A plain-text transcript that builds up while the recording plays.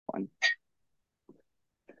One.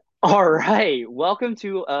 All right. Welcome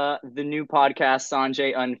to the new podcast,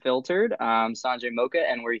 Sanjay Unfiltered. Sanjay Mocha,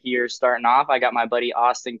 and we're here starting off. I got my buddy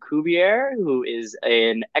Austin Cubier, who is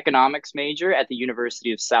an economics major at the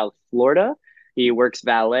University of South Florida. He works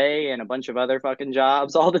valet and a bunch of other fucking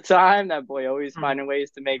jobs all the time. That boy always Mm. finding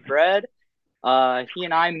ways to make bread. He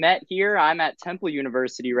and I met here. I'm at Temple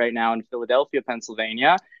University right now in Philadelphia,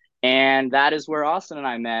 Pennsylvania. And that is where Austin and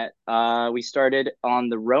I met. We started on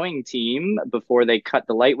the rowing team before they cut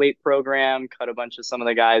the lightweight program, cut a bunch of some of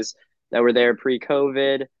the guys that were there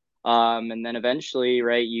pre-COVID. And then eventually,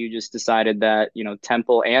 right, you just decided that,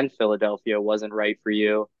 Temple and Philadelphia wasn't right for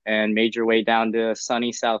you and made your way down to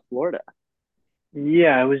sunny South Florida.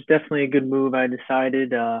 Yeah, it was definitely a good move. I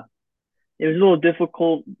decided it was a little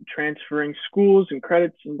difficult transferring schools and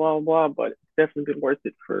credits and blah blah, blah, but it's definitely been worth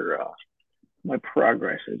it for my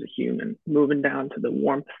progress as a human. Moving down to the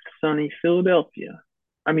warm, sunny Philadelphia.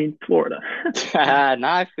 I mean, Florida. No,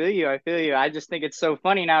 I feel you. I feel you. I just think it's so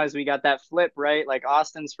funny now as we got that flip, right? Like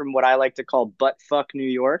Austin's from what I like to call butt fuck New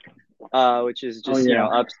York, which is Oh just,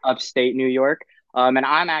 yeah. upstate New York. And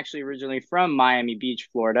I'm actually originally from Miami Beach,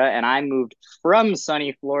 Florida, and I moved from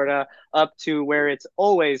sunny Florida up to where it's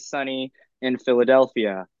always sunny in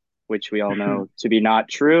Philadelphia, which we all know to be not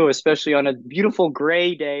true, especially on a beautiful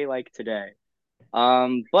gray day like today.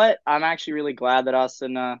 But I'm actually really glad that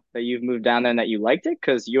Austin, that you've moved down there and that you liked it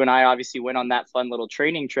because you and I obviously went on that fun little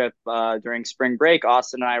training trip during spring break.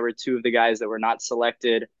 Austin and I were two of the guys that were not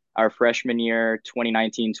selected our freshman year,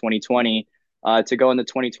 2019, 2020, to go on the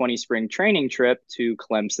 2020 spring training trip to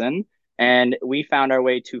Clemson. And we found our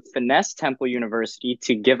way to finesse Temple University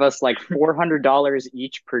to give us like $400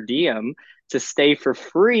 each per diem to stay for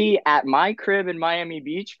free at my crib in Miami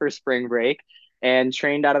Beach for spring break and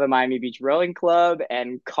trained out of the Miami Beach Rowing Club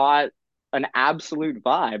and caught an absolute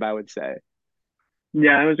vibe, I would say.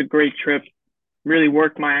 Yeah, it was a great trip. Really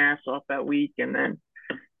worked my ass off that week, and then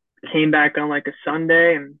came back on like a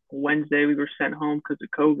Sunday, and Wednesday we were sent home because of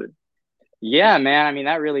COVID. Yeah, man. I mean,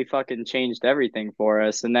 that really fucking changed everything for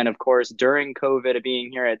us. And then, of course, during COVID,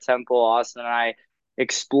 being here at Temple, Austin and I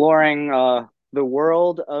exploring the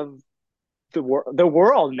world of the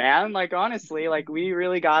world, man. Like honestly, like we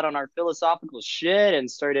really got on our philosophical shit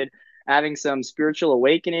and started having some spiritual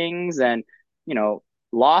awakenings and, you know,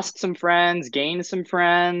 lost some friends, gained some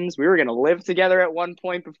friends. We were gonna live together at one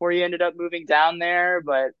point before he ended up moving down there,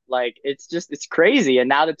 but like it's crazy. And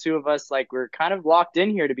now the two of us like we're kind of locked in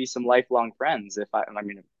here to be some lifelong friends. If I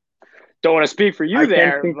mean don't want to speak for I you can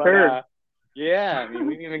there, but concur. yeah, I mean,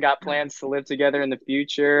 we've even got plans to live together in the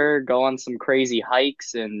future, go on some crazy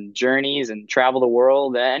hikes and journeys and travel the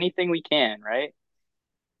world, anything we can, right?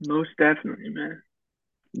 Most definitely, man.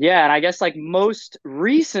 Yeah, and I guess like most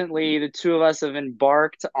recently, the two of us have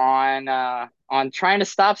embarked on trying to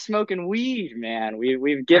stop smoking weed, man.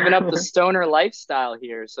 We've given up the stoner lifestyle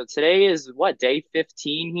here. So today is what, day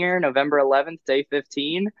 15 here, November 11th, day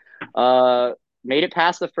 15. Uh Made it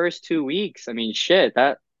past the first 2 weeks. I mean, shit,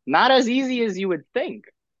 that not as easy as you would think.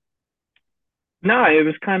 No, it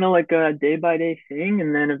was kind of like a day by day thing,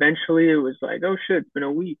 and then eventually it was like, oh shit, it's been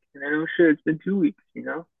a week, and then oh shit, it's been 2 weeks.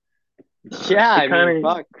 Yeah, It I mean, kind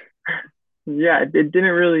fuck. of yeah, it didn't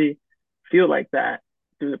really feel like that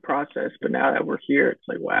through the process, but now that we're here, it's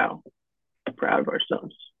like wow, proud of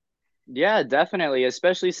ourselves. Yeah, definitely.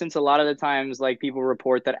 Especially since a lot of the times, like people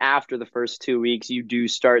report that after the first 2 weeks, you do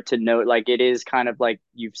start to note like it is kind of like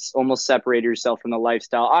you've almost separated yourself from the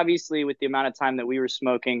lifestyle. Obviously, with the amount of time that we were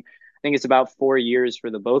smoking, I think it's about 4 years for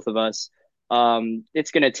the both of us.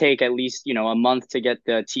 It's going to take at least, a month to get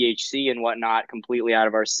the THC and whatnot completely out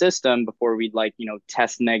of our system before we'd like,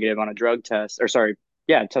 test negative on a drug test or sorry,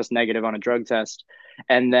 yeah, test negative on a drug test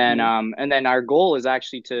Yeah, and then our goal is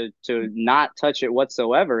actually to not touch it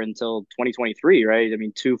whatsoever until 2023, right? I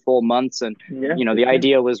mean, 2 full months, and yeah, for the sure.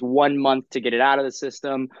 idea was 1 month to get it out of the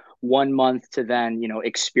system, 1 month to then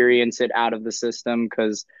experience it out of the system.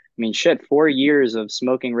 Because I mean, shit, 4 years of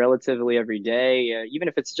smoking relatively every day, even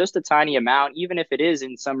if it's just a tiny amount, even if it is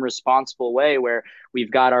in some responsible way where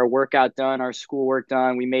we've got our workout done, our schoolwork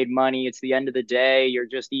done, we made money, it's the end of the day, you're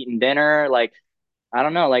just eating dinner, like I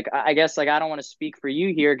don't know. Like, I guess, like, I don't want to speak for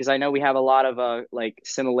you here because I know we have a lot of, like,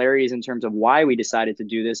 similarities in terms of why we decided to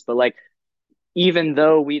do this. But, like, even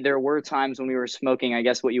though there were times when we were smoking, I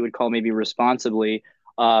guess what you would call maybe responsibly,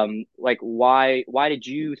 like, why did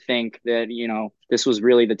you think that, this was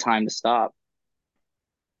really the time to stop?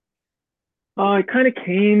 It kind of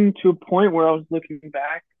came to a point where I was looking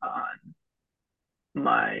back on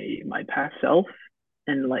my past self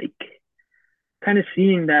and like kind of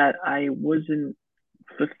seeing that I wasn't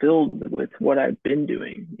fulfilled with what I've been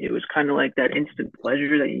doing. It was kind of like that instant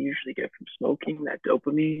pleasure that you usually get from smoking, that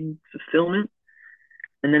dopamine fulfillment.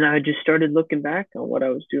 And then I just started looking back on what I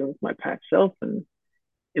was doing with my past self, and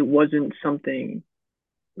it wasn't something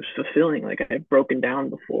was fulfilling. Like I've broken down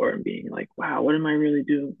before and being like, wow, what am I really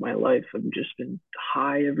doing with my life? I've just been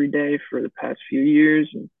high every day for the past few years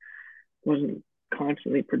and wasn't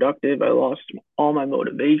constantly productive. I lost all my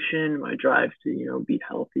motivation, my drive to, be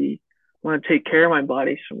healthy. I want to take care of my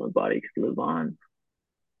body so my body could live on.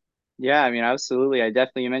 Yeah, I mean, absolutely. I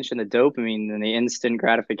definitely, you mentioned the dopamine and the instant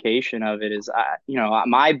gratification of it is,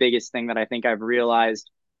 my biggest thing that I think I've realized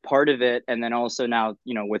part of it, and then also now,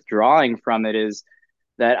 withdrawing from it is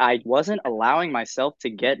that I wasn't allowing myself to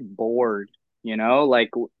get bored,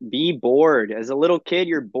 like be bored. As a little kid,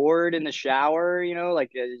 you're bored in the shower,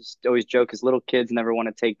 like I just always joke because little kids never want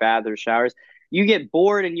to take baths or showers. You get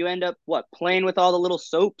bored and you end up playing with all the little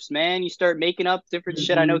soaps, man. You start making up different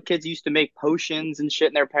shit. I know Mm-hmm. kids used to make potions and shit,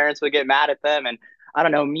 and their parents would get mad at them. And I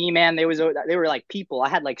don't know, me, man, they were like people. I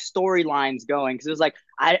had like storylines going because it was like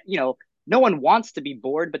no one wants to be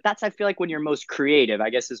bored, but that's I feel like when you're most creative.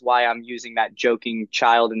 I guess is why I'm using that joking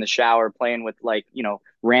child in the shower playing with like,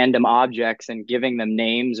 random objects and giving them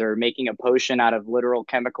names or making a potion out of literal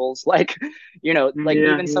chemicals. Like, like Yeah,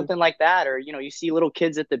 even yeah. something like that. Or, you see little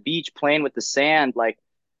kids at the beach playing with the sand, like,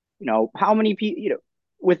 how many people,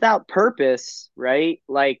 without purpose, right?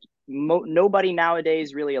 Like nobody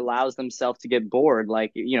nowadays really allows themselves to get bored.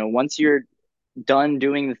 Like, once you're done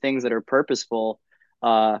doing the things that are purposeful,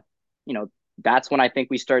 uh, you know, that's when I think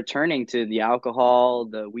we start turning to the alcohol,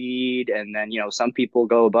 the weed, and then, some people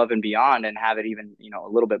go above and beyond and have it even, a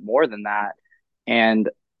little bit more than that. And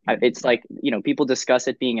it's like, people discuss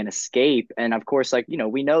it being an escape. And of course, like,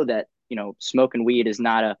 we know that, smoking weed is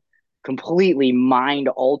not a completely mind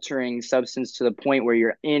altering substance to the point where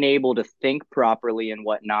you're unable to think properly and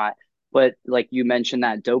whatnot. But like you mentioned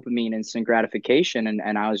that dopamine instant gratification,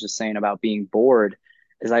 and I was just saying about being bored,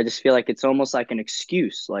 is I just feel like it's almost like an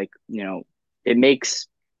excuse. Like, it makes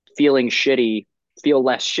feeling shitty feel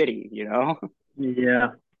less shitty. Yeah,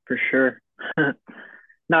 for sure.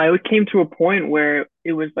 Now, it came to a point where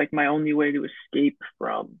it was like my only way to escape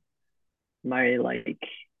from my like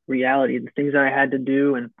reality, the things that I had to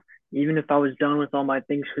do. And even if I was done with all my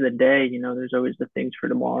things for the day, there's always the things for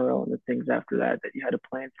tomorrow and the things after that that you had to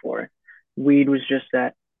plan for. Weed was just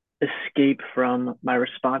that escape from my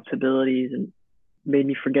responsibilities and made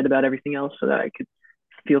me forget about everything else so that I could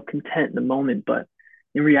feel content in the moment. But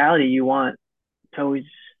in reality, you want to always,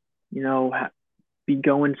 you know, be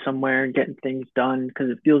going somewhere and getting things done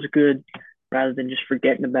because it feels good rather than just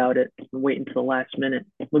forgetting about it and waiting until the last minute.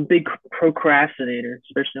 I'm a big procrastinator,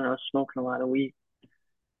 especially when I was smoking a lot of weed.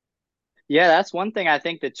 Yeah, that's one thing I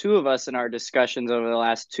think the two of us in our discussions over the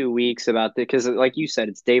last 2 weeks about the because like you said,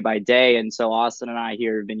 it's day by day. And so Austin and I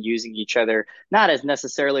here have been using each other not as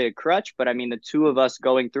necessarily a crutch, but I mean the two of us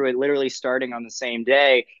going through it, literally starting on the same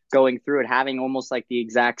day, going through it, having almost like the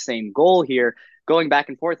exact same goal here, going back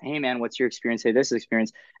and forth. Hey man, what's your experience? Hey, this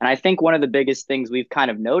experience. And I think one of the biggest things we've kind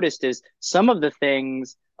of noticed is some of the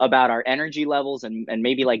things about our energy levels and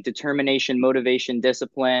maybe like determination, motivation,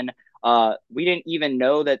 discipline, we didn't even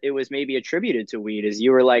know that it was maybe attributed to weed. As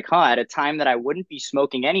you were like, huh, at a time that I wouldn't be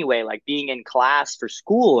smoking anyway, like being in class for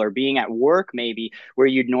school or being at work, maybe where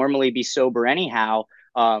you'd normally be sober anyhow,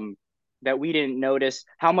 that we didn't notice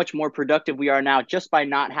how much more productive we are now just by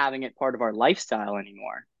not having it part of our lifestyle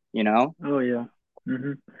anymore, you know? Oh yeah.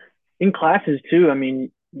 Hmm. In classes too. I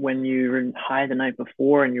mean, when you're high the night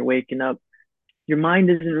before and you're waking up, your mind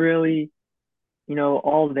isn't really,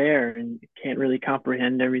 all there and you can't really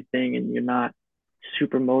comprehend everything and you're not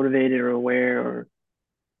super motivated or aware or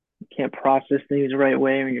you can't process things the right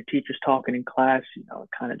way when your teacher's talking in class, it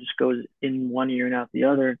kind of just goes in one ear and out the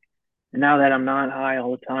other. And now that I'm not high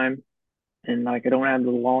all the time and like I don't have the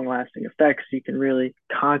long lasting effects, you can really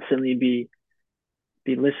constantly be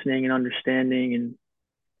listening and understanding and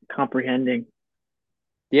comprehending.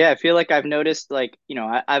 Yeah, I feel like I've noticed like,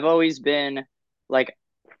 I've always been like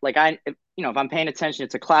if I'm paying attention,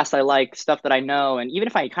 it's a class I like, stuff that I know, and even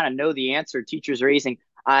if I kind of know the answer teacher's raising,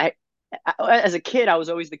 as a kid, I was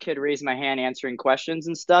always the kid raising my hand, answering questions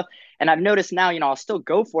and stuff. And I've noticed now, I'll still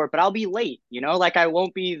go for it, but I'll be late, like I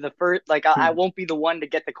won't be the first, like I Hmm. won't be the one to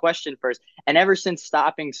get the question first. And ever since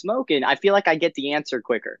stopping smoking, I feel like I get the answer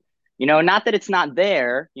quicker. Not that it's not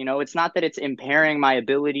there, it's not that it's impairing my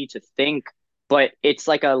ability to think, but it's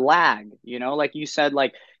like a lag, like you said,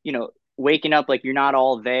 like, waking up, like you're not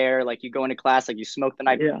all there, like you go into class, like you smoked the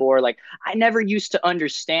night Yeah. before. Like I never used to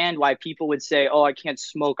understand why people would say, "Oh, I can't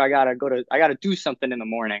smoke. I gotta do something in the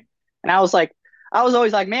morning." And I was like, I was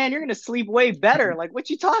always like, man, you're gonna sleep way better. Like, what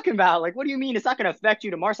you talking about? Like, what do you mean it's not gonna affect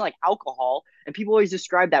you tomorrow? It's not like alcohol. And people always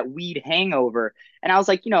describe that weed hangover. And I was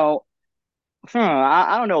like,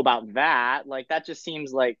 I don't know about that. Like, that just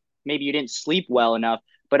seems like maybe you didn't sleep well enough.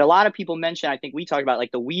 But a lot of people mention, I think we talked about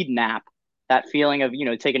like the weed nap, that feeling of,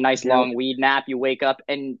 take a nice Yep. long weed nap, you wake up,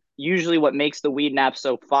 and usually what makes the weed nap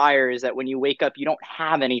so fire is that when you wake up, you don't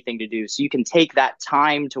have anything to do. So you can take that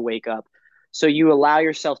time to wake up. So you allow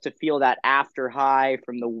yourself to feel that after high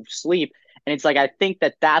from the sleep. And it's like, I think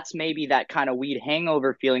that that's maybe that kind of weed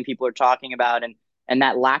hangover feeling people are talking about. And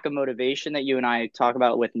that lack of motivation that you and I talk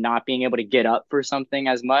about with not being able to get up for something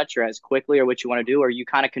as much or as quickly or what you want to do, or you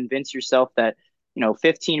kind of convince yourself that,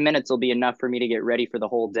 15 minutes will be enough for me to get ready for the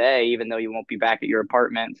whole day, even though you won't be back at your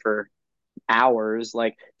apartment for hours.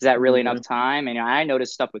 Like, is that really enough Yeah. time? And I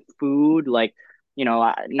noticed stuff with food, like,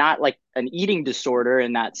 not like an eating disorder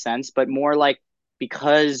in that sense, but more like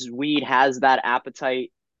because weed has that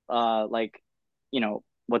appetite, like,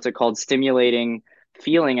 what's it called, stimulating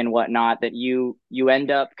feeling and whatnot, that you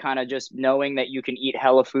end up kind of just knowing that you can eat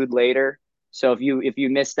hella food later. So if you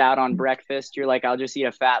missed out on breakfast, you're like, I'll just eat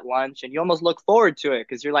a fat lunch, and you almost look forward to it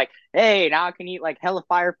because you're like, hey, now I can eat like hella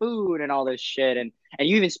fire food and all this shit. And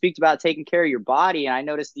you even speak about taking care of your body. And I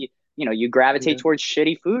noticed you gravitate Yeah. towards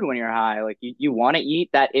shitty food when you're high. Like you want to eat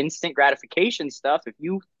that instant gratification stuff. If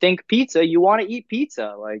you think pizza, you want to eat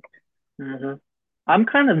pizza. Like, Hmm. I'm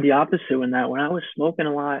kind of the opposite in that when I was smoking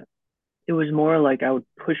a lot, it was more like I would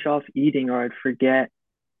push off eating or I'd forget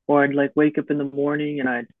or I'd like wake up in the morning and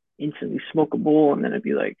I'd instantly smoke a bowl and then I'd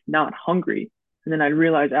be like not hungry. And then I'd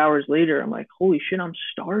realize hours later, I'm like, holy shit, I'm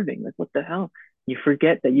starving. Like, what the hell? You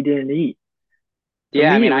forget that you didn't eat. For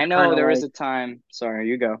yeah, I me, it mean, was I kind know of there was like, a time. Sorry,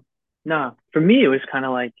 you go. nah, for me, it was kind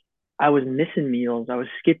of like I was missing meals. I was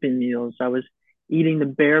skipping meals. I was eating the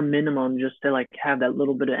bare minimum just to like have that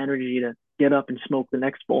little bit of energy to get up and smoke the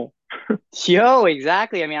next bowl. Yo,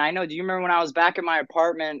 exactly. I mean, I know. Do you remember when I was back in my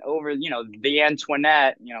apartment over, the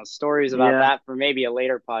Antoinette, stories about Yeah. that for maybe a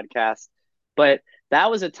later podcast. But that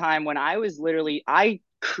was a time when I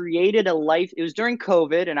created a life. It was during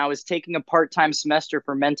COVID and I was taking a part-time semester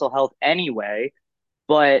for mental health anyway.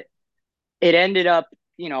 But it ended up,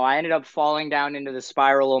 I ended up falling down into the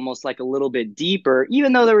spiral almost like a little bit deeper,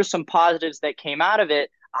 even though there were some positives that came out of it.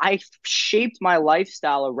 I shaped my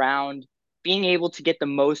lifestyle around being able to get the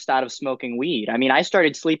most out of smoking weed. I mean, I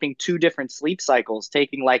started sleeping two different sleep cycles,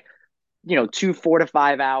 taking like two 4 to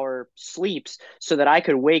 5 hour sleeps so that I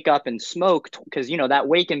could wake up and smoke because that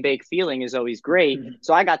wake and bake feeling is always great.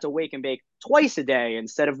 So I got to wake and bake twice a day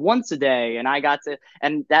instead of once a day. And I got to,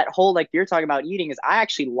 and that whole, like you're talking about eating, is I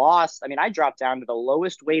actually lost, I mean, I dropped down to the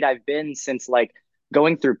lowest weight I've been since like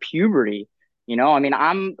going through puberty. I mean,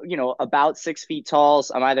 I'm, about 6 feet tall.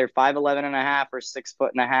 So I'm either 5'11" and a half or 6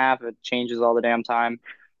 foot and a half. It changes all the damn time.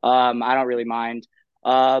 I don't really mind.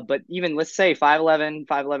 But even let's say 5'11",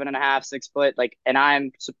 5'11" and a half, 6 foot, like, and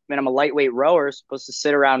I'm a lightweight rower, supposed to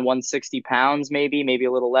sit around 160 pounds, maybe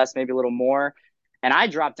a little less, maybe a little more. And I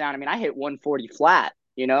dropped down. I mean, I hit 140 flat,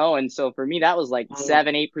 and so for me, that was like Oh,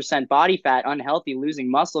 7, 8% body fat, unhealthy, losing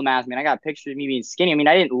muscle mass. I mean, I got pictures of me being skinny. I mean,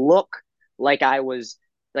 I didn't look like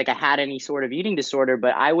like I had any sort of eating disorder,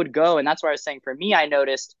 but I would go. And that's why I was saying for me, I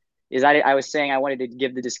noticed is I was saying I wanted to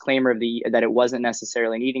give the disclaimer of that it wasn't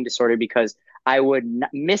necessarily an eating disorder because I would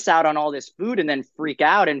miss out on all this food and then freak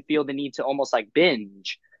out and feel the need to almost like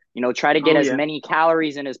binge, try to get oh as yeah. many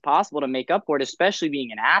calories in as possible to make up for it, especially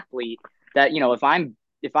being an athlete that,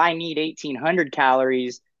 if I need 1,800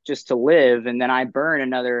 calories just to live and then I burn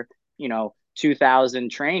another, 2,000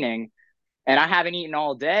 training and I haven't eaten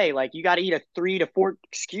all day, like you got to eat a 3 to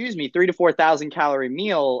 4,000 calorie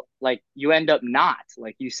meal. Like you end up not,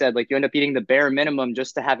 like you said, like you end up eating the bare minimum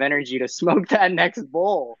just to have energy to smoke that next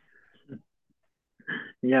bowl.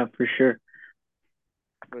 Yeah, for sure.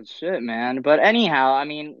 But shit, man. But anyhow, I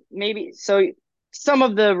mean, maybe so some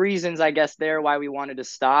of the reasons I guess there why we wanted to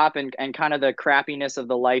stop and kind of the crappiness of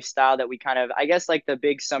the lifestyle that we kind of I guess like the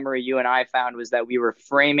big summary you and I found was that we were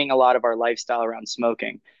framing a lot of our lifestyle around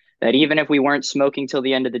smoking. That even if we weren't smoking till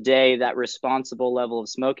the end of the day, that responsible level of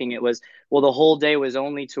smoking, it was, well, the whole day was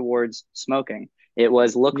only towards smoking. It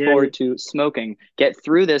was look Yeah, forward to smoking, get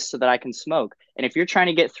through this so that I can smoke. And if you're trying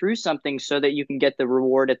to get through something so that you can get the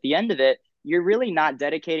reward at the end of it, you're really not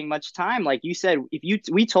dedicating much time. Like you said, if you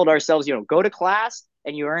we told ourselves, go to class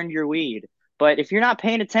and you earned your weed. But if you're not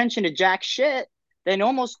paying attention to jack shit, then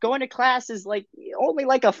almost going to class is like only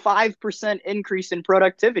like a 5% increase in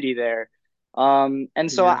productivity there.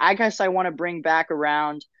 And so yeah, I guess I want to bring back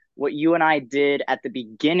around what you and I did at the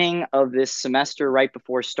beginning of this semester, right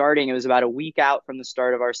before starting. It was about a week out from the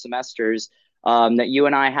start of our semesters. that you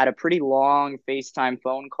and I had a pretty long FaceTime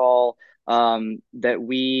phone call that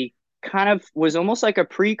we kind of was almost like a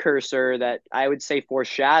precursor that I would say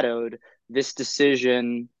foreshadowed this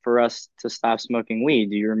decision for us to stop smoking weed.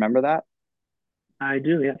 Do you remember that? I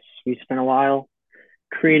do, yes. We spent a while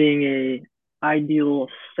creating a ideal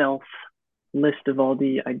self list of all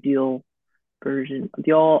the ideal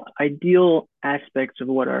the all ideal aspects of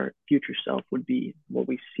what our future self would be, what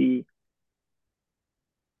we see.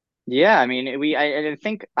 Yeah, I mean, I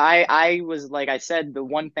think I was like I said, the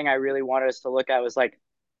one thing I really wanted us to look at was like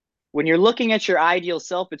when you're looking at your ideal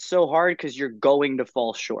self, it's so hard because you're going to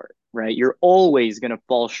fall short, right? You're always going to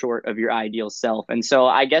fall short of your ideal self. And so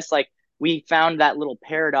I guess like we found that little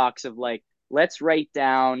paradox of like, let's write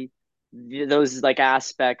down those like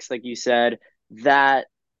aspects, like you said, that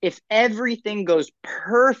if everything goes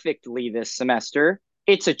perfectly this semester,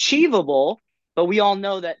 it's achievable, but we all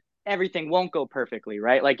know that everything won't go perfectly,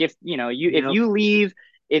 right? Like if, if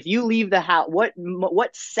Yep. you leave the house,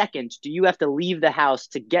 what second do you have to leave the house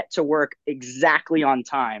to get to work exactly on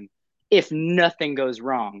time if nothing goes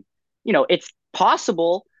wrong? It's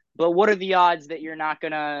possible, but what are the odds that you're not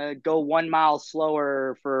gonna go 1 mile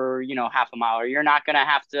slower for, half a mile, or you're not gonna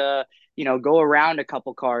have to, go around a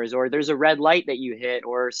couple cars, or there's a red light that you hit,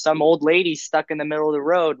 or some old lady stuck in the middle of the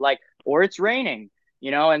road, like, or it's raining,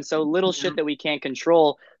 and so little shit Yep. that we can't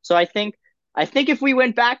control. So I think if we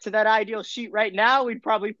went back to that ideal sheet right now, we'd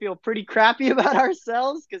probably feel pretty crappy about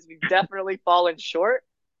ourselves because we've definitely fallen short.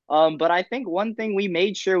 But I think one thing we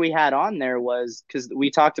made sure we had on there was because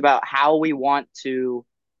we talked about how we want to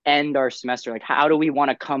end our semester. Like, how do we want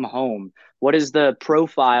to come home? What is the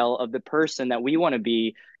profile of the person that we want to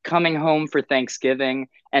be coming home for Thanksgiving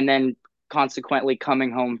and then consequently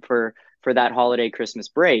coming home for that holiday Christmas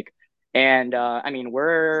break? And I mean,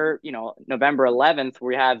 we're, November 11th,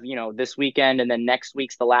 we have, this weekend, and then next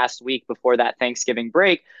week's the last week before that Thanksgiving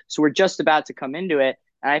break. So we're just about to come into it.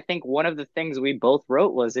 And I think one of the things we both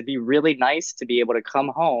wrote was it'd be really nice to be able to come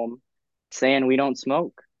home saying we don't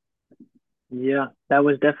smoke. Yeah, that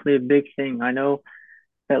was definitely a big thing. I know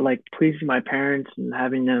that like pleasing my parents and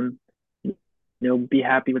having them, be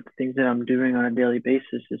happy with the things that I'm doing on a daily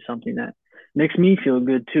basis is something that makes me feel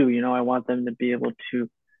good too. I want them to be able to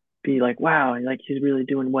be like, wow, like he's really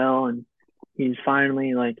doing well and he's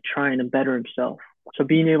finally like trying to better himself. So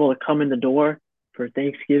being able to come in the door for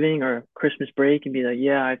Thanksgiving or Christmas break and be like,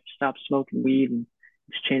 yeah, I've stopped smoking weed and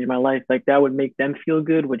it's changed my life. Like that would make them feel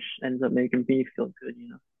good, which ends up making me feel good.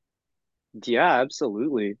 Yeah,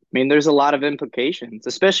 absolutely. I mean, there's a lot of implications,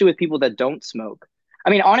 especially with people that don't smoke. I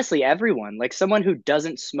mean, honestly, everyone, like someone who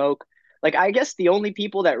doesn't smoke, like I guess the only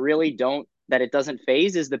people that really don't, that it doesn't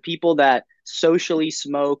phase is the people that socially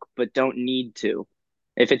smoke but don't need to.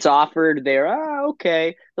 If it's offered, they're,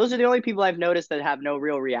 okay. Those are the only people I've noticed that have no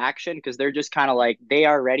real reaction because they're just kind of like, they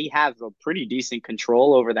already have a pretty decent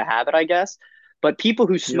control over the habit, I guess. But people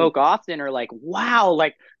who Yep. smoke often are like, wow,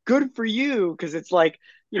 like good for you. Cause it's like,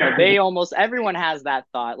 they almost everyone has that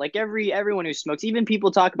thought. Like everyone who smokes, even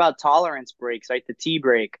people talk about tolerance breaks, right? The tea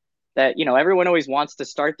break that, everyone always wants to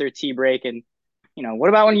start their tea break. And, what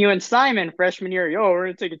about when you and Simon freshman year, yo, we're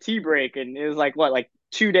gonna take a tea break. And it was like what, like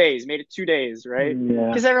 2 days, made it 2 days, right? Yeah.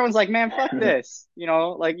 Because everyone's like, man, fuck this,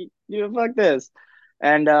 like fuck this.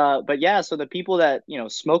 And but yeah, so the people that,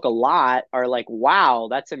 smoke a lot are like, wow,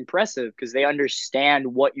 that's impressive because they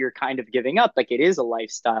understand what you're kind of giving up. Like it is a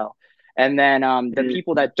lifestyle. And then the It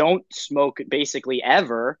people that don't smoke basically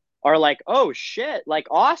ever are like, oh shit, like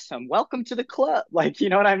awesome, welcome to the club. Like, you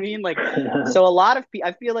know what I mean? Like, is. so a lot of people,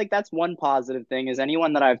 I feel like that's one positive thing is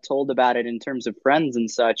anyone that I've told about it in terms of friends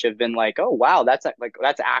and such have been like, oh wow, that's like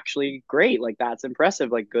that's actually great. Like that's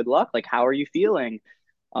impressive. Like good luck. Like how are you feeling?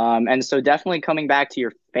 And so definitely coming back to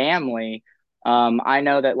your family, I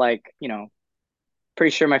know that like,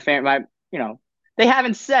 pretty sure you know, they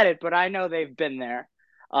haven't said it, but I know they've been there.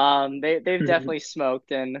 They've definitely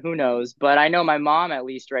smoked, and who knows? But I know my mom, at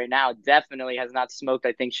least right now, definitely has not smoked.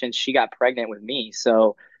 I think since she got pregnant with me,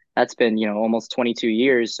 so that's been almost 22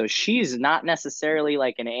 years. So she's not necessarily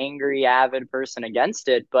like an angry, avid person against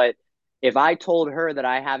it, but if I told her that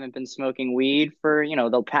I haven't been smoking weed for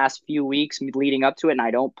the past few weeks leading up to it, and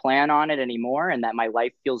I don't plan on it anymore, and that my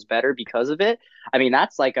life feels better because of it, I mean,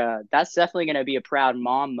 that's definitely going to be a proud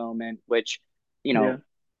mom moment, which, you Yeah. know,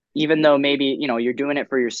 even though maybe, you're doing it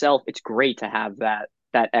for yourself, it's great to have that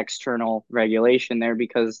external regulation there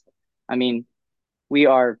because I mean, we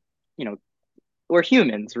are, you know, we're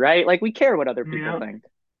humans, right? Like we care what other people Yeah. think.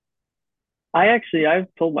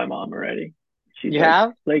 I've told my mom already. She's You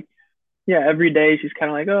have? like, yeah, every day she's kind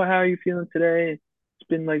of like, oh, how are you feeling today? It's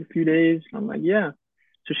been like a few days. I'm like, yeah.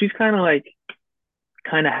 So she's kind of like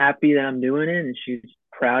kind of happy that I'm doing it, and she's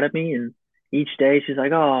proud of me. And each day she's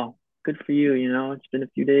like, "Oh, good for you. You know, it's been a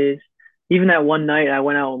few days." Even that one night, I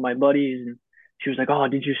went out with my buddies, and she was like, "Oh,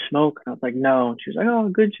 did you smoke?" And I was like, "No." And she was like, "Oh,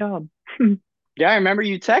 good job." Yeah, I remember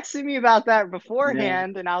you texting me about that Yeah,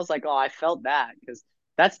 beforehand, and I was like, oh, I felt that because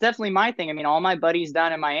that's definitely my thing. I mean, all my buddies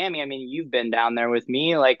down in Miami, I mean, you've been down there with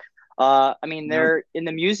me. Like, I mean, yep, they're in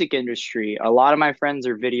the music industry. A lot of my friends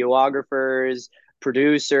are videographers,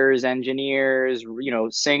 producers, engineers,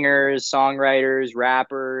 singers, songwriters,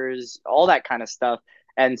 rappers, all that kind of stuff.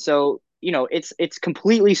 And so, it's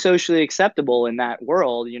completely socially acceptable in that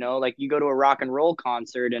world, like you go to a rock and roll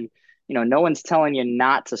concert and no one's telling you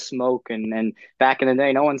not to smoke and back in the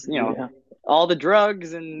day, no one's, yeah, all the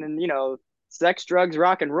drugs and sex, drugs,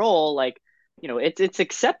 rock and roll, like, it's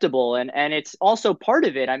acceptable and it's also part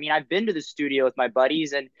of it. I mean, I've been to the studio with my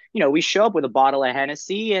buddies and, we show up with a bottle of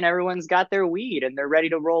Hennessy and everyone's got their weed and they're ready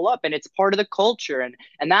to roll up and it's part of the culture.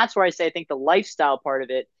 And that's where I say I think the lifestyle part of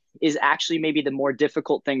it is actually maybe the more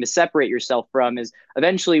difficult thing to separate yourself from is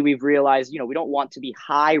eventually we've realized, we don't want to be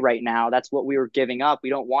high right now. That's what we were giving up. We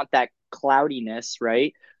don't want that cloudiness,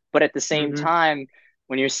 right? But at the same hmm time,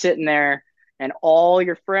 when you're sitting there and all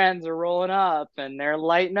your friends are rolling up and they're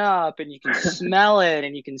lighting up and you can smell it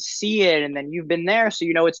and you can see it and then you've been there so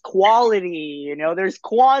it's quality, there's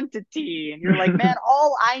quantity and you're like, man,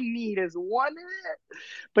 all I need is one hit.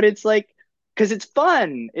 But it's like because it's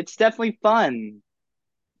fun. It's definitely fun.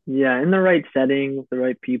 yeah. In the right setting with the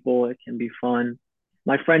right people, it can be fun.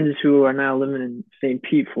 My friends who are now living in St.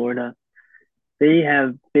 Pete, Florida, they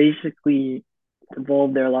have basically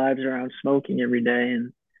evolved their lives around smoking every day,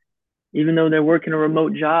 and even though they're working a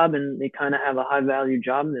remote job and they kind of have a high value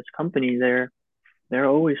job in this company, they're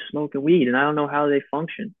always smoking weed, and I don't know how they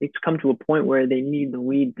function. It's come to a point where they need the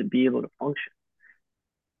weed to be able to function.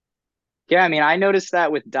 Yeah, I mean, I noticed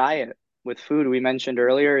that with diet, with food we mentioned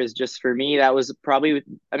earlier is just for me that was probably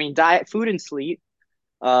I mean, diet, food and sleep.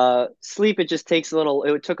 Sleep, it just takes a little,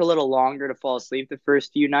 it took a little longer to fall asleep the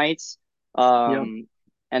first few nights. Yep. Um,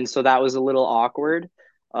 and so that was a little awkward.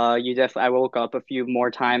 I woke up a few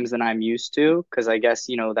more times than I'm used to because I guess,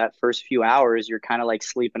 that first few hours you're kind of like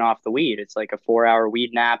sleeping off the weed. It's like a 4 hour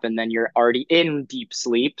weed nap and then you're already in deep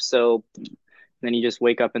sleep. So then you just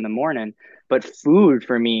wake up in the morning. But food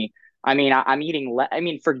for me, I mean, I'm eating. I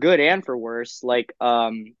mean, for good and for worse, like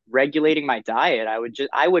regulating my diet.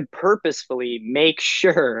 I would purposefully make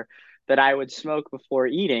sure that I would smoke before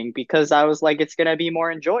eating because I was like, it's gonna be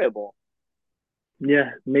more enjoyable.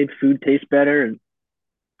 Yeah, made food taste better and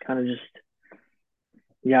kind of just,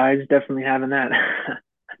 yeah, I was definitely having that.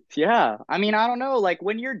 Yeah. I mean, I don't know, like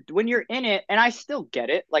when you're in it, and I still get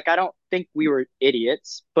it. Like I don't think we were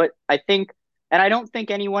idiots, but I think and I don't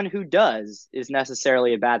think anyone who does is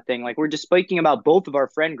necessarily a bad thing. Like we're just speaking about both of our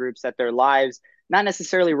friend groups that their lives not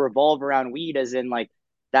necessarily revolve around weed as in like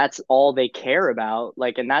that's all they care about.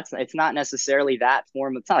 Like and that's it's not necessarily that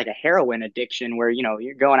form. It's not like a heroin addiction where,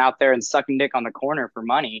 you're going out there and sucking dick on the corner for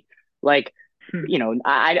money. Like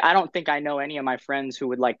I don't think I know any of my friends who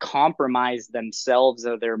would like compromise themselves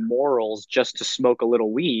or their morals just to smoke a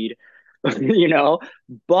little weed, you know.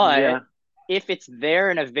 But Yeah, if it's there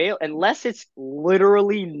and avail, unless it's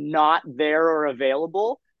literally not there or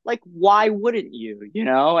available, like why wouldn't you,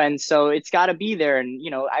 And so it's got to be there. And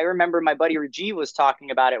I remember my buddy Rajiv was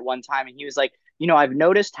talking about it one time, and he was like, I've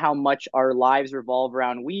noticed how much our lives revolve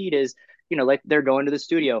around weed. Is like they're going to the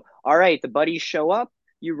studio. All right, the buddies show up,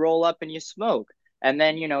 you roll up and you smoke. And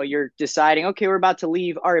then, you're deciding, okay, we're about to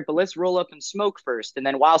leave. All right, but let's roll up and smoke first. And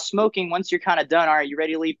then while smoking, once you're kind of done, all right, you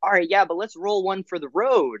ready to leave? All right, yeah, but let's roll one for the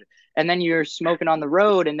road. And then you're smoking on the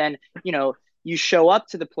road. And then, you show up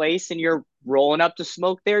to the place and you're rolling up to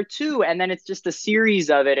smoke there too. And then it's just a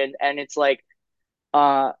series of it. And it's like,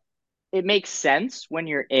 uh, it makes sense when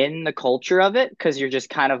you're in the culture of it because you're just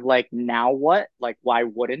kind of like, now what? Like, why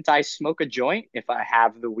wouldn't I smoke a joint if I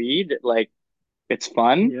have the weed? Like, it's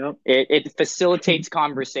fun. yep. It facilitates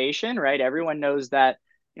conversation, right? Everyone knows that,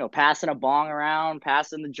 passing a bong around,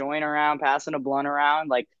 passing the joint around, passing a blunt around,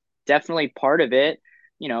 like definitely part of it.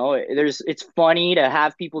 It's funny to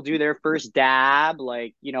have people do their first dab,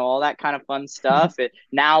 like, all that kind of fun stuff.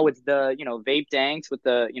 Now with the, vape danks with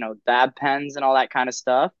the, dab pens and all that kind of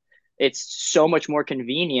stuff, it's so much more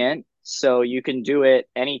convenient. So you can do it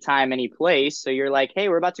anytime, any place. So you're like, hey,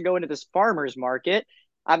 we're about to go into this farmer's market.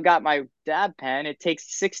 I've got my dab pen. It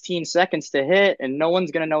takes 16 seconds to hit, and no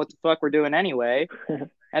one's gonna know what the fuck we're doing anyway.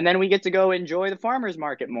 And then we get to go enjoy the farmers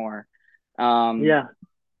market more. Um, Yeah,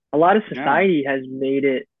 a lot of yeah, society has made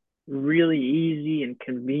it really easy and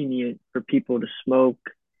convenient for people to smoke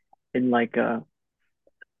in like a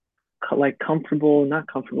like comfortable, not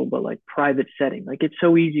comfortable, but like private setting. Like it's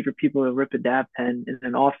so easy for people to rip a dab pen in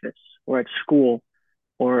an office or at school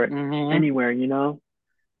or Hmm. anywhere, you know?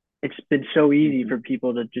 It's been so easy for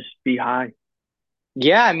people to just be high.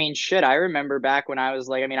 Yeah, I mean, shit. I remember back when I was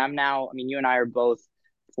like, I mean, I'm now, I mean, you and I are both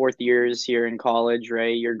fourth years here in college,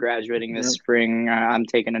 right? You're graduating this Yep. spring. I'm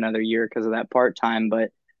taking another year because of that part time,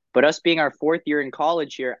 but us being our fourth year in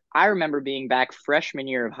college here, I remember being back freshman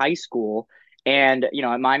year of high school, and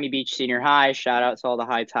at Miami Beach Senior High. Shout out to all the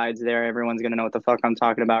high tides there. Everyone's gonna know what the fuck I'm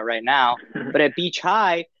talking about right now. But at Beach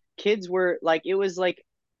High, kids were like, it was like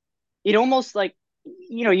it almost like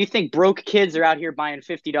you think broke kids are out here buying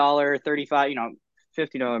 $50, 35,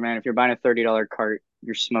 $50 man. If you're buying a $30 cart,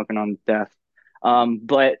 you're smoking on death.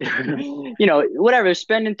 But whatever, they're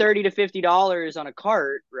spending $30 to $50 on a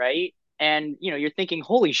cart, right? And you're thinking,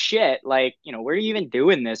 holy shit, like, where are you even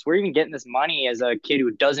doing this? Where are you even getting this money as a kid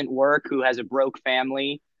who doesn't work, who has a broke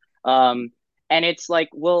family? Um, and it's like,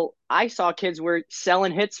 well, I saw kids were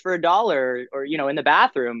selling hits for $1 or, in the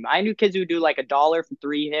bathroom. I knew kids who do like $1 for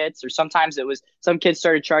 3 hits, or sometimes it was some kids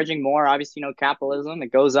started charging more. Obviously, capitalism,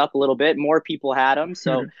 it goes up a little bit. More people had them.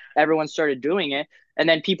 So everyone started doing it. And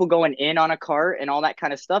then people going in on a cart and all that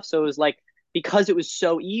kind of stuff. So it was like, because it was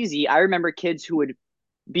so easy, I remember kids who would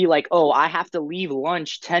be like, oh, I have to leave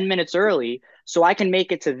lunch 10 minutes early so I can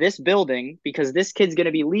make it to this building because this kid's going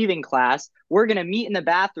to be leaving class. We're going to meet in the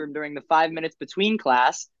bathroom during the 5 minutes between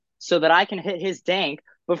class so that I can hit his dank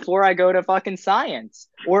before I go to fucking science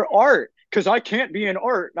or art because I can't be in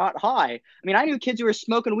art, not high. I mean, I knew kids who were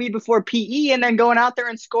smoking weed before PE and then going out there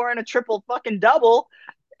and scoring a triple fucking double.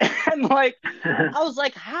 And like, I was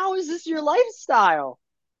like, how is this your lifestyle?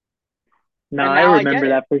 No, And I now I get remember it.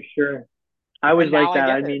 that for sure. I was And now like I that.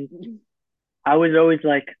 get I it. mean, I was always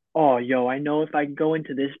like, oh, yo, I know if I go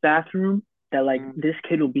into this bathroom that like Mm. this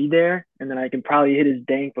kid will be there and then I can probably hit his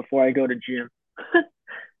dank before I go to gym, you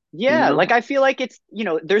Yeah, know? like I feel like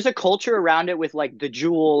there's a culture around it with like the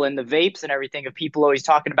jewel and the vapes and everything of people always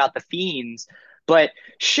talking about the fiends. But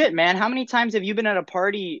shit, man, how many times have you been at a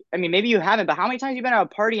party? I mean, maybe you haven't, but how many times have you been at a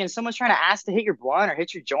party and someone's trying to ask to hit your blunt or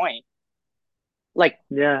hit your joint? Like,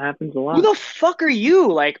 Yeah, it happens a who lot. the fuck are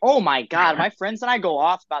you? Like, oh my God, my friends and I go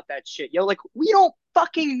off about that shit. Yo, like, we don't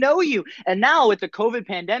fucking know you. And now with the COVID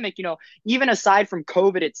pandemic, even aside from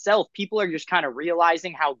COVID itself, people are just kind of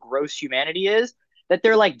realizing how gross humanity is. That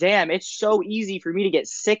they're like, damn, it's so easy for me to get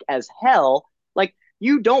sick as hell. Like,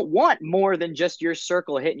 you don't want more than just your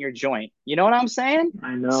circle hitting your joint. You know what I'm saying?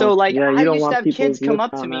 I So, know. like, Yeah, I you don't used to want have people's kids come lips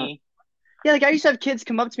up to on that. me. Yeah, like I used to have kids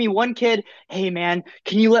come up to me. One kid, hey man,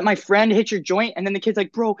 can you let my friend hit your joint? And then the kid's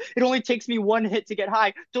like, bro, it only takes me one hit to get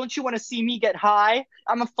high. Don't you want to see me get high?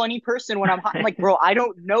 I'm a funny person when I'm high. I'm like, bro, I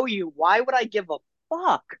don't know you. Why would I give a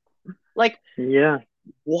fuck? Like, Yeah.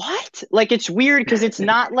 what? Like, it's weird because it's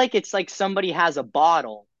not like it's like somebody has a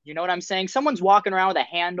bottle. You know what I'm saying? Someone's walking around with a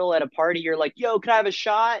handle at a party. You're like, yo, can I have a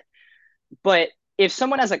shot? But if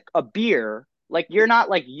someone has a beer, like, you're not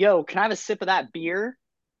like, yo, can I have a sip of that beer?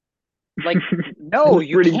 Like, no, It's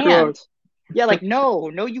you pretty gross. can't. Yeah, like, no,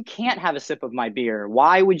 you can't have a sip of my beer.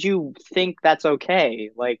 Why would you think that's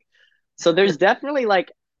okay? Like, so there's definitely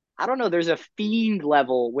like, I don't know, there's a fiend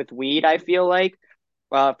level with weed, I feel like,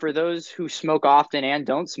 for those who smoke often and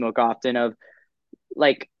don't smoke often,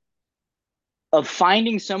 like, of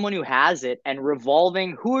finding someone who has it and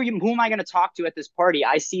revolving, who am I going to talk to at this party?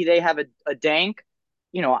 I see they have a dank,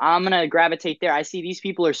 I'm going to gravitate there. I see these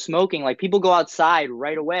people are smoking. Like, people go outside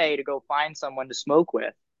right away to go find someone to smoke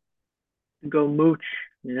with. Go mooch.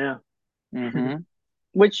 Yeah. Hmm.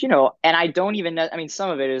 Which, and I don't even know, I mean, some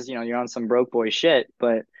of it is, you're on some broke boy shit,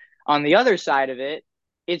 but on the other side of it,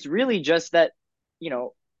 it's really just that, you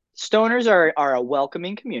know, stoners are a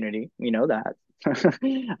welcoming community. We know that.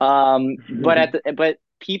 But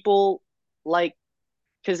people like,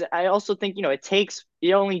 because I also think,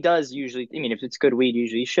 it only does usually, I mean, if it's good weed,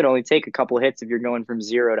 usually you should only take a couple hits if you're going from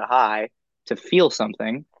zero to high to feel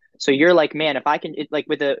something. So you're like, man, if I can, like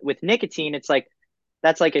with nicotine, it's like,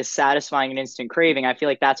 that's like a satisfying and instant craving. I feel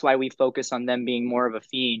like that's why we focus on them being more of a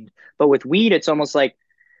fiend. But with weed, it's almost like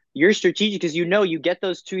you're strategic because you get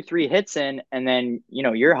those 2, 3 hits in, and then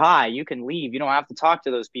you're high. You can leave. You don't have to talk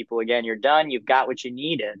to those people again. You're done. You've got what you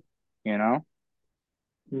needed. You know?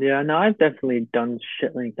 Yeah, no, I've definitely done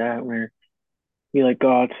shit like that where you like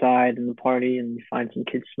go outside in the party and you find some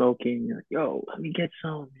kids smoking. You're like, yo, let me get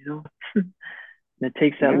some, you know? And it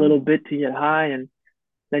takes that Yeah. little bit to get high, and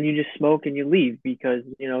then you just smoke and you leave because,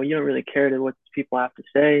 you don't really care to what people have to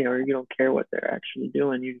say or you don't care what they're actually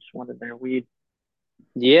doing. You just wanted their weed.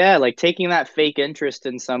 Yeah, like taking that fake interest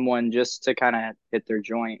in someone just to kind of hit their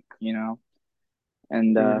joint.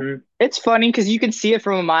 And Hmm. it's funny because you can see it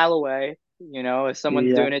from a mile away, if someone's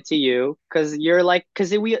Yeah. doing it to you, because you're like,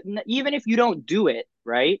 because we even if you don't do it,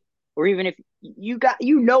 right? Or even if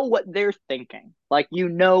you know what they're thinking, like you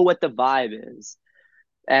know what the vibe is,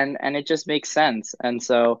 and it just makes sense. And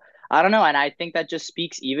so I don't know, and I think that just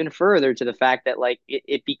speaks even further to the fact that like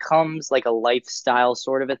it becomes like a lifestyle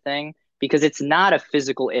sort of a thing because it's not a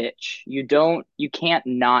physical itch. You can't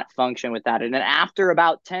not function with that. And then after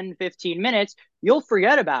about 10-15 minutes, you'll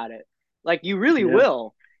forget about it. Like you really Yeah.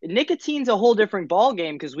 will. Nicotine's a whole different ball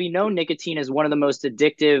game because we know nicotine is one of the most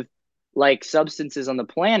addictive like substances on the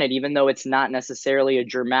planet, even though it's not necessarily a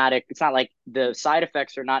dramatic, it's not like the side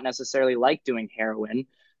effects are not necessarily like doing heroin,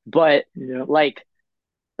 but Yeah. like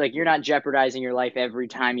you're not jeopardizing your life every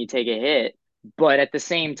time you take a hit. But at the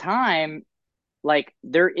same time, like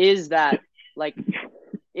there is that like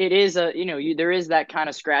it is a there is that kind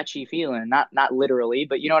of scratchy feeling, not literally,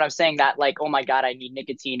 but you know what I'm saying, that like, oh my god, I need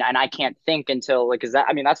nicotine and I can't think until like, because that,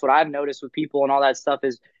 I mean, that's what I've noticed with people and all that stuff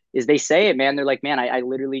is they say it, man. They're like, man, I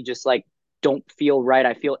literally just like don't feel right.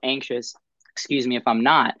 I feel anxious, excuse me, if I'm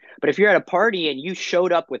not. But if you're at a party and you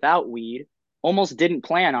showed up without weed, almost didn't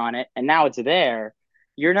plan on it, and now it's there,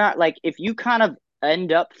 you're not like, if you kind of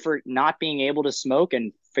end up for not being able to smoke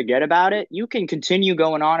and forget about it, you can continue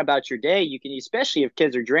going on about your day. You can, especially if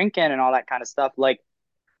kids are drinking and all that kind of stuff. Like,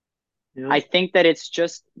 Yeah. I think that it's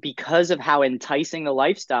just because of how enticing the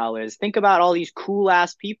lifestyle is. Think about all these cool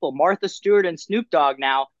ass people. Martha Stewart and Snoop Dogg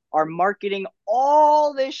now are marketing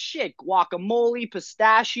all this shit, guacamole,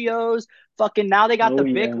 pistachios, fucking, now they got the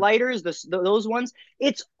Oh Vic yeah. lighters, those ones.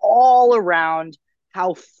 It's all around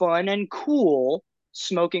how fun and cool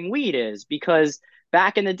smoking weed is, because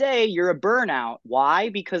back in the day, you're a burnout. Why?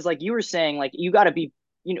 Because like you were saying, like you got to be,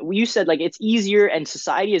 you said like it's easier and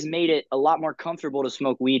society has made it a lot more comfortable to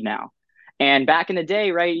smoke weed now. And back in the day,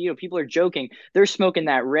 right, people are joking. They're smoking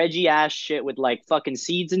that Reggie ass shit with like fucking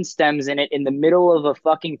seeds and stems in it in the middle of a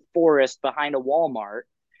fucking forest behind a Walmart.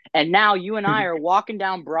 And now you and I are walking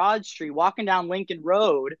down Broad Street, walking down Lincoln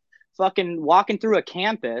Road, fucking walking through a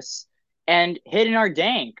campus and hitting our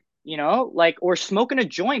dank, like, or smoking a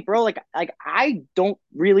joint, bro. Like I don't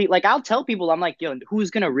really like, I'll tell people, I'm like, yo, who's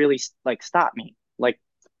gonna really like stop me? Like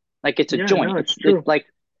it's a Yeah, joint. no, it's It's true. like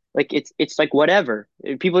it's like whatever.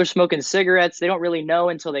 People are smoking cigarettes. They don't really know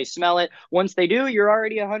until they smell it. Once they do, you're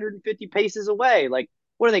already 150 paces away. Like,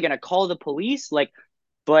 what are they going to call the police? Like,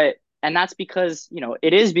 but and that's because,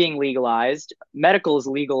 it is being legalized. Medical is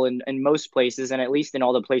legal in most places, and at least in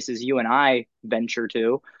all the places you and I venture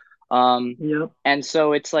to. Um, Yep. and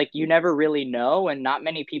so it's like you never really know, and not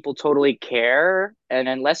many people totally care. And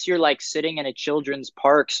unless you're like sitting in a children's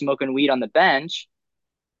park smoking weed on the bench,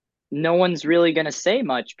 no one's really going to say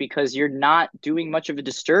much because you're not doing much of a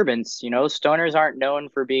disturbance. Stoners aren't known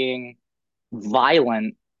for being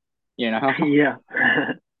violent, you know? Yeah.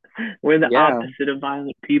 We're the Yeah. opposite of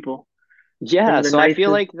violent people. Some Yeah. of the So I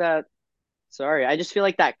feel nicest. like that, sorry, I just feel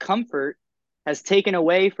like that comfort has taken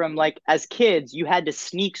away from, like, as kids, you had to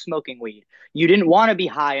sneak smoking weed. You didn't want to be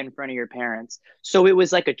high in front of your parents. So it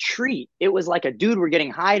was like a treat. It was like a, dude, we're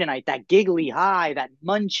getting high tonight, that giggly high, that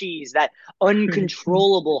munchies, that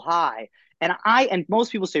uncontrollable high. And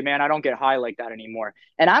most people say, man, I don't get high like that anymore.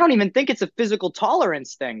 And I don't even think it's a physical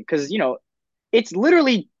tolerance thing because, it's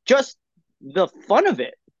literally just the fun of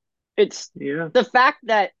it. It's Yeah. the fact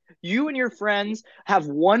that you and your friends have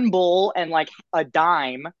one bowl and like a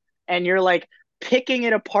dime, and you're like picking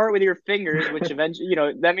it apart with your fingers, which eventually,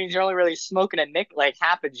 that means you're only really smoking a nick, like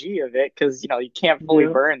half a G of it, because, you can't fully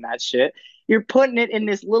Yeah. burn that shit. You're putting it in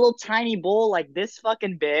this little tiny bowl, like this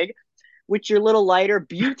fucking big, with your little lighter,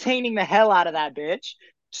 butaning the hell out of that bitch,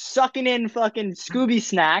 sucking in fucking Scooby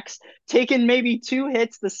snacks, taking maybe two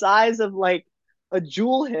hits the size of like a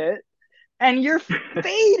jewel hit, and you're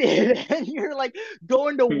faded and you're like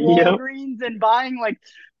going to Yep. Walgreens and buying like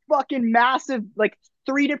fucking massive, like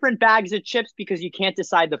three different bags of chips because you can't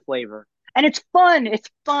decide the flavor. And it's fun. It's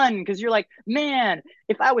fun because you're like, man,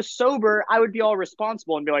 if I was sober, I would be all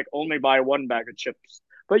responsible and be like, only buy one bag of chips.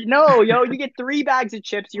 But no, yo, you get three bags of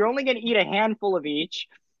chips. You're only going to eat a handful of each.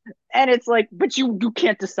 And it's like, but you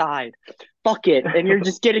can't decide. Fuck it. And you're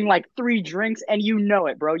just getting like three drinks and you know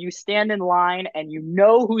it, bro. You stand in line and you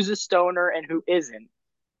know who's a stoner and who isn't.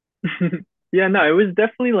 Yeah, no, it was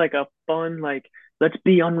definitely like a fun, like, let's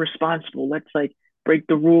be unresponsible. Let's like break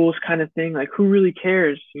the rules kind of thing. Like, who really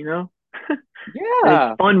cares, you know? And it's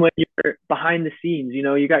Yeah. fun when you're behind the scenes, you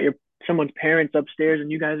know, you got your someone's parents upstairs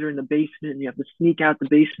and you guys are in the basement and you have to sneak out the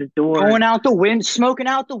basement door Going and out the wind, smoking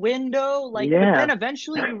out the window. Like, but then yeah.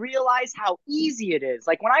 eventually you realize how easy it is.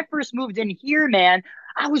 Like when I first moved in here, man,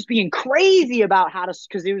 I was being crazy about how to,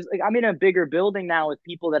 because it was like I'm in a bigger building now with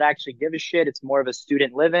people that actually give a shit. It's more of a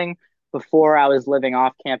student living. Before I was living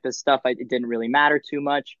off campus stuff, it didn't really matter too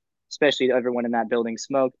much, especially everyone in that building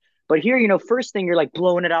smoked. But here, first thing you're like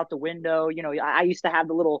blowing it out the window. I used to have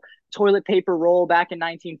the little toilet paper roll back in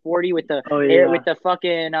 1940 with the Oh air with yeah. the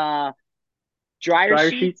fucking dryer Dryer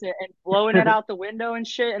sheet. sheets and blowing it out the window and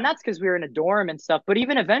shit. And that's because we were in a dorm and stuff. But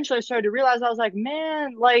even eventually, I started to realize I was like,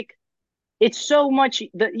 man, like it's so much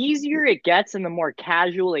the easier it gets and the more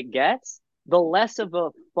casual it gets, the less of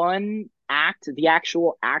a fun act the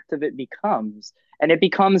actual act of it becomes. And it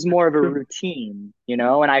becomes more of a True. routine. And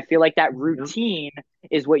I feel like that Yep. routine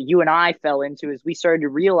is what you and I fell into as we started to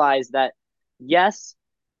realize that, yes,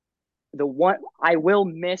 the one I will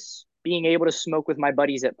miss being able to smoke with my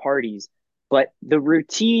buddies at parties, but the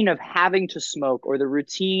routine of having to smoke or the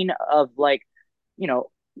routine of like, you know,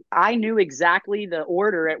 I knew exactly the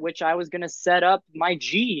order at which I was going to set up my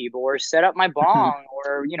Jeep or set up my bong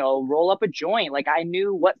or, roll up a joint. Like I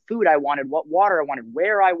knew what food I wanted, what water I wanted,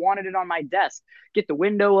 where I wanted it on my desk, get the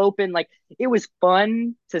window open. Like it was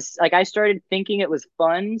fun like, I started thinking it was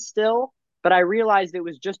fun still, but I realized it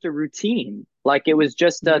was just a routine. Like it was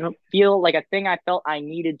just a Yep. feel like a thing I felt I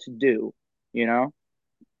needed to do, you know?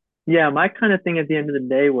 Yeah, my kind of thing at the end of the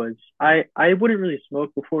day was I wouldn't really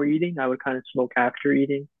smoke before eating. I would kind of smoke after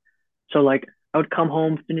eating. So like I would come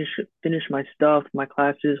home, finish my stuff, my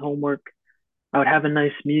classes, homework. I would have a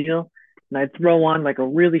nice meal, and I'd throw on like a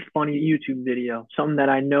really funny YouTube video, something that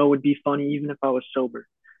I know would be funny even if I was sober.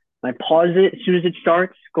 And I pause it as soon as it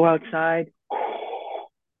starts, go outside,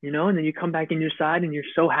 and then you come back in your side and you're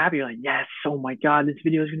so happy. You're like, yes, oh my God, this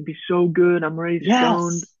video is gonna be so good. I'm already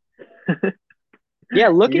stoned. Yes. Yeah,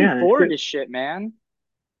 looking Yeah, forward so to shit, man.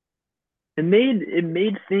 it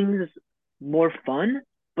made things more fun,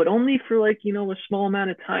 but only for like, a small amount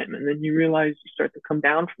of time. And then you realize you start to come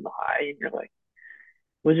down from the high and you're like,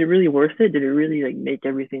 was it really worth it? Did it really like make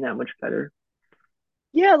everything that much better?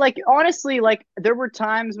 Yeah, like honestly, like there were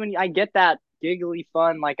times when I get that giggly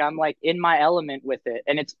fun, like I'm like in my element with it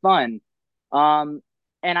and it's fun. Um,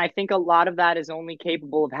 and I think a lot of that is only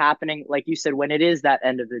capable of happening, like you said, when it is that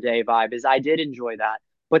end of the day vibe, is I did enjoy that.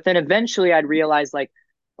 But then eventually I'd realize like,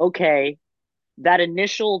 okay, that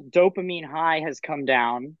initial dopamine high has come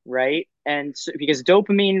down, right? And so, because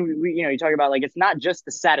dopamine, you talk about like it's not just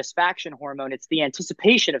the satisfaction hormone, it's the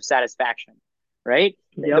anticipation of satisfaction, right?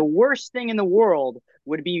 The Yep. worst thing in the world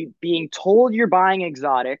would be being told you're buying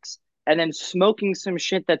exotics and then smoking some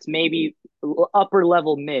shit that's maybe upper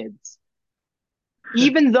level mids.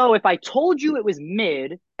 Even though if I told you it was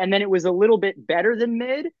mid and then it was a little bit better than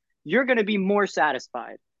mid, you're going to be more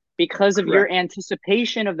satisfied because of your Correct.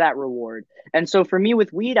 anticipation of that reward. And so for me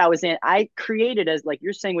with weed, I created as like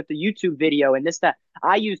you're saying with the YouTube video and this, that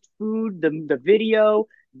I used food, the video,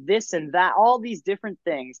 this and that, all these different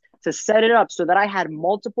things to set it up so that I had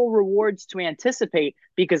multiple rewards to anticipate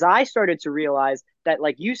because I started to realize that,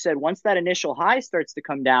 like you said, once that initial high starts to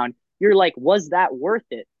come down, you're like, was that worth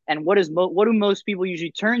it? And what do most people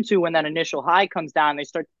usually turn to when that initial high comes down? They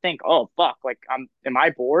start to think, "Oh fuck, like am I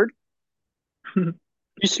bored?"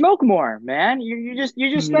 You smoke more, man. You just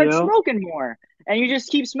start Yep. smoking more, and you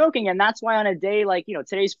just keep smoking. And that's why on a day like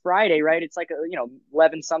today's Friday, right? It's like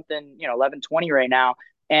 11 something, 11:20 right now,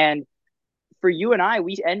 and for you and I,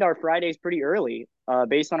 we end our Fridays pretty early,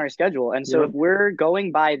 based on our schedule. And so if Yep. we're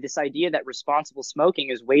going by this idea that responsible smoking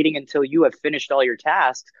is waiting until you have finished all your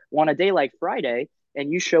tasks, well, on a day like Friday, and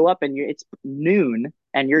you show up and it's noon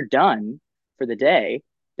and you're done for the day,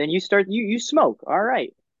 then you smoke. All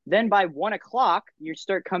right. Then by 1 o'clock, you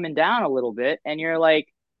start coming down a little bit, and you're like,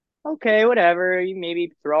 okay, whatever. You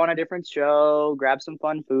maybe throw on a different show, grab some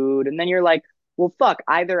fun food, and then you're like, well, fuck,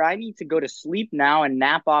 either I need to go to sleep now and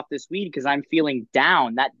nap off this weed because I'm feeling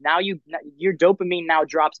down. That now your dopamine now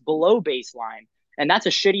drops below baseline. And that's a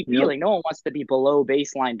shitty Yep. feeling. No one wants to be below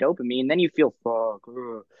baseline dopamine. Then you feel fuck.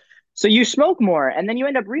 Ugh. So you smoke more, and then you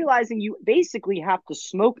end up realizing you basically have to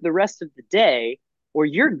smoke the rest of the day, or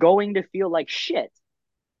you're going to feel like shit,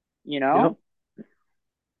 you Yep. know?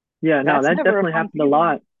 Yeah, no, That's that never a definitely fun happened a feeling.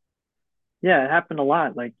 lot. Yeah, it happened a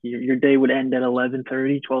lot. Like your day would end at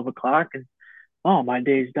 11:30, 12 o'clock, and oh, my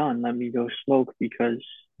day's done. Let me go smoke because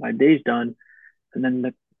my day's done. And then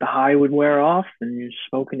the high would wear off and you're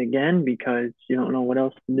smoking again because you don't know what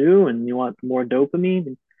else to do and you want more dopamine.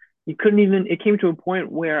 And you couldn't even, it came to a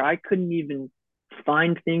point where I couldn't even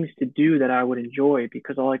find things to do that I would enjoy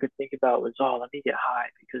because all I could think about was, oh, let me get high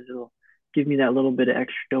because it'll give me that little bit of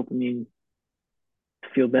extra dopamine to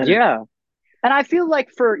feel better. Yeah. And I feel like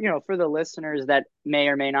for, for the listeners that may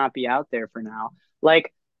or may not be out there for now,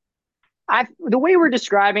 like the way we're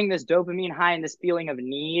describing this dopamine high and this feeling of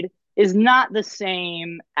need is not the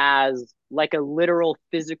same as like a literal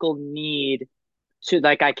physical need to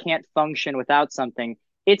like I can't function without something.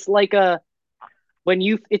 It's like a when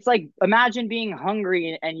you it's like imagine being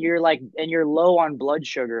hungry and you're low on blood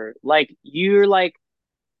sugar. Like you're like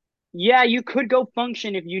yeah, you could go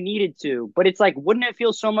function if you needed to, but it's like wouldn't it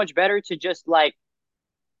feel so much better to just like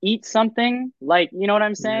eat something? Like, you know what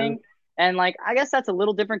I'm Yeah. saying? And like I guess that's a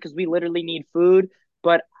little different because we literally need food,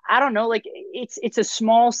 but I don't know, like it's a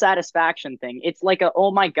small satisfaction thing. It's like a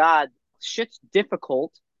oh my God, shit's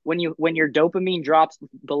difficult when your dopamine drops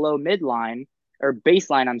below midline or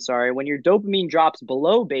baseline, I'm sorry, when your dopamine drops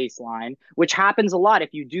below baseline, which happens a lot if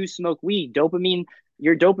you do smoke weed,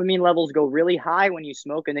 your dopamine levels go really high when you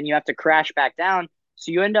smoke and then you have to crash back down,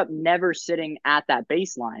 so you end up never sitting at that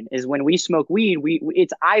baseline. Is when we smoke weed,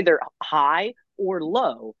 it's either high or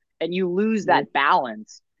low, and you lose Yep. that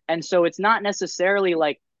balance. And so it's not necessarily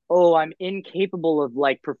like, oh, I'm incapable of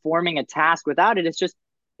like performing a task without it. It's just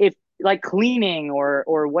if like cleaning or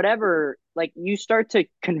whatever, like you start to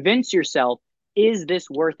convince yourself, is this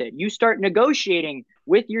worth it? You start negotiating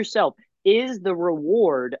with yourself. Is the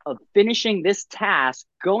reward of finishing this task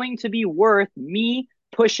going to be worth me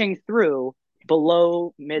pushing through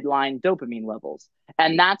below midline dopamine levels?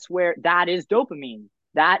 And that's where that is dopamine.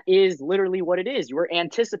 That is literally what it is. You're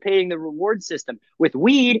anticipating the reward system. With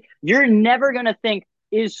weed, you're never going to think,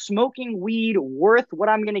 is smoking weed worth what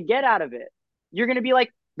I'm going to get out of it? You're going to be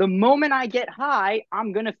like, the moment I get high,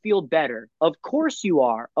 I'm going to feel better. Of course you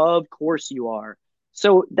are. Of course you are.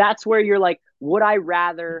 So that's where you're like, would I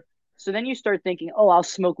rather? So then you start thinking, oh, I'll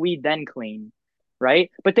smoke weed, then clean.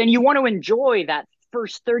 Right. But then you want to enjoy that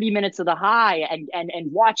first 30 minutes of the high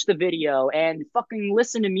and watch the video and fucking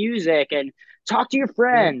listen to music and talk to your Yep.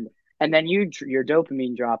 friend. And then your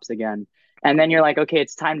dopamine drops again. And then you're like, okay,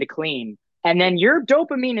 it's time to clean. And then your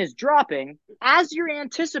dopamine is dropping as you're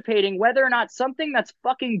anticipating whether or not something that's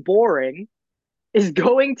fucking boring is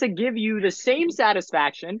going to give you the same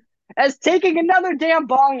satisfaction as taking another damn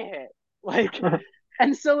bong hit. Like,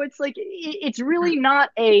 and so it's like it's really not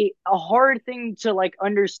a hard thing to like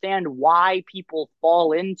understand why people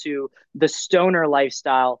fall into the stoner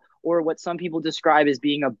lifestyle or what some people describe as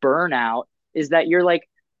being a burnout, is that you're like,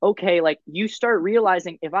 okay, like you start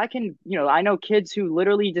realizing if I can, I know kids who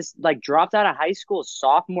literally just like dropped out of high school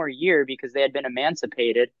sophomore year because they had been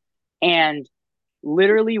emancipated and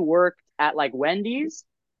literally worked at like Wendy's,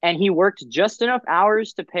 and he worked just enough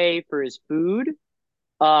hours to pay for his food,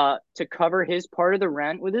 to cover his part of the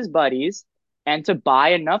rent with his buddies, and to buy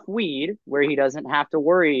enough weed where he doesn't have to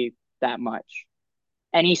worry that much.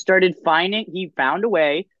 And he found a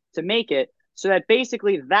way to make it so that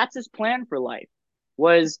basically that's his plan for life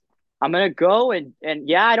was I'm gonna go and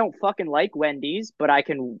yeah, I don't fucking like Wendy's, but I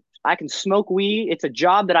can smoke weed. It's a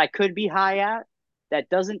job that I could be high at that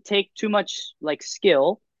doesn't take too much like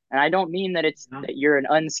skill. And I don't mean that it's Yep. that you're an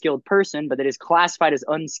unskilled person, but that is classified as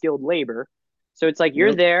unskilled labor. So it's like you're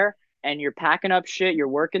Yep. there and you're packing up shit, you're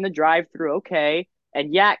working the drive through, okay.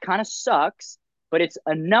 And yeah, it kind of sucks, but it's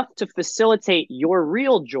enough to facilitate your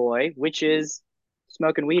real joy, which is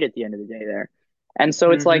smoking weed at the end of the day there. And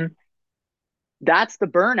so it's like Mhm. that's the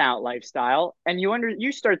burnout lifestyle, and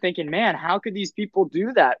you start thinking, man, how could these people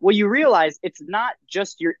do that? Well, you realize it's not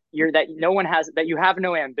just your that no one has, that you have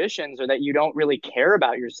no ambitions or that you don't really care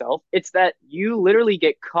about yourself. It's that you literally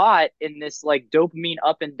get caught in this like dopamine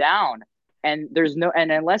up and down, and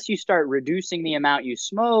unless you start reducing the amount you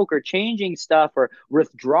smoke or changing stuff or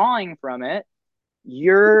withdrawing from it,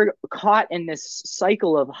 you're caught in this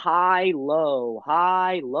cycle of high, low,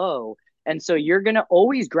 high, low. And so you're going to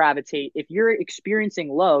always gravitate. If you're experiencing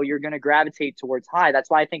low, you're going to gravitate towards high.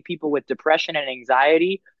 That's why I think people with depression and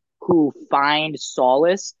anxiety who find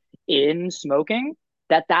solace in smoking,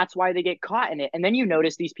 that's why they get caught in it. And then you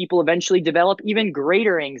notice these people eventually develop even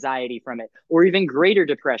greater anxiety from it or even greater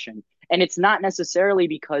depression. And it's not necessarily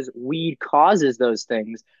because weed causes those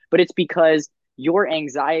things, but it's because your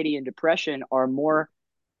anxiety and depression are more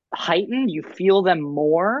heightened. You feel them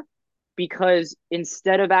more because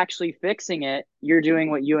instead of actually fixing it, you're doing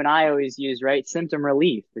what you and I always use, right? Symptom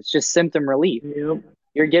relief. It's just symptom relief. Yep.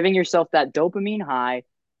 You're giving yourself that dopamine high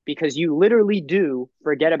because you literally do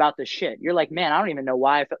forget about the shit. You're like, man, I don't even know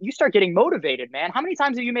why I felt. You start getting motivated, man. How many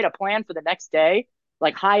times have you made a plan for the next day?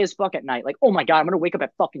 Like high as fuck at night. Like, oh my God, I'm going to wake up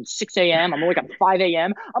at fucking 6 a.m. I'm going to wake up at 5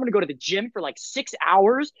 a.m. I'm going to go to the gym for like 6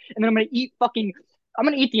 hours. And then I'm going to eat fucking I'm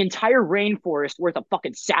gonna eat the entire rainforest worth of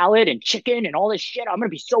fucking salad and chicken and all this shit. I'm gonna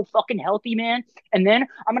be so fucking healthy, man. And then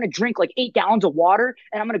I'm gonna drink like 8 gallons of water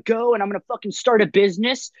and I'm gonna go and I'm gonna fucking start a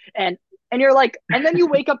business. And you're like, and then you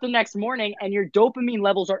wake up the next morning and your dopamine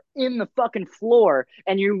levels are in the fucking floor.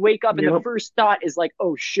 And you wake up and the Yep. first thought is like,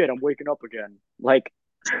 oh shit, I'm waking up again. Like,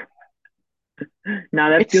 Now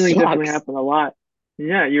that it feeling definitely sucks. happened a lot.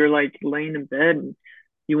 Yeah, you're like laying in bed and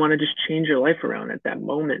you want to just change your life around at that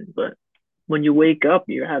moment, but when you wake up,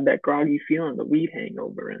 you have that groggy feeling, the weed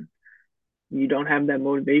hangover, and you don't have that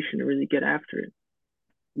motivation to really get after it.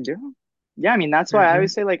 Yeah. Yeah. I mean, that's why I Hmm.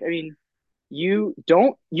 always say, like, I mean, you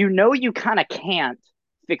don't, you kind of can't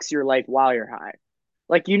fix your life while you're high.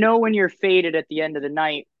 Like, when you're faded at the end of the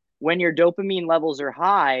night, when your dopamine levels are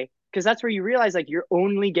high, because that's where you realize like you're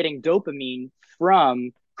only getting dopamine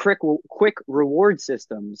from quick reward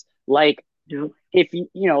systems. Like, Yep. if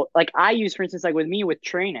like I use, for instance, like with me with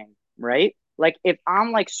training, right? Like, if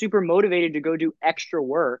I'm like super motivated to go do extra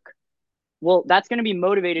work, well, that's going to be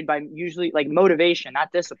motivated by usually like motivation,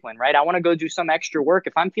 not discipline, right? I want to go do some extra work.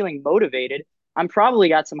 If I'm feeling motivated, I'm probably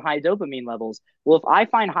got some high dopamine levels. Well, if I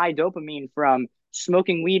find high dopamine from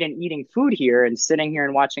smoking weed and eating food here and sitting here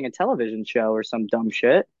and watching a television show or some dumb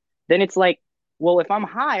shit, then it's like, well, if I'm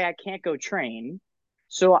high, I can't go train.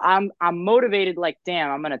 So I'm motivated like,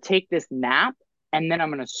 damn, I'm going to take this nap and then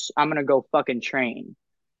I'm going to go fucking train,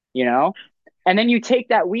 you know? And then you take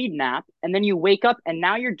that weed nap and then you wake up and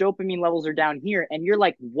now your dopamine levels are down here and you're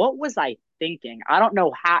like, what was I thinking? I don't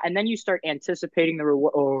know how. And then you start anticipating the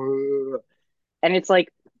reward. Oh. And it's like,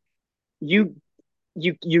 you,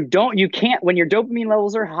 you can't, when your dopamine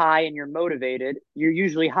levels are high and you're motivated, you're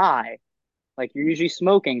usually high. Like, you're usually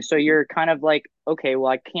smoking. So you're kind of like, okay,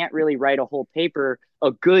 well, I can't really write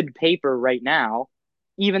a good paper right now.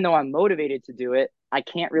 Even though I'm motivated to do it, I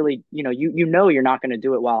can't really, you're not going to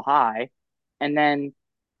do it while high. And then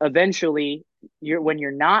eventually when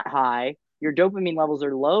you're not high, your dopamine levels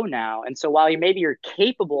are low now. And so while you're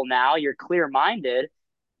capable now, you're clear minded,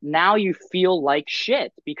 now you feel like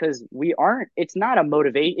shit because it's not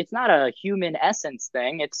a human essence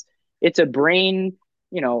thing. It's a brain,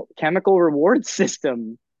 chemical reward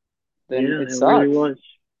system. Then Yeah, it it really sucks. was.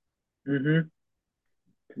 Hmm.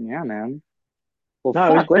 Yeah, man. Well, No,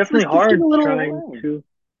 it was fuck. Let's definitely let's get a hard little. trying to.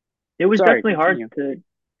 It was Sorry, definitely hard continue. to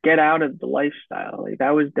get out of the lifestyle. Like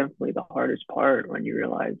that was definitely the hardest part when you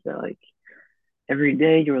realize that like every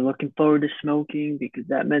day you were looking forward to smoking because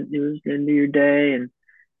that meant it was the end of your day. And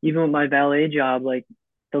even with my valet job, like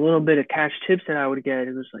the little bit of cash tips that I would get,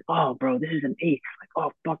 it was like, oh, bro, this is an eighth. Like,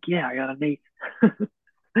 oh, fuck yeah, I got an eighth.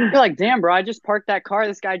 You're like, damn, bro. I just parked that car.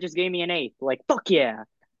 This guy just gave me an eighth. Like, fuck yeah. I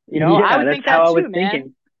Yeah, would that's think how that I was too, man.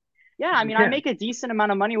 thinking. Yeah, I mean, I Yeah, make a decent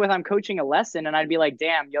amount of money when I'm coaching a lesson, and I'd be like,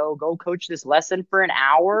 "Damn, yo, go coach this lesson for an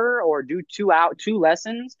hour, or do two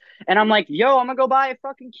lessons." And I'm like, "Yo, I'm gonna go buy a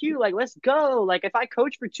fucking cue. Like, let's go. Like, if I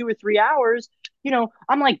coach for 2 or 3 hours,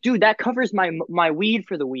 I'm like, dude, that covers my weed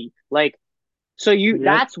for the week. Like, so yep,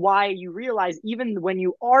 that's why you realize even when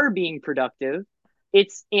you are being productive,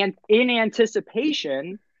 it's in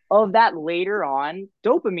anticipation of that later on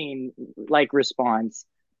dopamine like response.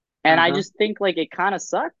 And I uh-huh. just think like it kind of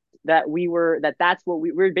sucked that that's what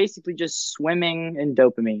we were basically just swimming in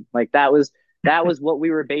dopamine. Like, that was what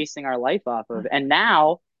we were basing our life off of. And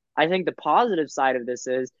now I think the positive side of this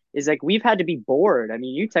is like we've had to be bored. I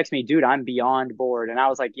mean, you text me, dude, I'm beyond bored. And I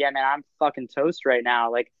was like, yeah, man, I'm fucking toast right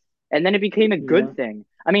now. Like, and then it became a Yeah. good thing.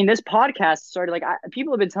 I mean, this podcast started like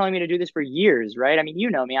people have been telling me to do this for years, right? I mean,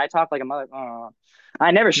 you know me, I talk like a mother. Oh,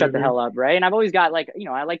 I never shut the Hmm. hell up, right? And I've always got like,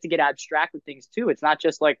 I like to get abstract with things too. It's not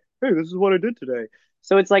just like, hey, this is what I did today.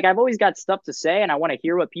 So it's like I've always got stuff to say and I want to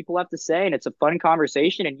hear what people have to say. And it's a fun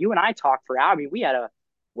conversation. And you and I talk for hours. I mean, we had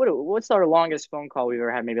what's our longest phone call we've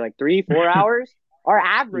ever had? Maybe like 3, 4 hours. Our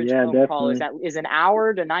average Yeah, phone call is definitely. an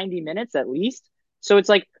hour to 90 minutes at least. So it's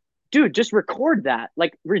like, dude, just record that.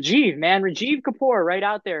 Like Rajiv, man, Rajiv Kapoor right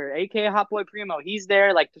out there, aka Hot Boy Primo. He's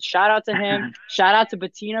there. Like, shout out to him. Shout out to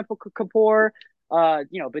Bettina Kapoor.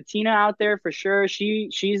 Bettina out there for sure.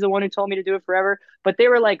 She's the one who told me to do it forever. But they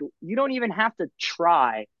were like, you don't even have to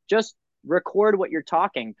try. Just record what you're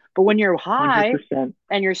talking. But when you're high 100%.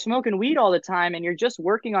 and you're smoking weed all the time and you're just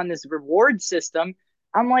working on this reward system,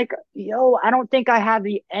 I'm like, yo, I don't think I have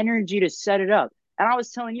the energy to set it up. And I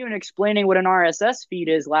was telling you and explaining what an RSS feed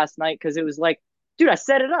is last night because it was like, dude, I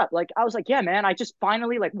set it up. Like, I was like, yeah, man, I just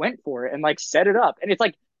finally like went for it and like set it up. And it's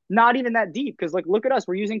like not even that deep because like look at us,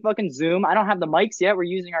 we're using fucking Zoom. I don't have the mics yet. We're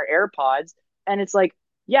using our AirPods, and it's like,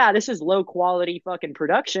 yeah, this is low quality fucking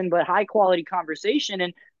production, but high quality conversation.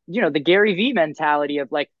 And the Gary V mentality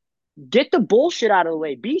of like, Get the bullshit out of the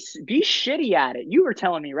way. Be shitty at it. You were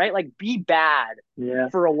telling me, right? Like be bad Yeah.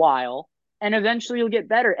 for a while and eventually you'll get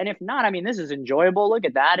better. And if not, I mean, this is enjoyable. Look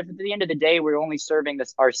at that. If at the end of the day we're only serving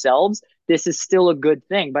this ourselves, this is still a good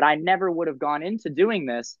thing. But I never would have gone into doing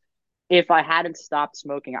this if I hadn't stopped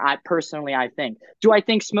smoking. I personally, I think. Do I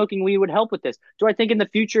think smoking weed would help with this? Do I think in the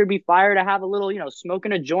future it'd be fire to have a little,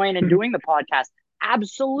 smoking a joint and doing the podcast?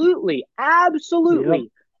 Absolutely. Yep.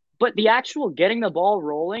 Absolutely. But the actual getting the ball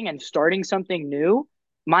rolling and starting something new,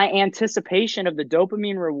 my anticipation of the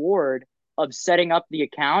dopamine reward of setting up the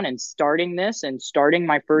account and starting this and starting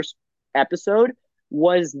my first episode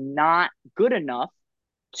was not good enough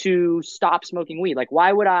to stop smoking weed. Like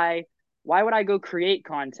why would I go create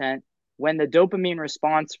content when the dopamine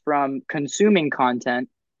response from consuming content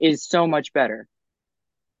is so much better,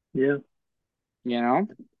 Yeah. you know?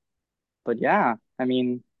 But yeah, I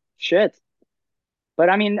mean, shit. But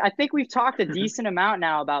I mean, I think we've talked a decent amount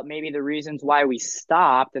now about maybe the reasons why we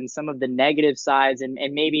stopped and some of the negative sides and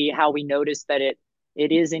maybe how we noticed that it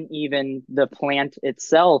isn't even the plant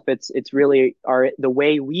itself. It's really the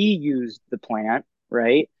way we use the plant,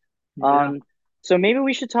 right? Yeah. Um, so maybe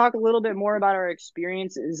we should talk a little bit more about our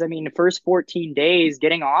experiences. I mean, the first 14 days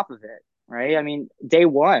getting off of it, right? I mean, day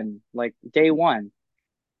one, like day one.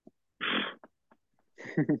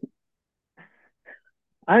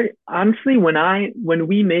 I honestly, when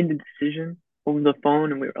we made the decision over the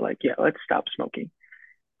phone and we were like, yeah, let's stop smoking.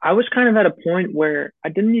 I was kind of at a point where I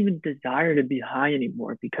didn't even desire to be high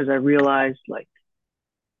anymore because I realized like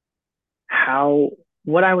how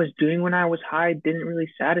what I was doing when I was high didn't really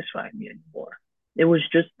satisfy me anymore. It was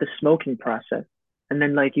just the smoking process. And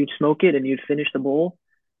then like you'd smoke it and you'd finish the bowl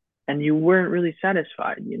and you weren't really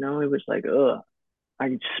satisfied, you know? It was like, ugh,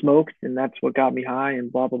 I smoked and that's what got me high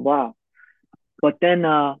and blah blah blah. But then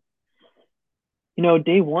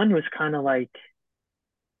day one was kind of like,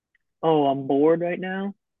 oh, I'm bored right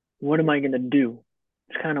now. What am I gonna do?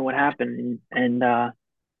 It's kind of what happened. And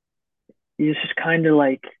you just kind of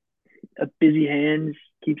like a busy hands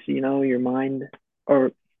keeps, your mind,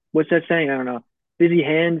 or what's that saying? I don't know. Busy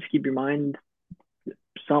hands keep your mind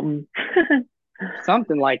something.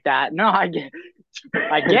 Something like that. No, I get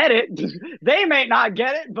it. They may not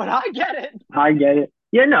get it, but I get it. I get it.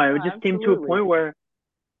 Yeah, no, No, it just came to a absolutely. point where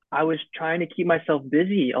I was trying to keep myself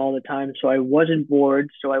busy all the time so I wasn't bored,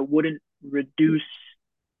 so I wouldn't reduce,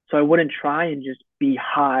 so I wouldn't try and just be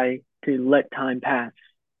high to let time pass.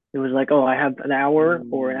 It was like, oh, I have an hour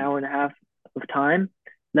or an Mm. hour and a half of time.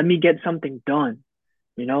 Let me get something done.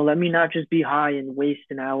 Let me not just be high and waste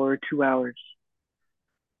an hour or 2 hours.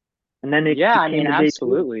 And then it Yeah, I became mean, the day two.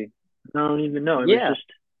 absolutely. I don't even know. It was Yeah.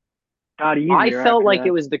 just got I easier felt after like it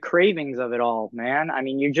that. was the cravings of it all, man. I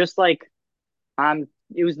mean, you just like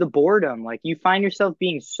it was the boredom. Like you find yourself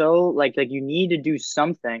being so like you need to do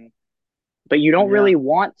something, but you don't Yeah. really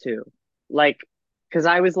want to. Like, because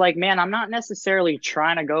I was like, man, I'm not necessarily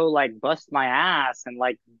trying to go like bust my ass and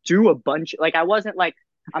like do a bunch. Like, I wasn't like,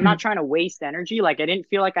 I'm not trying to waste energy. Like, I didn't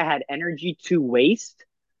feel like I had energy to waste.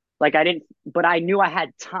 Like, I didn't, but I knew I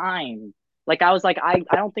had time. Like, I was like, I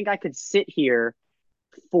don't think I could sit here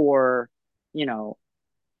for, you know,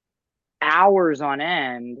 hours on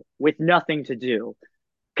end with nothing to do.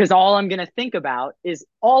 Because all I'm going to think about is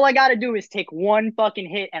all I got to do is take one fucking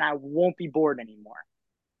hit and I won't be bored anymore.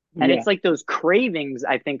 And Yeah. it's like those cravings,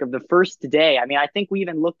 I think, of the first day. I mean, I think we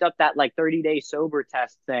even looked up that like 30-day sober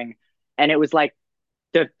test thing. And it was like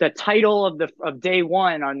the title of day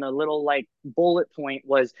one on the little like bullet point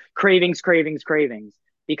was cravings, cravings, cravings.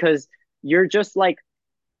 Because you're just like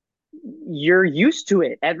you're used to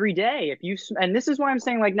it every day. If you and this is why I'm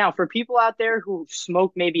saying like now for people out there who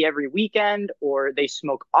smoke maybe every weekend or they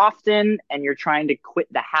smoke often and you're trying to quit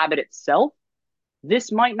the habit itself,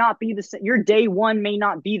 this might not be the same. Your day one may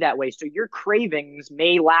not be that way. So your cravings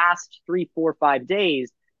may last 3, 4, 5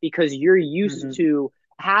 days because you're used Hmm. to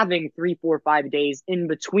having 3, 4, 5 days in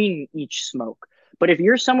between each smoke. But if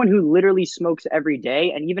you're someone who literally smokes every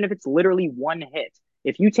day, and even if it's literally one hit,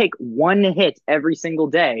 if you take one hit every single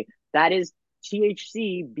day, that is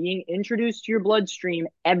THC being introduced to your bloodstream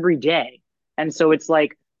every day. And so it's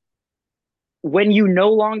like when you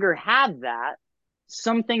no longer have that,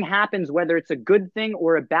 something happens, whether it's a good thing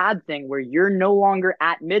or a bad thing, where you're no longer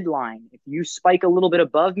at midline. If you spike a little bit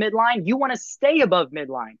above midline, you want to stay above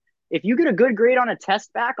midline. If you get a good grade on a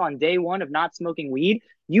test back on day one of not smoking weed,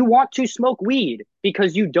 you want to smoke weed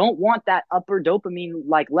because you don't want that upper dopamine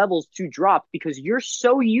like levels to drop because you're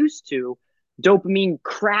so used to dopamine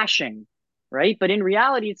crashing, right? But in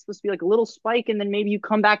reality, it's supposed to be like a little spike and then maybe you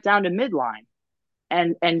come back down to midline.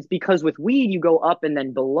 And because with weed you go up and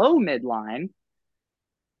then below midline,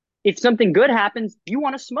 if something good happens, you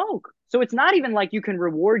want to smoke. So it's not even like you can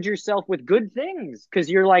reward yourself with good things because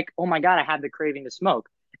you're like, oh my God, I have the craving to smoke.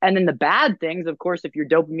 And then the bad things, of course, if your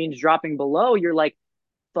dopamine's dropping below, you're like,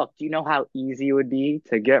 fuck, do you know how easy it would be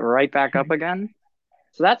to get right back up again?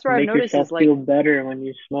 So that's where I've Make noticed yourself is like, feel better when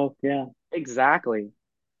you smoke. Yeah. exactly.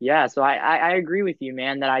 Yeah, so I agree with you,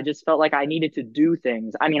 man, that I just felt like I needed to do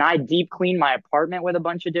things. I mean, I deep cleaned my apartment with a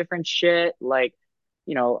bunch of different shit. Like,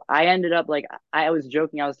 I ended up like I was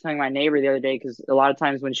joking. I was telling my neighbor the other day because a lot of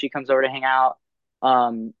times when she comes over to hang out,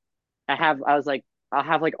 um, I was like, I'll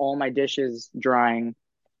have like all my dishes drying,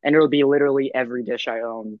 and it'll be literally every dish I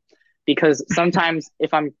own. Because sometimes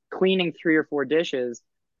if I'm cleaning three or four dishes,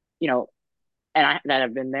 you know, and I that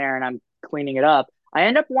have been there and I'm cleaning it up, I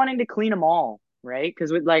end up wanting to clean them all, right?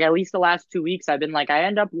 Because with like at least the last 2 weeks, I've been like, I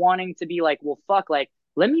end up wanting to be like, well, fuck, like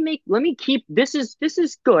let me keep this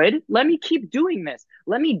is good. Let me keep doing this.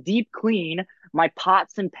 Let me deep clean my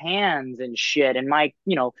pots and pans and shit and my,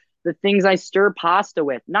 the things I stir pasta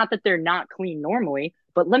with. Not that they're not clean normally,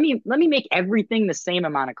 but let me make everything the same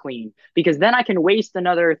amount of clean because then I can waste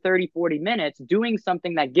another 30, 40 minutes doing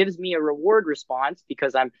something that gives me a reward response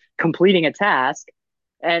because I'm completing a task.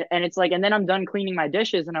 And it's like, and then I'm done cleaning my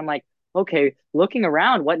dishes and I'm like, okay, looking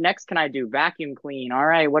around, what next can I do? Vacuum clean. All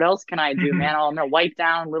right, what else can I do, man? I'm gonna wipe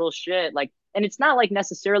down little shit. Like, and it's not like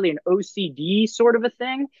necessarily an OCD sort of a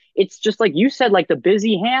thing. It's just like you said, like the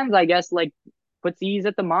busy hands, I guess, like puts ease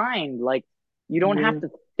at the mind. Like you don't have Yeah. to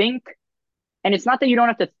think. And it's not that you don't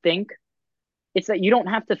have to think, it's that you don't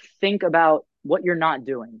have to think about what you're not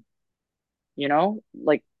doing.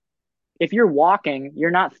 Like if you're walking,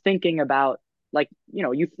 you're not thinking about like,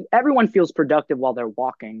 you everyone feels productive while they're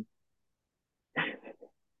walking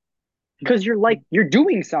because you're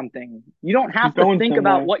doing something. You don't You're have to going think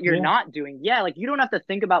about somewhere. what you're Yeah. not doing. Yeah, like you don't have to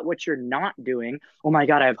think about what you're not doing. Oh my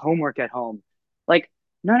God, I have homework at home. Like,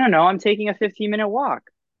 no, no, no, I'm taking a 15-minute walk.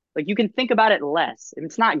 Like you can think about it less.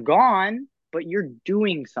 It's not gone, but you're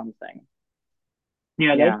doing something.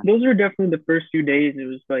 Yeah. Yeah. Those are definitely the first few days. It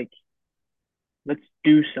was like, let's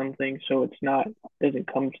do something so it's not,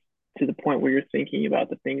 doesn't come to the point where you're thinking about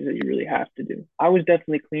the things that you really have to do. I was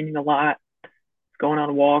definitely cleaning a lot, going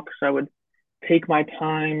on walks. I would take my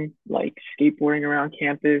time, like skateboarding around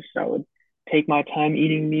campus. I would take my time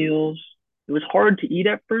eating meals. It was hard to eat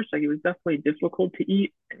at first. Like it was definitely difficult to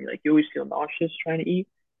eat. And like you always feel nauseous trying to eat.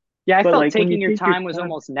 Yeah, I But felt like when you taking your take your time was time,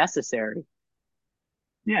 almost necessary.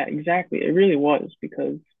 yeah, exactly. It really was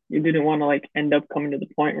because you didn't want to like end up coming to the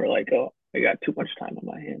point where like, oh, I got too much time on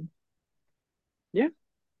my hands. Yeah.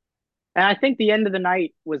 And I think the end of the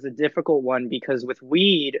night was a difficult one because with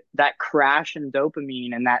weed, that crash in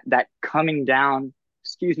dopamine and that coming down,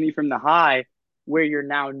 excuse me, from the high, where you're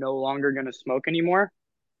now no longer going to smoke anymore.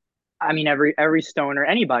 I mean, every stoner,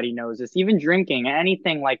 anybody knows this. Even drinking,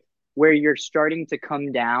 anything like where you're starting to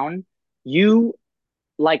come down, you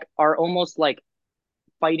like are almost like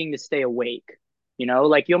fighting to stay awake.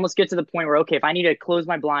 Like you almost get to the point where, okay, if I need to close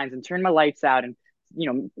my blinds and turn my lights out and,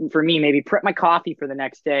 for me, maybe prep my coffee for the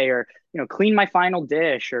next day or, clean my final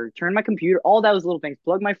dish or turn my computer, all those little things,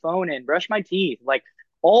 plug my phone in, brush my teeth, like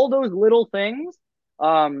all those little things,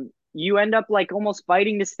 you end up like almost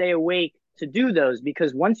fighting to stay awake to do those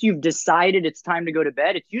because once you've decided it's time to go to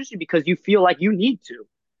bed, it's usually because you feel like you need to.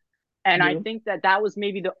 And I Yeah. think that was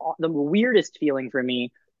maybe the weirdest feeling for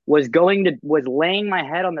me was laying my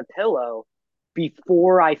head on the pillow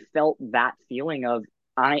before I felt that feeling of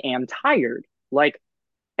I am tired. Like,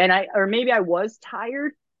 and I or maybe I was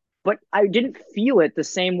tired, but I didn't feel it the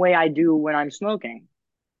same way I do when I'm smoking.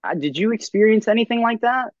 Did you experience anything like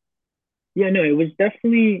that? Yeah, no, it was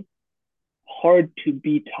definitely hard to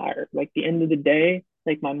be tired. Like the end of the day,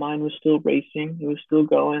 like my mind was still racing. It was still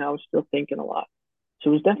going. I was still thinking a lot.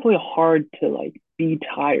 So it was definitely hard to like be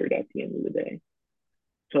tired at the end of the day.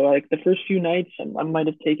 So like the first few nights, I might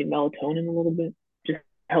have taken melatonin a little bit just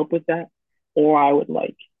to help with that, or I would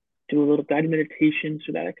like do a little guided meditation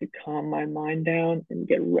so that I could calm my mind down and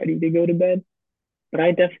get ready to go to bed. But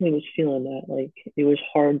I definitely was feeling that. Like it was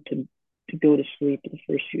hard to go to sleep the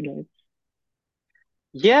first few nights.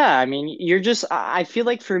 Yeah, I mean, I feel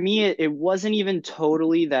like for me, it wasn't even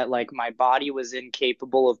totally that like my body was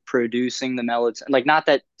incapable of producing the melatonin. Like, not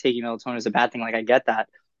that taking melatonin is a bad thing, like I get that.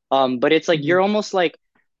 But it's like Mm-hmm. you're almost like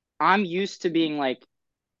I'm used to being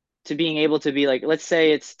able to be like, let's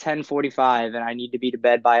say it's 10:45 and I need to be to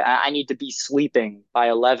bed I need to be sleeping by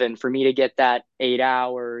 11 for me to get that 8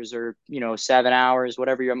 hours or 7 hours,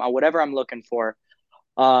 whatever I'm looking for.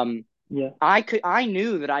 Um, Yeah. I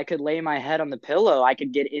knew that I could lay my head on the pillow. I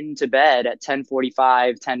could get into bed at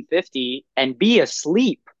 10:45, 10:50 and be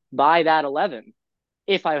asleep by that 11.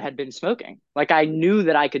 if I had been smoking. Like I knew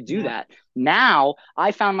that I could do Yeah. that. Now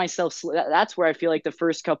I found myself, that's where I feel like the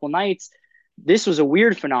first couple nights, this was a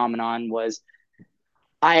weird phenomenon was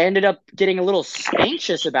I ended up getting a little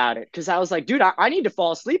anxious about it because I was like, dude, I need to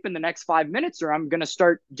fall asleep in the next 5 minutes or I'm going to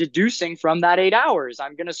start deducing from that 8 hours.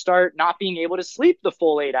 I'm going to start not being able to sleep the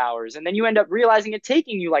full 8 hours. And then you end up realizing it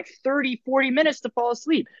taking you like 30, 40 minutes to fall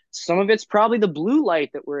asleep. Some of it's probably the blue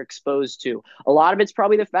light that we're exposed to. A lot of it's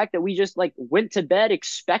probably the fact that we just like went to bed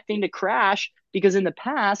expecting to crash because in the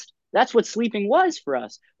past, that's what sleeping was for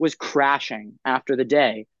us, was crashing after the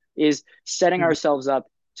day, is setting Mhm. ourselves up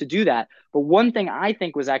to do that. But one thing I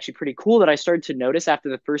think was actually pretty cool that I started to notice after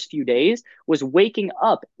the first few days was waking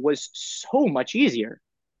up was so much easier.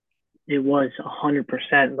 It was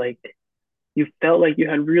 100%. Like you felt like you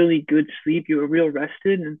had really good sleep. You were real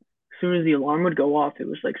rested, and as soon as the alarm would go off, it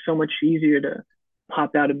was like so much easier to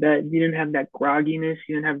pop out of bed. You didn't have that grogginess.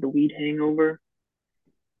 You didn't have the weed hangover.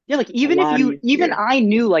 Yeah, like A even if lot you, even easier. I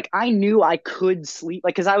knew I could sleep,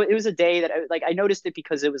 like, because it was a day that I noticed it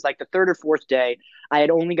because it was like the third or fourth day. I had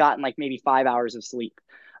only gotten like maybe 5 hours of sleep.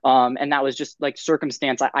 And that was just like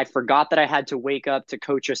circumstance. I forgot that I had to wake up to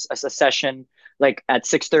coach a session like at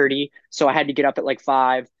 6:30. So I had to get up at like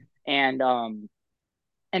 5. And,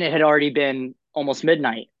 and it had already been almost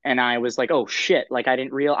midnight and I was like, oh shit, like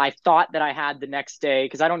I thought that I had the next day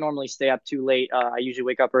because I don't normally stay up too late. I usually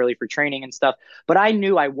wake up early for training and stuff, but I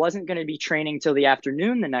knew I wasn't going to be training till the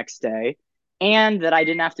afternoon the next day and that I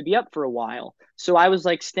didn't have to be up for a while, so I was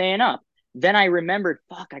like staying up. Then I remembered,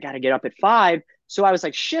 fuck, I got to get up at 5, so I was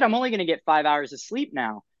like, shit, I'm only going to get 5 hours of sleep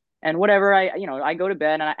now. And whatever, I go to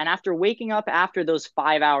bed, and after waking up after those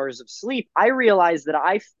 5 hours of sleep, I realized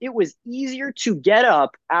that it was easier to get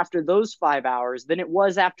up after those 5 hours than it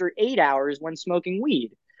was after 8 hours when smoking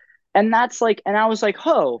weed. And that's like, and I was like,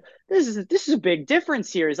 oh, this is a big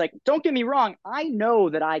difference here. Is like, don't get me wrong, I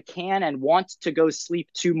know that I can and want to go sleep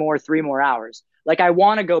 2 more, 3 more hours. Like I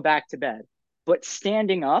want to go back to bed, but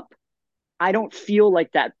standing up, I don't feel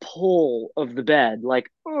like that pull of the bed, like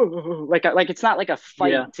like it's not like a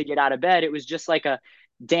fight Yeah. to get out of bed. It was just like a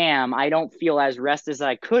damn. I don't feel as rested as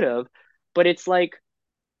I could have, but it's like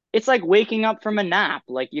waking up from a nap.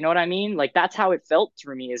 Like you know what I mean? Like that's how it felt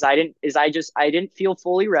for me. I didn't feel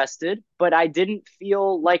fully rested, but I didn't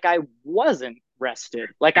feel like I wasn't rested.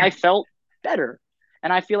 Like I felt better,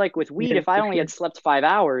 and I feel like with weed, Yeah, if I for only sure. had slept 5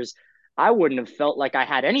 hours, I wouldn't have felt like I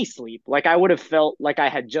had any sleep. Like I would have felt like I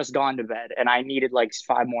had just gone to bed and I needed like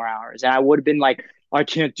 5 more hours. And I would have been like, I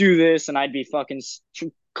can't do this. And I'd be fucking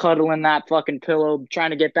cuddling that fucking pillow,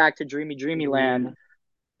 trying to get back to dreamy land. Yeah.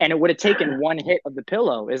 And it would have taken one hit of the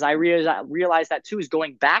pillow. As I realized that too, is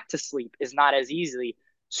going back to sleep is not as easily.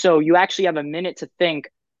 So you actually have a minute to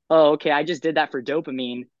think, oh, okay, I just did that for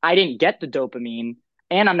dopamine. I didn't get the dopamine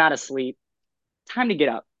and I'm not asleep. Time to get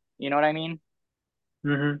up. You know what I mean?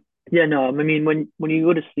 hmm Yeah, no, I mean when you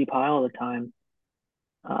go to sleep high all the time,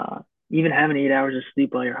 uh, even having 8 hours of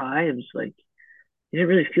sleep while you're high, it was like you didn't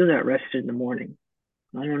really feel that rested in the morning.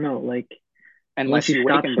 I don't know, like once Unless you you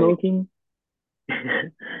wake stop and bake. smoking,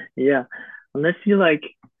 yeah, unless you like,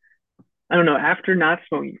 I don't know, after not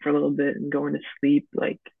smoking for a little bit and going to sleep,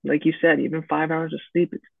 like you said, even 5 hours of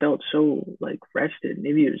sleep, it felt so like rested.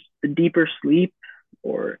 Maybe it was the deeper sleep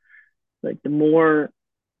or like the more,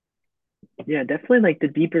 yeah, definitely like the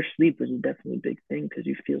deeper sleep was definitely a big thing because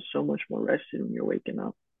you feel so much more rested when you're waking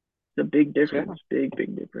up. It's a big Yeah. difference, big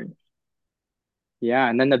difference. Yeah.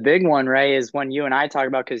 And then the big one, Ray, is one you and I talk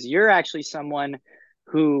about because you're actually someone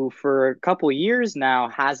who, for a couple years now,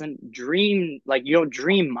 hasn't dreamed, like, you don't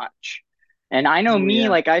dream much. And I know Oh me, yeah.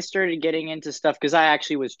 like, I started getting into stuff because I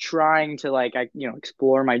actually was trying to, like,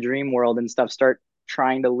 explore my dream world and stuff, start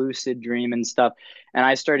trying to lucid dream and stuff. And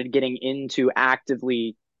I started getting into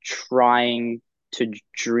actively trying to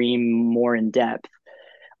dream more in depth.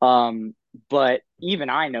 Um, but even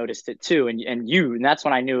I noticed it too, and that's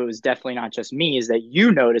when I knew it was definitely not just me. Is that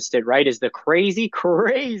you noticed it, right? Is the crazy,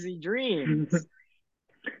 crazy dreams.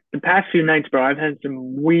 The past few nights, bro, I've had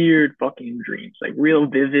some weird fucking dreams, like real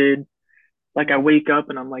vivid. Like I wake up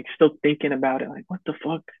and I'm like still thinking about it, like what the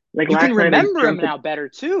fuck? Like You can last night I remember them dreamt of, now better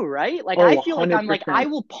too, right? Like I oh, feel like I 100%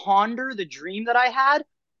 will ponder the dream that I had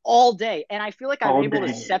all day, and I feel like I'm all able to day.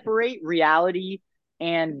 separate reality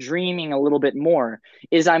and dreaming a little bit more.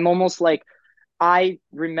 Is I'm almost like I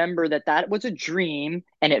remember that that was a dream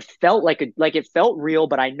and it felt like it felt real,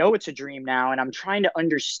 but I know it's a dream now and I'm trying to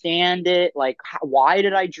understand it. Like, why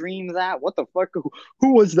did I dream that? What the fuck?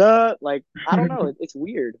 Who was that? Like, I don't know. It's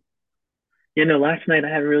weird. You know, last night I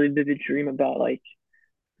had a really vivid dream about like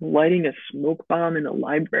lighting a smoke bomb in a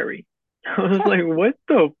library. I was like, what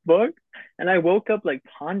the fuck? And I woke up like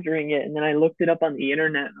pondering it, and then I looked it up on the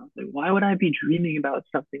internet, and I was like, why would I be dreaming about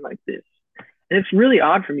something like this? And it's really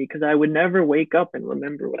odd for me because I would never wake up and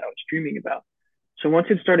remember what I was dreaming about. So once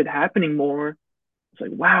it started happening more, it's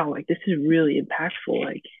like, wow, like this is really impactful.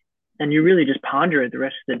 Like, and you really just ponder it the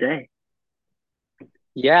rest of the day.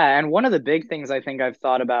 Yeah, and one of the big things I think I've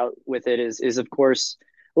thought about with it is of course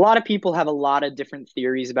a lot of people have a lot of different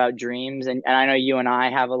theories about dreams, and I know you and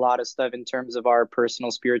I have a lot of stuff in terms of our personal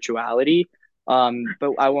spirituality.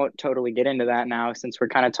 But I won't totally get into that now since we're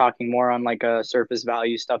kind of talking more on like a surface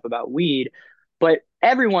value stuff about weed. But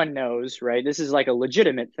everyone knows, right? This is like a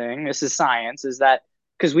legitimate thing. This is science, is that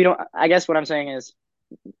because we don't, I guess what I'm saying is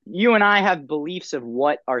you and I have beliefs of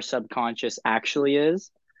what our subconscious actually is.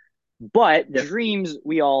 But Yep. dreams,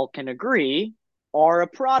 we all can agree, are a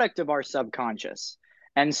product of our subconscious.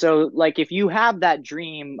 And so, like, if you have that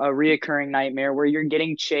dream, a reoccurring nightmare where you're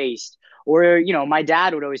getting chased, or, my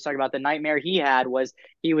dad would always talk about the nightmare he had was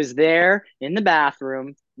he was there in the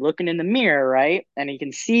bathroom looking in the mirror, right? And he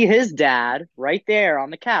can see his dad right there on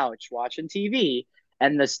the couch watching TV.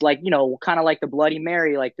 And this, like, kind of like the Bloody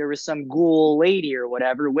Mary, like there was some ghoul lady or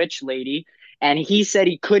whatever, witch lady, and he said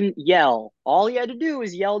he couldn't yell. All he had to do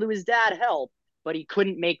was yell to his dad, help, but he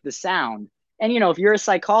couldn't make the sound. And, if you're a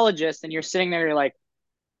psychologist and you're sitting there, you're like,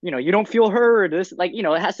 you don't feel heard. This, like, it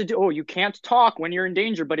has to do, oh, you can't talk when you're in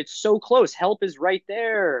danger, but it's so close. Help is right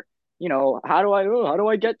there. How do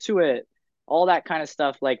I get to it? All that kind of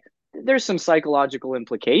stuff. Like, there's some psychological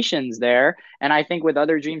implications there. And I think with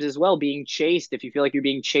other dreams as well, being chased, if you feel like you're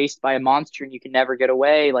being chased by a monster and you can never get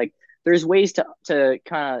away, like, there's ways to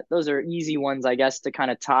kind of, those are easy ones, I guess, to kind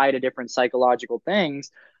of tie to different psychological things.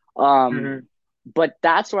 Um, Mm-hmm. but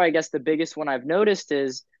that's where I guess the biggest one I've noticed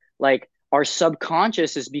is like our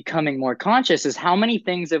subconscious is becoming more conscious, is how many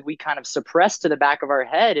things have we kind of suppressed to the back of our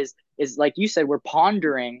head, is like you said, we're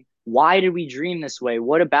pondering, why did we dream this way,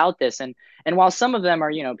 what about this? And while some of them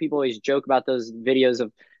are, people always joke about those videos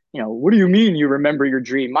of, what do you mean you remember your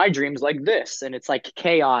dream, my dream's like this, and it's like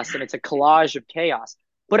chaos and it's a collage of chaos.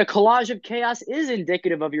 But a collage of chaos is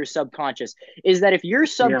indicative of your subconscious, is that if your Yeah.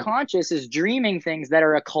 subconscious is dreaming things that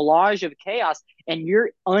are a collage of chaos and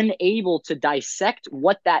you're unable to dissect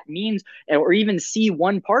what that means or even see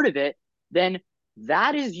one part of it, then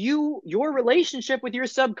that is your relationship with your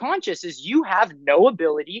subconscious is you have no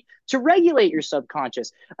ability to regulate your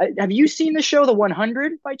subconscious. Have you seen the show The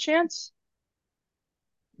 100 by chance?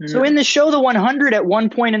 So in No. the show The 100, at one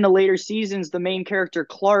point in the later seasons, the main character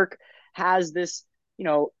Clark has this,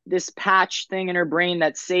 this patch thing in her brain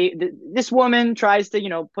that say this woman tries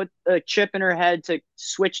to, put a chip in her head to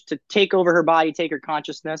switch to take over her body, take her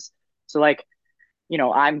consciousness. So like,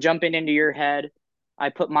 I'm jumping into your head. I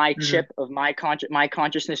put my Mm-hmm. chip of my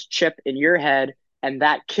consciousness chip in your head, and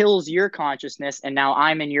that kills your consciousness. And now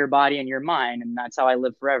I'm in your body and your mind, and that's how I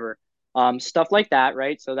live forever. Stuff like that,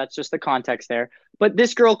 right? So that's just the context there. But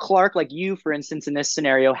this girl Clark, like you, for instance, in this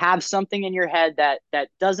scenario, have something in your head that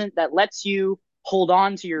lets you hold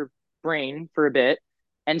on to your brain for a bit.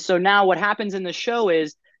 And so now what happens in the show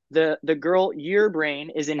is the girl, your brain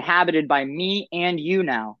is inhabited by me and you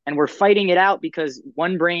now, and we're fighting it out because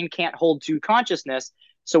one brain can't hold two consciousness.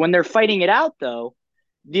 So when they're fighting it out, though,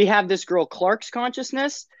 you have this girl Clark's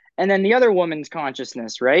consciousness and then the other woman's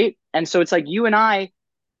consciousness, right? And so it's like you and I,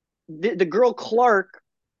 the girl Clark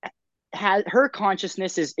has her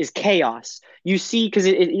consciousness is chaos. You see, because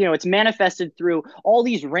it's manifested through all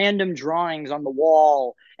these random drawings on the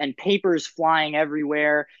wall and papers flying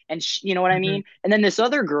everywhere, and you know what I Mm-hmm. mean. And then this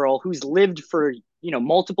other girl who's lived for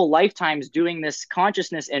multiple lifetimes doing this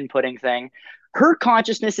consciousness inputting thing. Her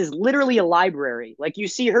consciousness is literally a library. Like you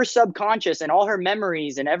see, her subconscious and all her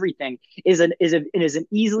memories and everything is an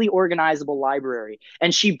easily organizable library,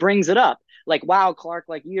 and she brings it up like, wow, Clark,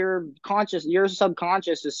 like your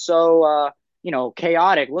subconscious is so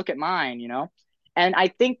chaotic, look at mine. And I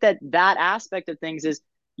think that aspect of things is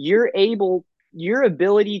your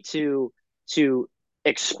ability to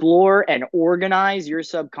explore and organize your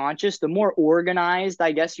subconscious, the more organized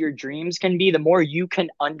I guess your dreams can be, the more you can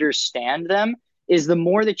understand them, is the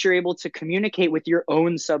more that you're able to communicate with your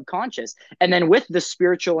own subconscious. And then with the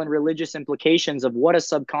spiritual and religious implications of what a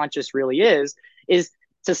subconscious really is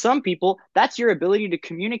to some people, that's your ability to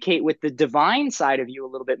communicate with the divine side of you a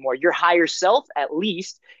little bit more, your higher self, at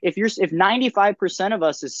least. If 95% of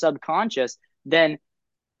us is subconscious, then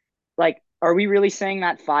like, are we really saying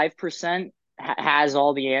that 5% has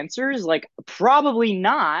all the answers? Like, probably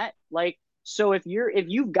not. Like, so if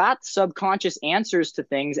you've got subconscious answers to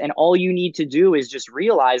things and all you need to do is just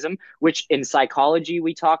realize them, which in psychology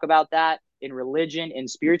we talk about that. in religion, in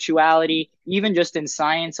spirituality, even just in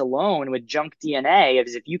science alone with junk DNA,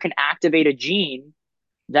 is if you can activate a gene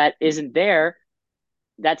that isn't there,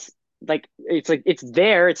 that's like it's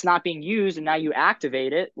there, it's not being used, and now you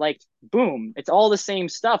activate it, like boom, it's all the same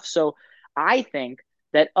stuff. So I think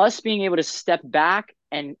that us being able to step back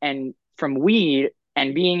and from weed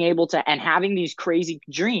and being able to and having these crazy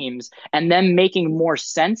dreams and them making more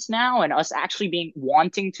sense now and us actually being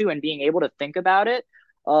wanting to and being able to think about it,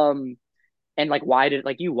 um and like why did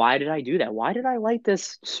I do that, why did I light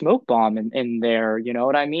this smoke bomb in there, you know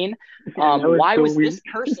what I mean? Yeah, that was Why so was weird. this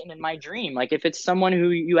person in my dream, like if it's someone who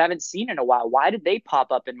you haven't seen in a while, why did they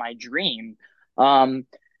pop up in my dream? um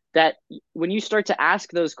that when you start to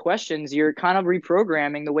ask those questions, you're kind of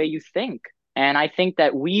reprogramming the way you think. And I think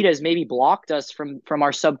that weed has maybe blocked us from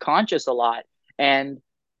our subconscious a lot, and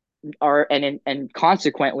and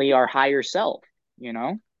consequently our higher self, you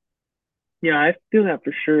know. Yeah, I feel that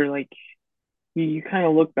for sure. Like you kind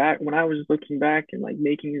of look back when I was looking back and like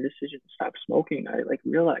making a decision to stop smoking, I like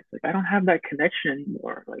realized like I don't have that connection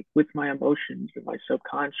anymore, like with my emotions and my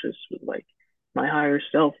subconscious, with like my higher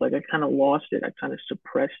self. Like I kind of lost it. I kind of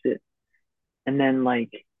suppressed it. And then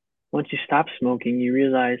like once you stop smoking, you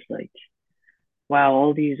realize like, wow,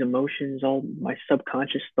 all these emotions, all my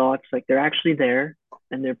subconscious thoughts, like they're actually there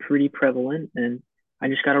and they're pretty prevalent. And I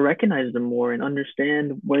just got to recognize them more and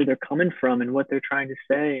understand where they're coming from and what they're trying to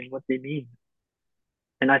say and what they mean.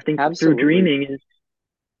 And I think Absolutely.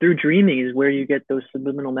 through dreaming is where you get those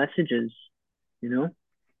subliminal messages, you know?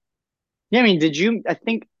 Yeah, I mean, did you? I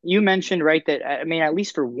think you mentioned, right, that I mean, at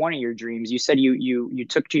least for one of your dreams, you said you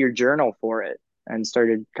took to your journal for it and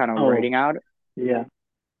started kind of Oh, writing out. yeah.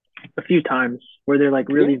 A few times where they're like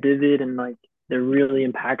Yeah, really vivid and like they're really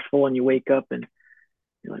impactful and you wake up and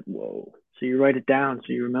you're like, whoa. So you write it down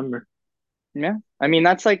so you remember. yeah. I mean,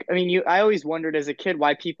 that's like, I mean, you. I always wondered as a kid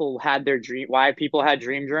why people had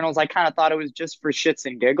dream journals. I kind of thought it was just for shits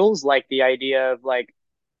and giggles, like the idea of like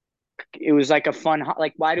it was like a fun,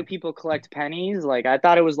 like why do people collect pennies? Like I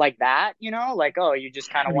thought it was like that, you know, like oh, you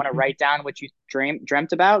just kind of want to write down what you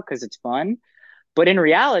dreamt about because it's fun. But in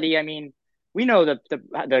reality, I mean, we know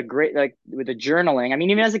the great, like with the journaling. I mean,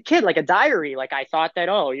 even as a kid, like a diary, like I thought that,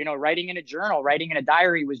 oh, you know, writing in a journal, writing in a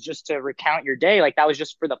diary was just to recount your day. Like that was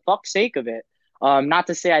just for the fuck's sake of it. Not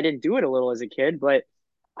to say I didn't do it a little as a kid, but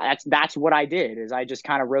that's what I did, is I just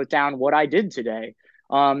kind of wrote down what I did today.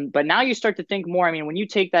 But now you start to think more. I mean, when you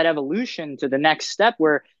take that evolution to the next step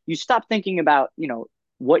where you stop thinking about, you know,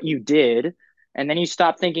 what you did, and then you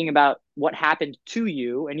stop thinking about what happened to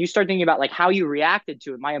you, and you start thinking about like how you reacted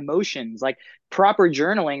to it, my emotions, like proper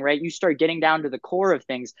journaling, right? You start getting down to the core of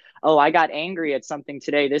things. Oh, I got angry at something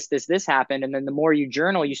today, this happened. And then the more you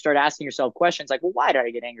journal, you start asking yourself questions like, well, why did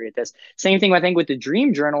I get angry at this? Same thing I think with the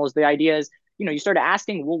dream journal, is the idea is, you know, you start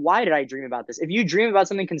asking, well, why did I dream about this? If you dream about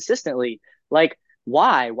something consistently, like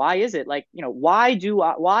why is it, like, you know, why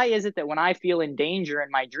is it that when I feel in danger in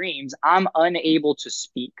my dreams, I'm unable to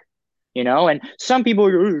speak? You know, and some people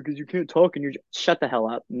are because you can't talk and you're shut the hell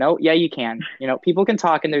up. No, yeah, you can. You know, people can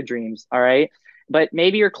talk in their dreams, all right? But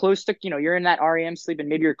maybe you're close to, you know, you're in that REM sleep and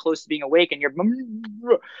maybe you're close to being awake and you're,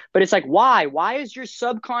 but it's like, why is your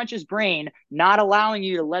subconscious brain not allowing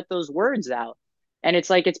you to let those words out? And it's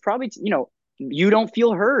like, it's probably, you know, you don't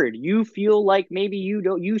feel heard. You feel like maybe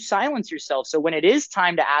you silence yourself. So when it is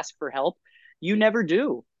time to ask for help, you never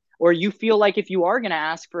do. Or you feel like if you are going to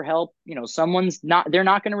ask for help, you know, they're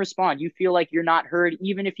not going to respond. You feel like you're not heard,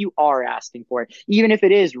 even if you are asking for it, even if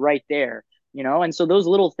it is right there, you know? And so those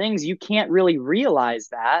little things, you can't really realize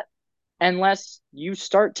that unless you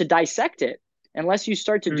start to dissect it, unless you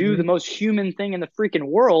start to do Mm-hmm. the most human thing in the freaking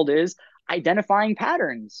world, is identifying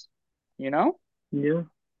patterns, you know? Yeah.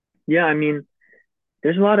 Yeah. I mean,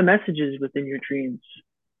 there's a lot of messages within your dreams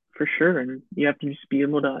for sure. And you have to just be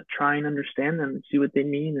able to try and understand them and see what they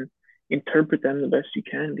mean and interpret them the best you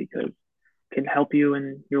can because it can help you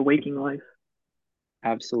in your waking life.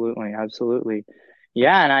 Absolutely, absolutely.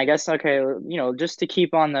 Yeah, and I guess okay, you know, just to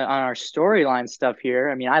keep on the on our storyline stuff here.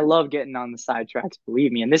 I mean, I love getting on the sidetracks,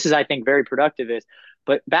 believe me, and this is I think very productive is.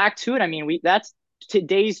 But back to it, I mean, we that's to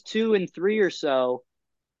days 2 and 3 or so,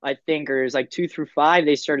 I think, or is like 2 through 5,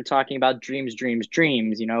 they started talking about dreams,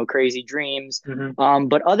 you know, crazy dreams. Mm-hmm.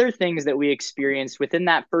 But other things that we experienced within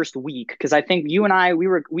that first week, because I think you and I, we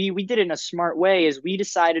did it in a smart way, is we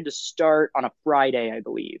decided to start on a Friday, I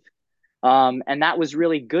believe. And that was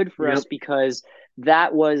really good for us Yep. because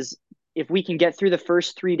that was if we can get through the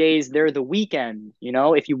first 3 days, they're the weekend. You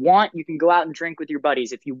know, if you want, you can go out and drink with your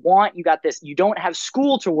buddies. If you want, you got this. You don't have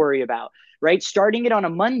school to worry about, right? Starting it on a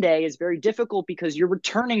Monday is very difficult because you're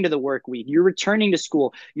returning to the work week, you're returning to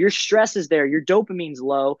school, your stress is there, your dopamine's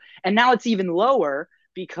low. And now it's even lower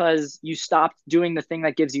because you stopped doing the thing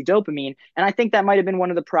that gives you dopamine. And I think that might have been one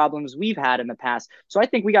of the problems we've had in the past. So I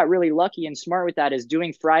think we got really lucky and smart with that, is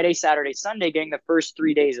doing Friday, Saturday, Sunday, getting the first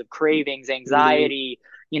 3 days of cravings, 3 days. anxiety,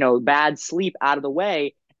 bad sleep out of the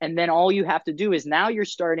way. And then all you have to do is now you're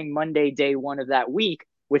starting Monday, day one of that week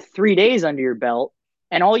with 3 days under your belt.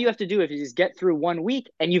 And all you have to do is get through one week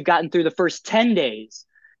and you've gotten through the first 10 days,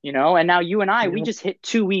 and now you and I, we Yep. just hit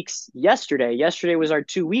 2 weeks yesterday. Yesterday was our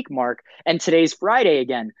 2 week mark and today's Friday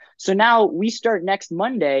again. So now we start next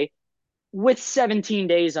Monday with 17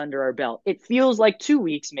 days under our belt. It feels like 2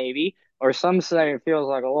 weeks, maybe, or some say it feels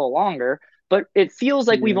like a little longer, but it feels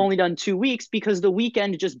like we've Yeah. only done 2 weeks because the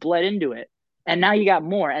weekend just bled into it. And now you got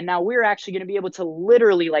more. And now we're actually going to be able to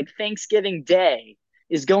literally, like, Thanksgiving Day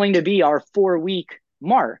is going to be our 4 week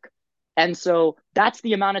mark. And so that's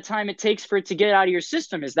the amount of time it takes for it to get out of your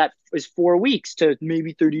system, is 4 weeks to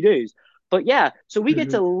maybe 30 days. But yeah, so we get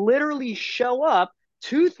Hmm. to literally show up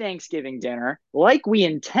to Thanksgiving dinner like we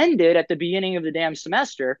intended at the beginning of the damn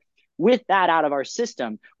semester with that out of our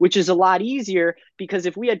system, which is a lot easier because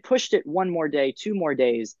if we had pushed it one more day, 2 more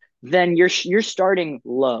days, then you're starting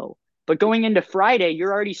low. But going into Friday,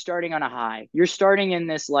 you're already starting on a high. You're starting in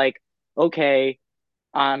this like, okay,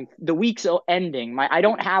 the week's ending. I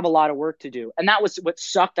don't have a lot of work to do, and that was what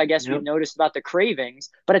sucked. I guess we've Yep. noticed about the cravings,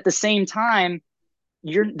 but at the same time,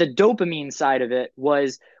 the dopamine side of it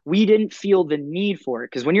was we didn't feel the need for it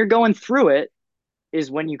because when you're going through it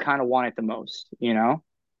is when you kind of want it the most. Yeah.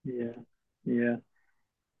 Yeah.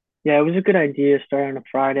 Yeah. It was a good idea to start on a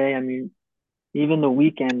Friday. I mean, even the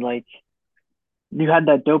weekend, like you had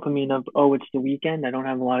that dopamine of, oh, it's the weekend. I don't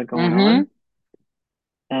have a lot going Mm-hmm. on.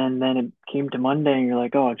 And then it came to Monday and you're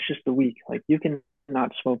like, oh, it's just the week. Like you can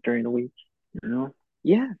not smoke during the week, you know?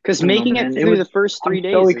 Yeah, because I don't know, making it man. It through was, the first I'm three so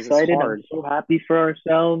days is excited. I'm hard. so happy for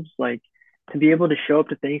ourselves. Like to be able to show up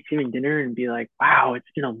to Thanksgiving dinner and be like, wow, it's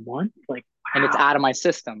been a month. Like, And it's wow, out of my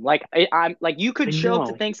system. Like I'm like you I could show up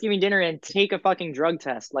to know. Thanksgiving dinner and take a fucking drug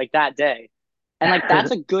test like that day. And like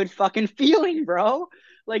that's a good fucking feeling, bro.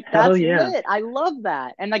 Like Hell that's yeah. lit. I love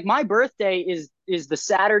that. And like my birthday is the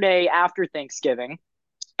Saturday after Thanksgiving.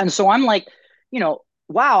 And so I'm like,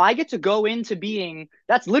 wow, I get to go into being,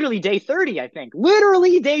 that's literally day 30, I think.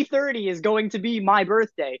 Literally day 30 is going to be my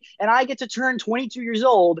birthday. And I get to turn 22 years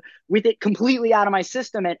old with it completely out of my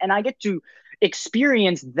system. And I get to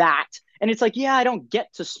experience that. And it's like, yeah, I don't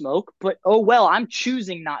get to smoke, but oh well, I'm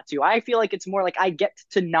choosing not to. I feel like it's more like I get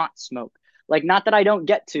to not smoke. Like, not that I don't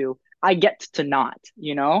get to, I get to not.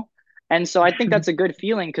 And so I think that's a good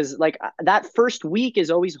feeling because like that first week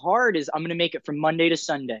is always hard. Is I'm gonna make it from Monday to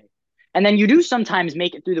Sunday, and then you do sometimes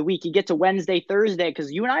make it through the week. You get to Wednesday, Thursday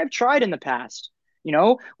because you and I have tried in the past.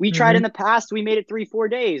 We tried in Hmm. the past. We made it 3, 4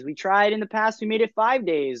 days. We tried in the past. We made it 5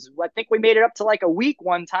 days. I think we made it up to like a week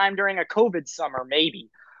one time during a COVID summer, maybe.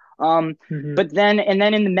 Um, Hmm. but then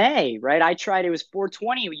in the May, right? I tried. It was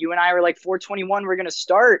 420. You and I were like 421. We're gonna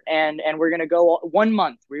start, and we're gonna go 1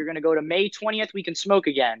 month. We're gonna go to May 20th. We can smoke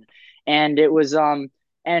again, and it was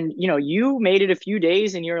and you made it a few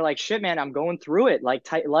days and you're like, shit, man, I'm going through it. Like,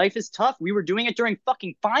 life is tough. We were doing it during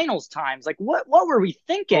fucking finals times. Like, what were we Oh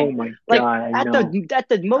thinking? my Like, God, I at know.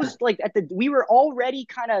 the most, like we were already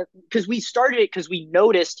kind of, because we started it because we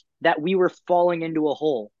noticed that we were falling into a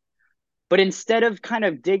hole. But instead of kind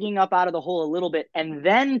of digging up out of the hole a little bit and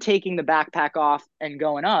then taking the backpack off and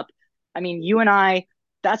going up, I mean, you and I,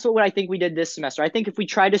 that's what I think we did this semester. I think if we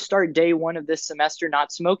tried to start day one of this semester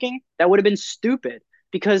not smoking, that would have been stupid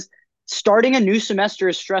because starting a new semester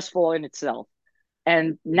is stressful in itself.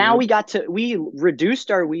 And now Yep. we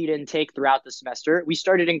reduced our weed intake throughout the semester. We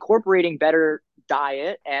started incorporating better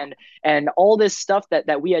diet and all this stuff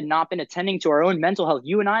that we had not been attending to our own mental health.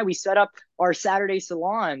 You and I, we set up our Saturday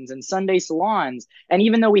salons and Sunday salons. And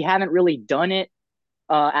even though we haven't really done it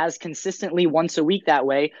as consistently once a week that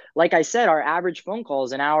way. Like I said, our average phone call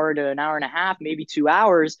is an hour to an hour and a half, maybe 2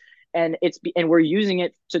 hours. And we're using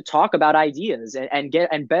it to talk about ideas and get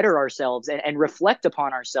and better ourselves and reflect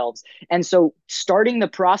upon ourselves. And so starting the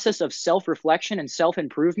process of self-reflection and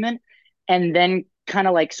self-improvement and then kind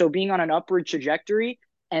of like so being on an upward trajectory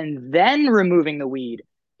and then removing the weed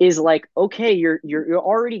is like, okay, you're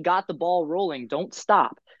already got the ball rolling. Don't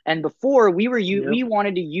stop. And before Yep. we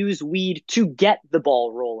wanted to use weed to get the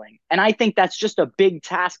ball rolling. And I think that's just a big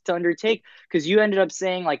task to undertake because you ended up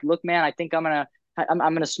saying like, look, man, I think I'm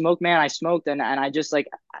gonna smoke, man. I smoked and I just like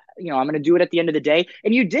I'm going to do it at the end of the day.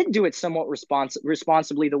 And you did do it somewhat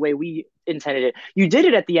responsibly the way we intended it. You did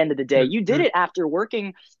it at the end of the day. You did Mhm. it after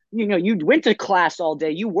working. You went to class all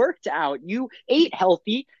day. You worked out. You ate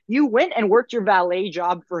healthy. You went and worked your valet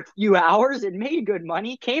job for a few hours and made good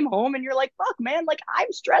money. Came home and you're like, fuck, man, like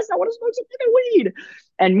I'm stressed. I want to smoke some fucking weed.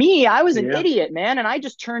 And me, I was an Yeah. idiot, man. And I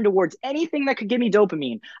just turned towards anything that could give me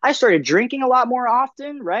dopamine. I started drinking a lot more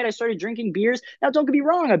often, right? I started drinking beers. Now, don't get me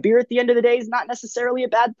wrong, a beer at the end of the day is not necessarily a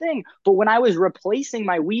bad thing. But when I was replacing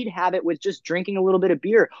my weed habit with just drinking a little bit of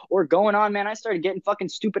beer or going on, man, I started getting fucking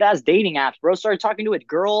stupid ass dating apps, bro. Started talking to a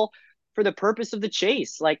girl for the purpose of the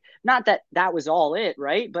chase. Like, not that that was all it,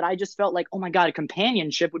 right? But I just felt like, oh my God, a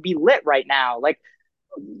companionship would be lit right now.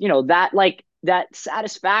 That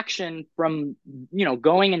satisfaction from,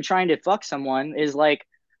 going and trying to fuck someone is like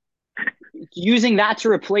using that to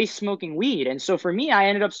replace smoking weed. And so for me, I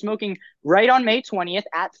ended up smoking right on May 20th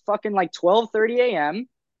at fucking like 12:30 a.m.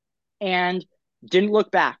 and didn't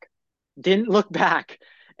look back. Didn't look back.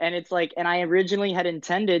 And it's like, and I originally had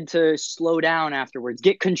intended to slow down afterwards,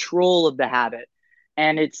 get control of the habit.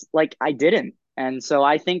 And it's like I didn't. And so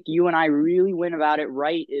I think you and I really went about it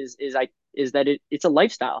right is that it's a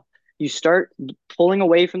lifestyle. You start pulling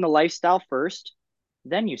away from the lifestyle first,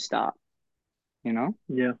 then you stop, you know?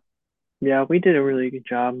 Yeah. Yeah, we did a really good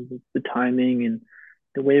job with the timing and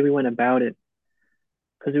the way we went about it.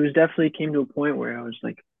 Because it was definitely came to a point where I was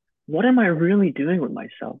like, what am I really doing with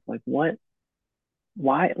myself? Like, why,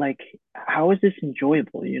 like, how is this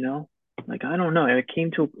enjoyable, you know? Like, I don't know. It came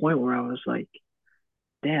to a point where I was like,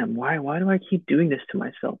 damn, why do I keep doing this to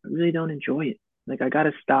myself? I really don't enjoy it. Like, I got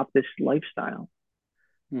to stop this lifestyle.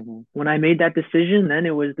 Mm-hmm. When I made that decision, then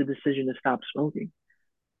it was the decision to stop smoking.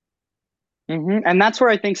 And that's where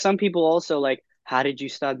I think some people also like, how did you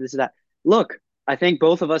start this, that? Look, I think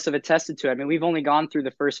both of us have attested to it. I mean, we've only gone through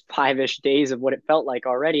the first five-ish days of what it felt like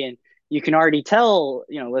already. And you can already tell,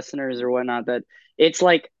 listeners or whatnot, that it's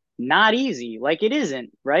like not easy. Like it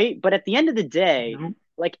isn't, right? But at the end of the day, No,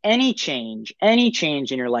 like any change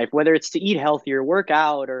in your life, whether it's to eat healthier, work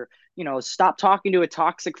out, or, stop talking to a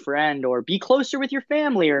toxic friend, or be closer with your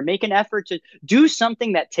family, or make an effort to do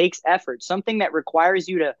something that takes effort, something that requires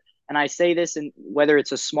you to, and I say this in whether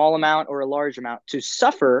it's a small amount or a large amount, to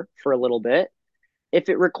suffer for a little bit, if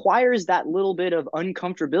it requires that little bit of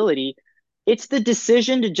uncomfortability, it's the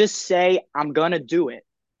decision to just say, I'm going to do it.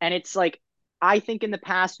 And it's like, I think in the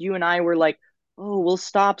past, you and I were like, oh, we'll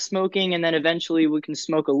stop smoking and then eventually we can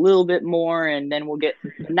smoke a little bit more and then we'll get,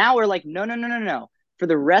 but now we're like, no, no, no, no, no. For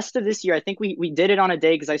the rest of this year, I think we did it on a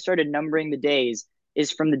day because I started numbering the days,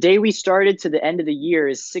 is from the day we started to the end of the year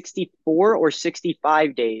is 64 or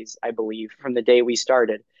 65 days, I believe, from the day we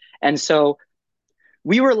started. And so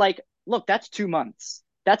we were like, look, that's 2 months.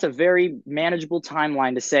 That's a very manageable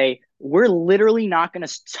timeline to say, we're literally not going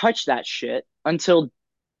to touch that shit until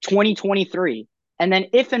 2023. And then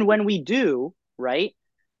if and when we do, right,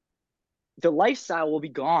 the lifestyle will be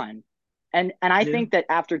gone. And I yeah, think that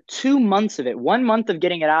after 2 months of it, 1 month of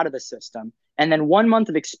getting it out of the system, and then 1 month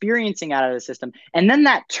of experiencing out of the system, and then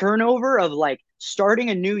that turnover of like starting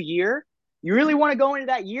a new year, you really want to go into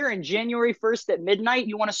that year and January 1st at midnight,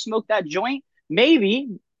 you want to smoke that joint? Maybe,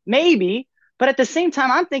 maybe. But at the same time,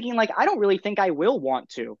 I'm thinking like, I don't really think I will want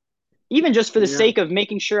to, even just for the yeah. sake of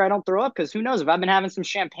making sure I don't throw up. Because who knows if I've been having some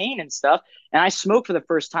champagne and stuff and I smoke for the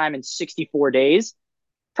first time in 64 days,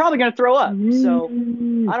 probably going to throw up. So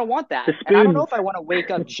Mm, I don't want the that. And I don't know spoons. if I want to wake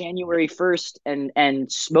up January 1st and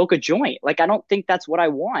smoke a joint. Like I don't think that's what I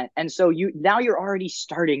want. And so you're already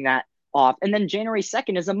starting that off. And then January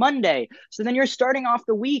 2nd is a Monday. So then you're starting off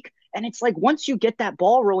the week and it's like once you get that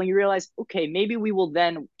ball rolling you realize, okay, maybe we will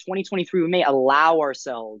then 2023 we may allow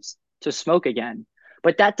ourselves to smoke again.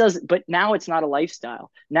 But now it's not a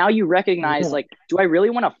lifestyle. Now you recognize No, like, do I really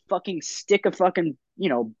want to fucking stick a fucking,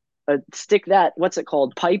 stick that, what's it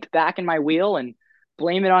called, pipe back in my wheel and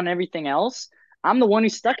blame it on everything else? I'm the one who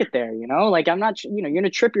stuck it there, like I'm not, you're going to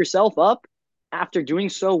trip yourself up after doing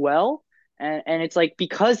so well. And it's like,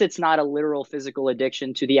 because it's not a literal physical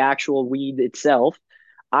addiction to the actual weed itself,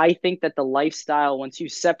 I think that the lifestyle, once you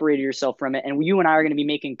separated yourself from it, and you and I are going to be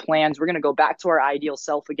making plans, we're going to go back to our ideal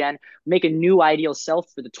self again, make a new ideal self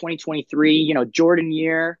for the 2023, Jordan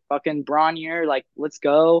year, fucking Braun year. Like, let's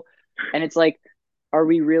go. And it's like, are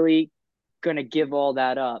we really going to give all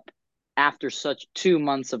that up after such 2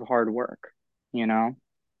 months of hard work, you know?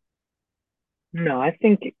 no, I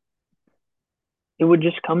think it would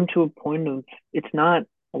just come to a point of it's not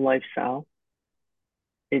a lifestyle.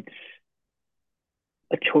 It's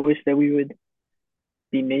a choice that we would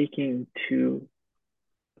be making to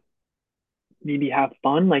maybe have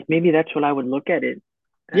fun. Like maybe that's what I would look at it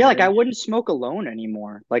Yeah, like I as wouldn't smoke alone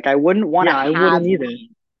anymore. Like I wouldn't want to yeah, I have wouldn't either.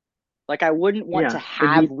 weed. Like I wouldn't want to Yeah,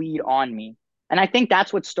 it'd have be weed on me. And I think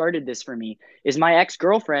that's what started this for me is my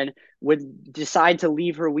ex-girlfriend would decide to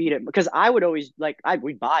leave her weed because I would always like I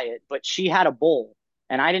would buy it, but she had a bowl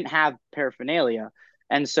and I didn't have paraphernalia.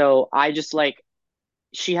 And so I just like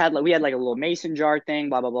she had like we had like a little mason jar thing,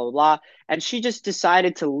 blah blah blah blah blah. And she just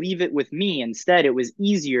decided to leave it with me instead. It was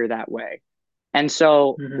easier that way. And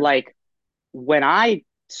so hmm like when I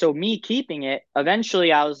so me keeping it,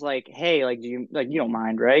 eventually I was like, hey, like, do you like you don't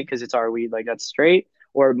mind, right? Because it's our weed, like that's straight.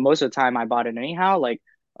 Or most of the time I bought it anyhow. Like,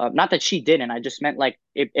 not that she didn't. I just meant like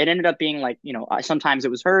it ended up being like sometimes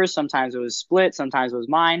it was hers, sometimes it was split, sometimes it was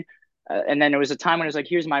mine. And then there was a time when it was like,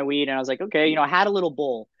 here's my weed, and I was like, okay, I had a little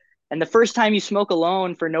bowl. And the first time you smoke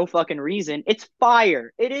alone for no fucking reason, it's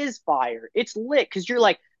fire. It is fire. It's lit because you're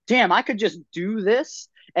like, damn, I could just do this.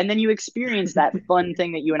 And then you experience that fun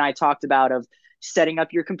thing that you and I talked about of setting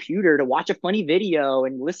up your computer to watch a funny video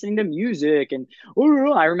and listening to music. And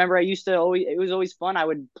I remember I used to always, it was always fun.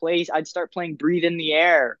 I'd start playing Breathe in the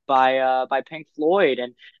Air by Pink Floyd.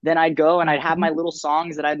 And then I'd go and I'd have hmm my little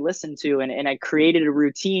songs that I'd listen to. And I created a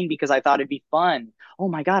routine because I thought it'd be fun. Oh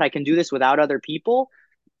my God, I can do this without other people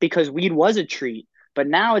because weed was a treat. But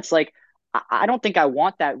now it's like, I don't think I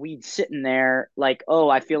want that weed sitting there like, oh,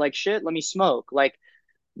 I feel like shit. Let me smoke. Like,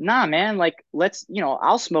 nah, man, like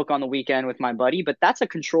I'll smoke on the weekend with my buddy, but that's a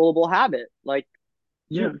controllable habit. Like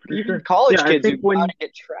Yeah, you for even sure. Yeah, college I kids who think go out when and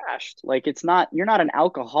get trashed. Like you're not an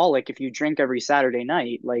alcoholic if you drink every Saturday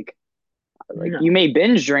night. Like you no, may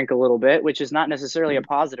binge drink a little bit, which is not necessarily a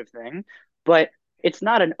positive thing, but it's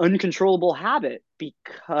not an uncontrollable habit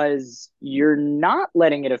because you're not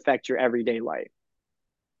letting it affect your everyday life.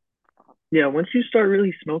 yeah, once you start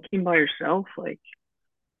really smoking by yourself, like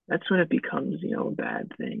that's when it becomes, a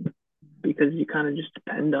bad thing because you kind of just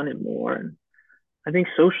depend on it more. And I think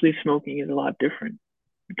socially smoking is a lot different.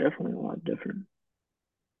 Definitely a lot different.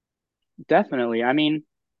 Definitely. I mean,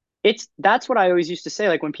 that's what I always used to say.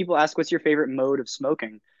 Like when people ask what's your favorite mode of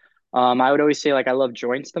smoking, I would always say like I love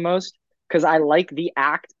joints the most because I like the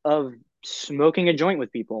act of smoking a joint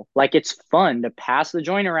with people. Like it's fun to pass the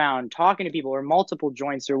joint around, talking to people or multiple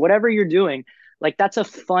joints or whatever you're doing. Like that's a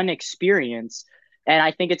fun experience. And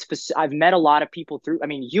I think I've met a lot of people through. I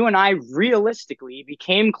mean, you and I realistically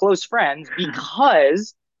became close friends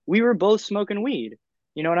because we were both smoking weed.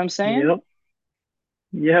 You know what I'm saying? Yep.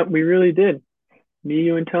 Yep, we really did. Me,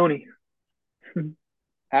 you, and Tony.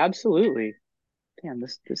 Absolutely. Damn,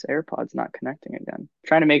 this AirPod's not connecting again. I'm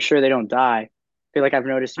trying to make sure they don't die. I feel like I've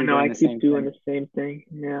noticed I you know doing I the keep same doing thing. the same thing.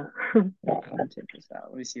 Yeah. Let me take this out.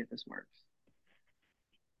 Let me see if this works.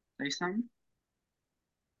 Say something?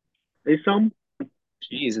 Say some?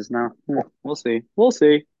 Jesus, no. We'll see. We'll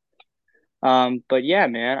see. But yeah,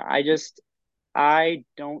 man, I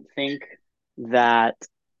don't think that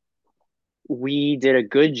we did a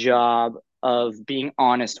good job of being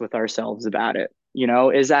honest with ourselves about it.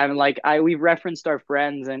 Is I'm like we referenced our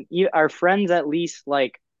friends and our friends at least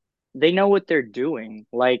like they know what they're doing.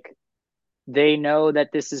 Like they know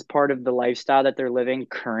that this is part of the lifestyle that they're living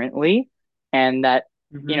currently and that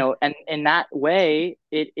hmm and in that way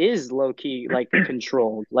it is low key like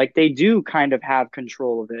controlled, like they do kind of have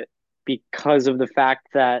control of it because of the fact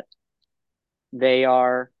that they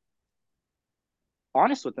are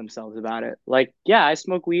honest with themselves about it. Like, yeah, I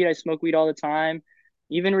smoke weed all the time.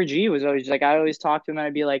 Even Rajiv was always like, I always talk to him and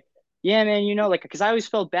I'd be like, yeah, man, like, because I always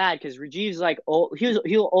felt bad because Rajiv's like, oh,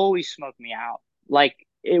 he'll always smoke me out. Like,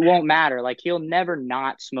 it won't matter. Like, he'll never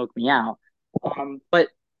not smoke me out. But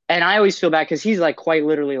and I always feel bad because he's like quite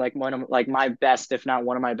literally like one of like my best, if not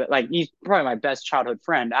one of my best. Like, he's probably my best childhood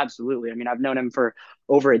friend. Absolutely. I mean, I've known him for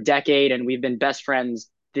over a decade, and we've been best friends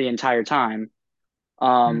the entire time.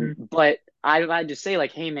 hmm But I just say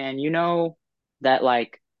like, hey man, that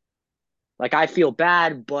like I feel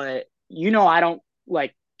bad, but I don't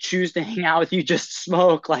like choose to hang out with you just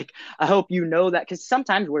smoke. Like I hope you know that because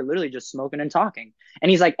sometimes we're literally just smoking and talking. And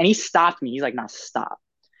he's like, and he stopped me. He's like, nah, stop.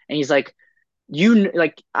 And he's like,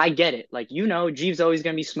 like I get it. Like Jeeves always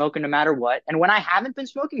gonna be smoking no matter what. And when I haven't been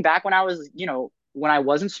smoking, back when I was, when I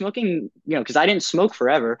wasn't smoking, because I didn't smoke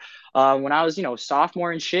forever. When I was,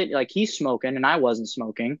 sophomore and shit, like he's smoking and I wasn't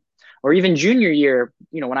smoking. Or even junior year,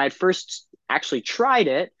 when I had first actually tried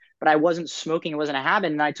it, but I wasn't smoking, it wasn't a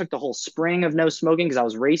habit, and I took the whole spring of no smoking because I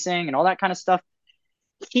was racing and all that kind of stuff.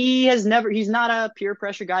 He's not a peer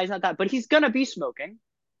pressure guy, he's not that, but he's gonna be smoking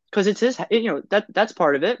because it's his, that's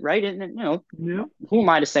part of it, right? And Yeah. who am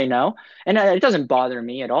I to say no? And it doesn't bother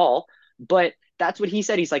me at all. But that's what he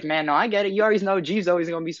said. He's like, man, no, I get it. You always know G's always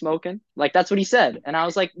gonna be smoking. Like that's what he said, and I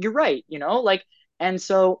was like, you're right, like, and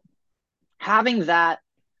so having that.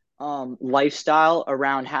 lifestyle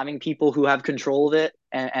around having people who have control of it,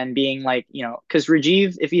 and being like, because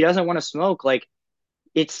Rajiv, if he doesn't want to smoke, like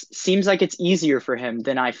it seems like it's easier for him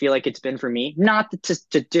than I feel like it's been for me. Not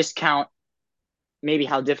to discount maybe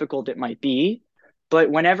how difficult it might be,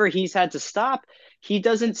 but whenever he's had to stop, he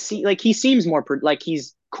doesn't see like he seems more like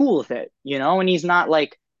he's cool with it, and he's not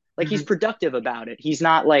like he's Hmm. productive about it. He's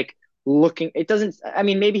not like looking. It doesn't. I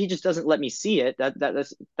mean, maybe he just doesn't let me see it.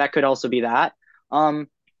 That could also be that. Um,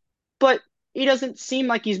 but he doesn't seem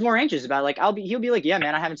like he's more anxious about it. Like he'll be like, yeah,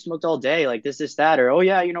 man, I haven't smoked all day, like this, that, or oh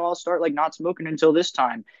yeah, I'll start like not smoking until this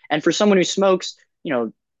time. And for someone who smokes,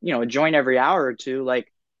 a joint every hour or two,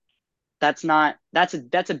 like that's not that's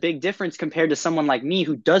a big difference compared to someone like me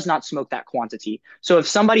who does not smoke that quantity. So if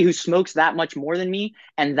somebody who smokes that much more than me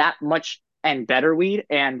and that much and better weed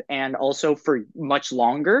and also for much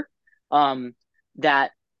longer, um,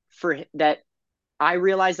 that for that I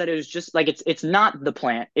realized that it was just like it's not the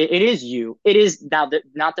plant. It is you. It is now that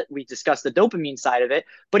not that we discussed the dopamine side of it,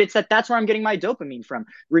 but it's that's where I'm getting my dopamine from.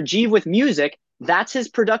 Rajiv with music, that's his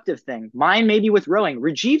productive thing. Mine maybe with rowing.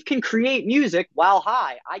 Rajiv can create music while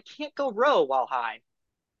high. I can't go row while high,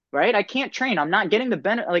 right? I can't train. I'm not getting the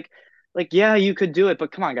benefit. Like yeah, you could do it,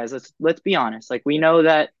 but come on, guys. Let's be honest. Like we know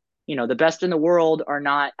that the best in the world are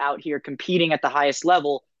not out here competing at the highest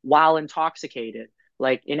level while intoxicated,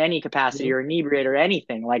 like in any capacity Yep. or inebriated or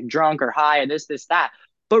anything, like drunk or high or this that.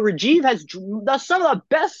 But Rajiv has some of the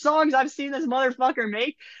best songs I've seen this motherfucker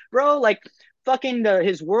make, bro. Like fucking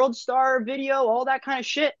his World Star video, all that kind of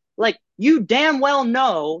shit. Like you damn well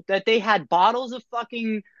know that they had bottles of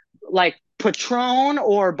fucking like Patron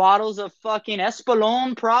or bottles of fucking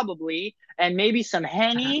Espolón probably, and maybe some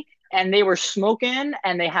Henny, and they were smoking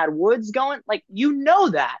and they had woods going. Like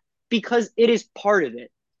that because it is part of it.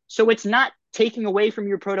 So it's not taking away from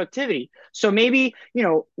your productivity. So maybe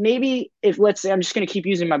if let's say I'm just going to keep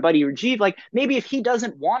using my buddy Rajiv, like maybe if he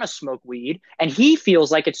doesn't want to smoke weed and he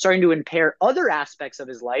feels like it's starting to impair other aspects of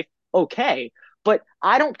his life, okay. But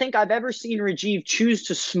I don't think I've ever seen Rajiv choose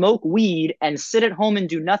to smoke weed and sit at home and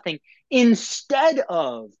do nothing instead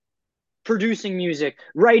of producing music,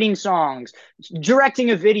 writing songs, directing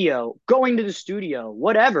a video, going to the studio,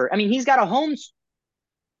 whatever. I mean, he's got a home.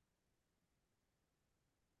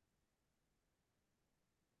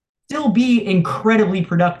 Still be incredibly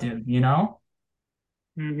productive, you know?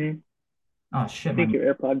 Hmm. Oh I shit, think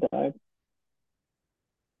your AirPod died.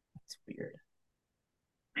 that's weird.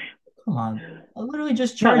 Come on. I literally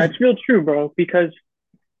just No, charged. that's real true, bro, because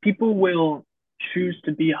people will choose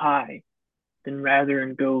to be high than rather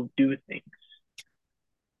and go do things.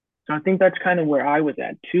 So I think that's kind of where I was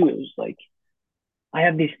at too. It was like I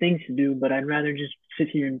have these things to do, but I'd rather just sit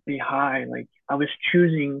here and be high. Like I was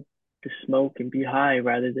choosing to smoke and be high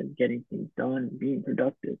rather than getting things done and being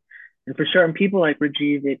productive. And for certain people like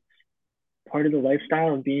Rajiv, it's part of the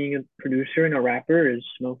lifestyle of being a producer and a rapper is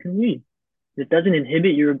smoking weed. It doesn't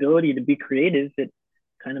inhibit your ability to be creative. It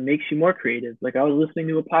kind of makes you more creative. Like I was listening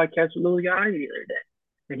to a podcast with Lil Yachty the other day,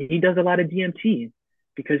 and he does a lot of DMT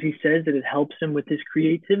because he says that it helps him with his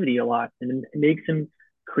creativity a lot, and it makes him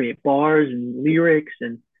create bars and lyrics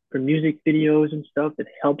and for music videos and stuff. It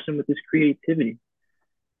helps him with his creativity.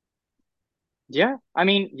 Yeah, I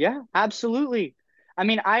mean, yeah, absolutely. I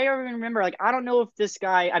mean, I even remember, like, I don't know if this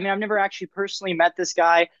guy, I mean, I've never actually personally met this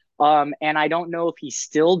guy, and I don't know if he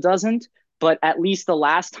still doesn't, but at least the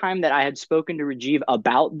last time that I had spoken to Rajiv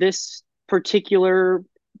about this particular,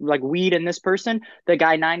 like, weed and this person, the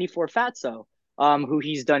guy 94 Fatso, who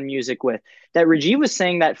he's done music with, that Rajiv was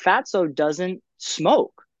saying that Fatso doesn't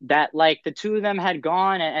smoke, that, like, the two of them had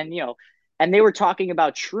gone and they were talking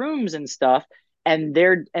about shrooms and stuff,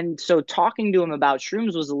 and so talking to him about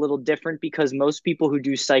shrooms was a little different because most people who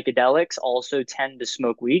do psychedelics also tend to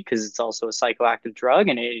smoke weed because it's also a psychoactive drug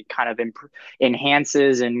and it kind of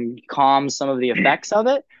enhances and calms some of the effects of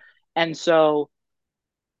it. And so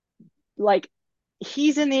like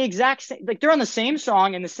he's in the exact same, like they're on the same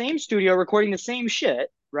song in the same studio recording the same shit,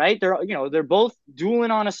 right? They're both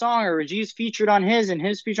dueling on a song, or Rajiv's featured on his and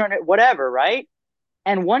his featured on it, whatever, right?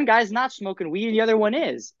 And one guy's not smoking weed and the other one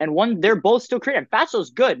is, and they're both still creating. Fatso's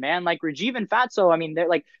good, man. Like Rajiv and Fatso, I mean, they're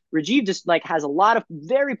like Rajiv just like has a lot of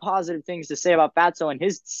very positive things to say about Fatso and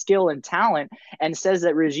his skill and talent, and says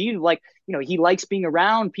that Rajiv, like, he likes being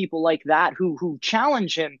around people like that who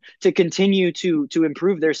challenge him to continue to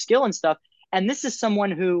improve their skill and stuff. And this is someone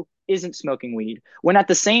who isn't smoking weed, when at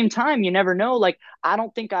the same time you never know. Like I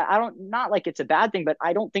don't, not like it's a bad thing, but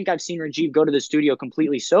I don't think I've seen Rajiv go to the studio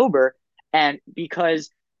completely sober, and because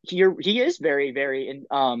he is very very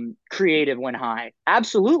creative when high.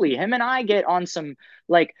 Absolutely, him and I get on some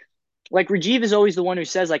like like Rajiv is always the one who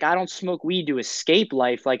says like I don't smoke weed to escape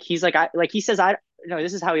life. Like he's like I like he says I no,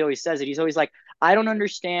 this is how he always says it. He's always like I don't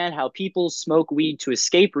understand how people smoke weed to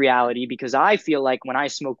escape reality because I feel like when I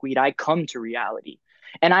smoke weed I come to reality.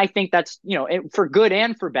 And I think that's, for good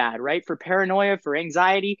and for bad, right? For paranoia, for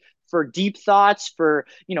anxiety, for deep thoughts, for,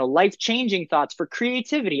 life-changing thoughts, for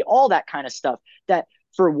creativity, all that kind of stuff. That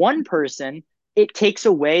for one person, it takes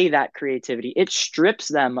away that creativity. It strips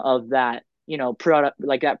them of that product,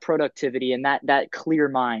 like that productivity and that clear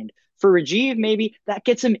mind. For Rajiv, maybe that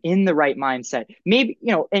gets him in the right mindset. Maybe,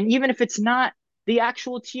 and even if it's not the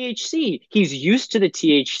actual THC, he's used to the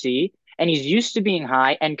THC and he's used to being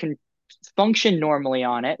high and can function normally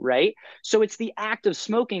on it, right? So it's the act of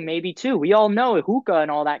smoking, maybe too. We all know hookah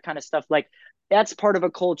and all that kind of stuff. Like that's part of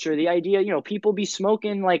a culture. The idea, people be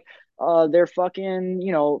smoking like their fucking,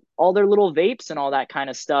 all their little vapes and all that kind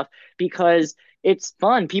of stuff because it's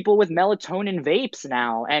fun. People with melatonin vapes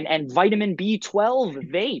now and vitamin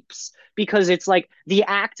B12 vapes because it's like the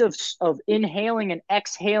act of inhaling and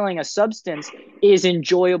exhaling a substance is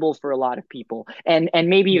enjoyable for a lot of people and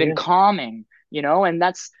maybe even Yeah. calming, and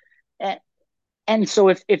that's and so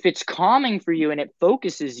if it's calming for you and it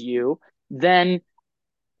focuses you, then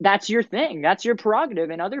that's your thing. That's your prerogative.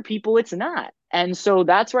 And other people, it's not. And so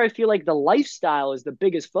that's where I feel like the lifestyle is the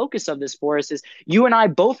biggest focus of this for us is you and I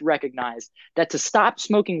both recognize that to stop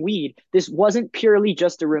smoking weed, this wasn't purely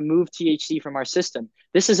just to remove THC from our system.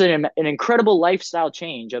 This is an incredible lifestyle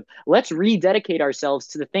change of let's rededicate ourselves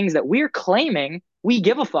to the things that we're claiming we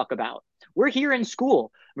give a fuck about. We're here in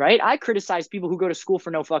school, right? I criticize people who go to school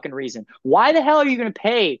for no fucking reason. Why the hell are you going to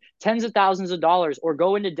pay tens of thousands of dollars or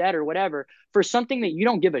go into debt or whatever for something that you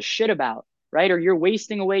don't give a shit about, right? Or you're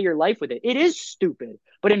wasting away your life with it. It is stupid.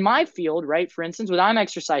 But in my field, right, for instance, with I'm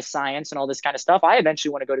exercise science and all this kind of stuff, I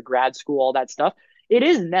eventually want to go to grad school, all that stuff. It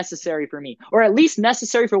is necessary for me, or at least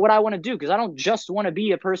necessary for what I want to do, because I don't just want to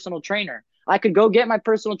be a personal trainer. I could go get my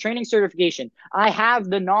personal training certification. I have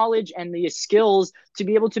the knowledge and the skills to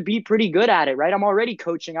be able to be pretty good at it, right? I'm already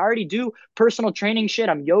coaching. I already do personal training shit.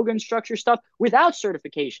 I'm yoga instructor stuff without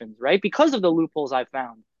certifications, right? Because of the loopholes I've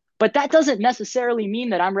found. But that doesn't necessarily mean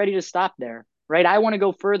that I'm ready to stop there, right? I want to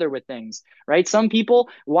go further with things, right? Some people,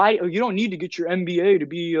 why you don't need to get your MBA to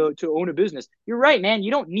be to own a business. You're right, man. You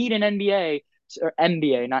don't need an MBA or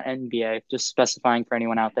MBA, not NBA. Just specifying for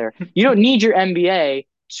anyone out there. You don't need your MBA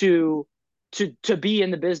to be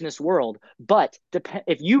in the business world. But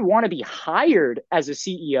if you want to be hired as a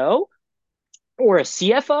CEO or a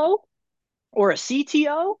CFO or a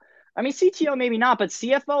CTO, I mean, CTO maybe not, but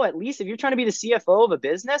CFO at least, if you're trying to be the CFO of a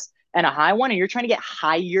business and a high one and you're trying to get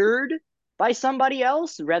hired by somebody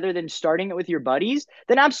else rather than starting it with your buddies,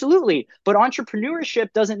 then absolutely. But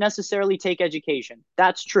entrepreneurship doesn't necessarily take education.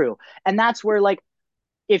 That's true. And that's where, like,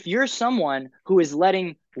 if you're someone who is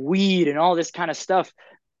letting weed and all this kind of stuff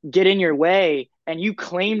get in your way and you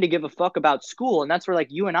claim to give a fuck about school, and that's where like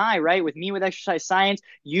you and I, right, with me with exercise science,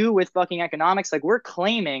 you with fucking economics, like we're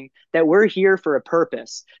claiming that we're here for a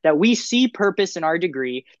purpose, that we see purpose in our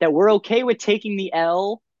degree, that we're okay with taking the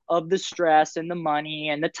L of the stress and the money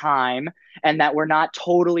and the time, and that we're not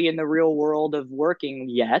totally in the real world of working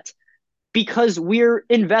yet because we're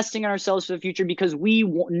investing in ourselves for the future because we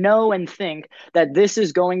know and think that this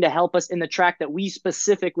is going to help us in the track that we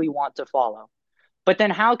specifically want to follow. But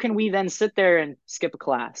then how can we then sit there and skip a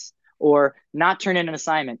class or not turn in an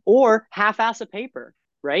assignment or half-ass a paper,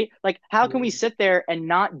 right? Like how can we sit there and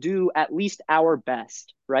not do at least our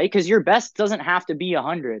best, right? Because your best doesn't have to be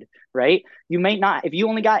 100, right? You may not, if you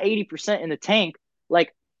only got 80% in the tank,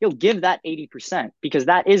 like you'll give that 80% because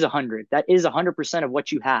that is 100. That is 100% of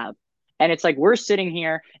what you have. And it's like we're sitting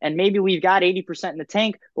here and maybe we've got 80% in the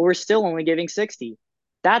tank, but we're still only giving 60.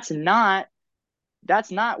 That's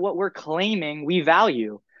not what we're claiming we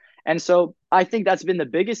value. And so I think that's been the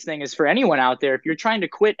biggest thing is for anyone out there, if you're trying to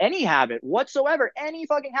quit any habit whatsoever, any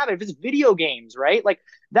fucking habit, if it's video games, right? Like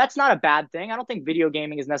that's not a bad thing. I don't think video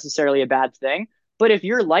gaming is necessarily a bad thing. But if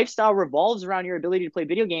your lifestyle revolves around your ability to play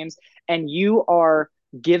video games and you are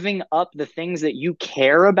giving up the things that you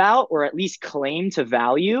care about or at least claim to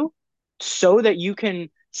value so that you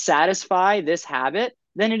can satisfy this habit,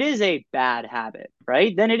 then it is a bad habit,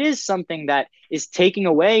 right? Then it is something that is taking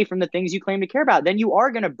away from the things you claim to care about. Then you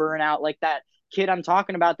are going to burn out like that kid I'm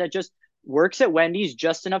talking about that just works at Wendy's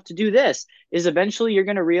just enough to do this. Is eventually you're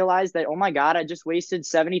going to realize that, oh my God, I just wasted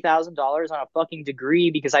 $70,000 on a fucking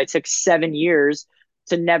degree because I took 7 years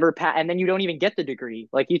to never pass. And then you don't even get the degree.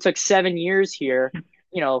 Like you took 7 years here,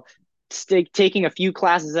 you know, taking a few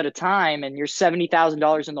classes at a time and you're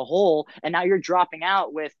 $70,000 in the hole. And now you're dropping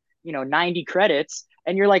out with, 90 credits.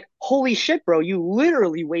 And you're like, holy shit, bro, you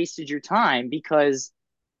literally wasted your time because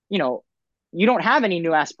you know, you don't have any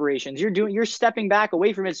new aspirations. You're stepping back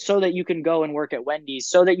away from it so that you can go and work at Wendy's,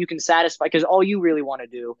 so that you can satisfy, because all you really want to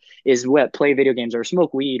do is what, play video games or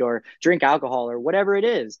smoke weed or drink alcohol or whatever it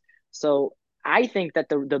is. So I think that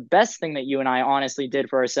the best thing that you and I honestly did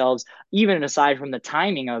for ourselves, even aside from the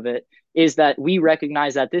timing of it, is that we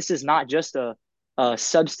recognize that this is not just a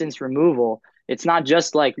substance removal. It's not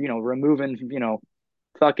just like, removing,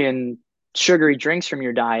 fucking sugary drinks from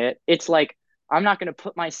your diet. It's like, I'm not going to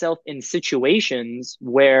put myself in situations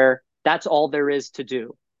where that's all there is to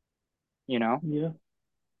do, you know? Yeah.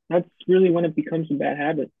 That's really when it becomes a bad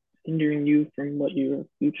habit, hindering you from what your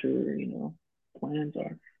future, plans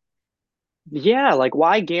are. Yeah, like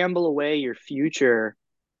why gamble away your future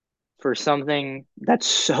for something that's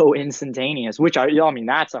so instantaneous, which I mean,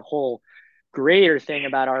 that's a whole greater thing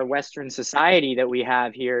about our Western society that we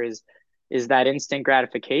have here is that instant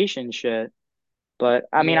gratification shit. But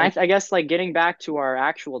I mean, Yeah. I guess like getting back to our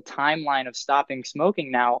actual timeline of stopping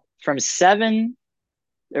smoking now from 7,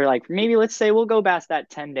 or like maybe let's say we'll go past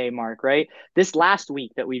that 10-day mark, right? This last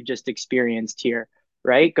week that we've just experienced here,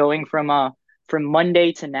 right? Going from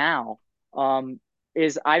Monday to now, um,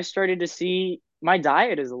 is I've started to see my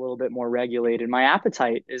diet is a little bit more regulated. My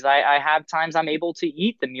appetite is I have times I'm able to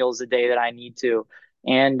eat the meals a day that I need to.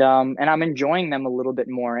 And I'm enjoying them a little bit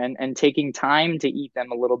more, and taking time to eat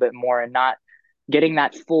them a little bit more, and not getting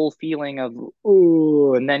that full feeling of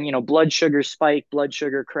ooh, and then blood sugar spike, blood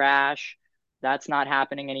sugar crash. That's not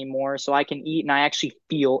happening anymore. So I can eat and I actually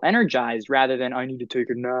feel energized, rather than I need to take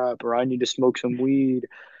a nap or I need to smoke some weed,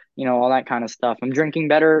 all that kind of stuff. I'm drinking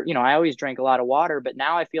better. I always drank a lot of water, but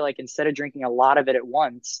now I feel like instead of drinking a lot of it at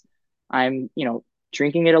once, I'm,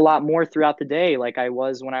 drinking it a lot more throughout the day, like I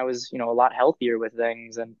was when I was, a lot healthier with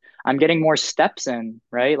things. And I'm getting more steps in,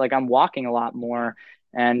 right? Like I'm walking a lot more,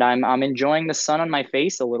 and I'm enjoying the sun on my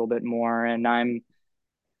face a little bit more, and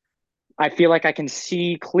I feel like I can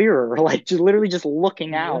see clearer, like just literally just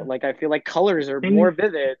looking Yeah. out. Like I feel like colors are more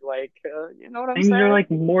Things vivid. Like, you know what I'm things are saying?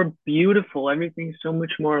 like more beautiful. Everything's so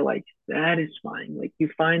much more like satisfying. Like you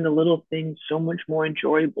find the little things so much more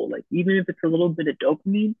enjoyable. Like even if it's a little bit of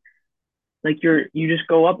dopamine, like you just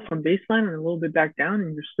go up from baseline and a little bit back down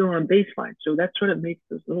and you're still on baseline. So that's what it makes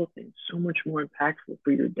those little things so much more impactful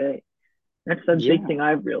for your day. That's the big Yeah. thing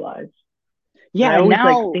I've realized. And Yeah. I And always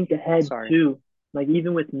like now, think ahead sorry. too. Like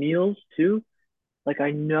even with meals too, like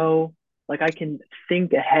I know like I can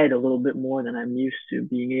think ahead a little bit more than I'm used to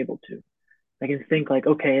being able to. I can think like,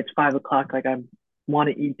 okay, it's 5 o'clock, like I want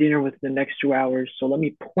to eat dinner within the next 2 hours. So let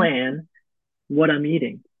me plan what I'm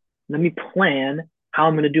eating. Let me plan how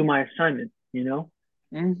I'm gonna do my assignment.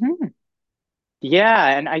 Mm-hmm.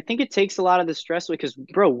 Yeah. And I think it takes a lot of the stress away because,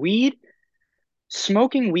 bro,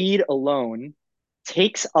 smoking weed alone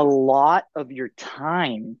takes a lot of your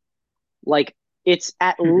time. Like it's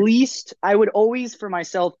at least, I would always for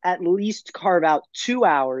myself at least carve out 2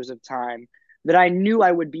 hours of time that I knew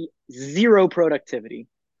I would be zero productivity,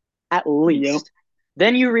 at Yep. least.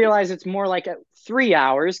 Then you realize it's more like 3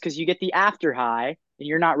 hours because you get the after high and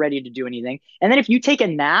you're not ready to do anything. And then if you take a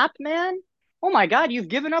nap, man, oh my God, you've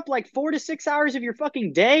given up like 4 to 6 hours of your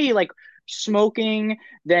fucking day, like smoking,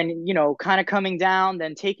 then, kind of coming down,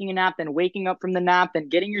 then taking a nap, then waking up from the nap, then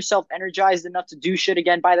getting yourself energized enough to do shit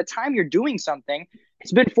again. By the time you're doing something,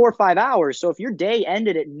 it's been 4 or 5 hours. So if your day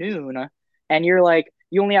ended at noon and you're like,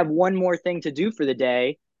 you only have one more thing to do for the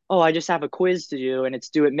day, oh, I just have a quiz to do and it's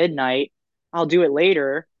due at midnight. I'll do it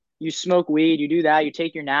later. You smoke weed, you do that, you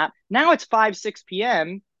take your nap. Now it's 5, 6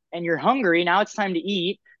 p.m. and you're hungry. Now it's time to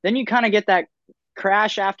eat. Then you kind of get that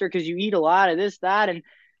crash after because you eat a lot of this, that,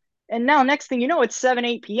 and now next thing you know, it's 7,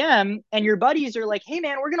 8 p.m. and your buddies are like, hey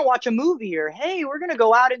man, we're gonna watch a movie, or hey, we're gonna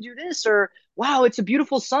go out and do this, or wow, it's a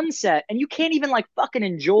beautiful sunset. And you can't even like fucking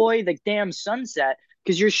enjoy the damn sunset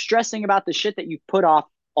because you're stressing about the shit that you've put off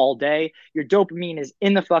all day. Your dopamine is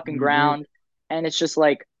in the fucking Mm-hmm. ground. And it's just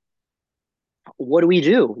like, what do we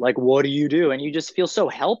do? Like, what do you do? And you just feel so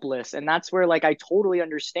helpless. And that's where like I totally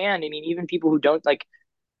understand. I mean, even people who don't like,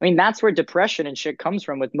 I mean, that's where depression and shit comes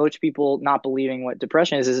from, with most people not believing what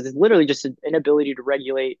depression is it's literally just an inability to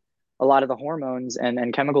regulate a lot of the hormones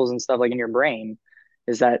and chemicals and stuff like in your brain.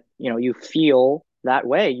 Is that, you feel that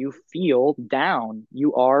way. You feel down.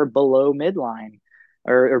 You are below midline,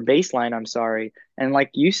 or baseline, I'm sorry. And like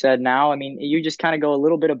you said, now, I mean, you just kind of go a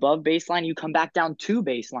little bit above baseline, you come back down to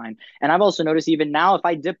baseline. And I've also noticed even now, if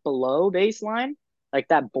I dip below baseline, like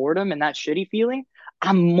that boredom and that shitty feeling,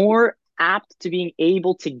 I'm more apt to being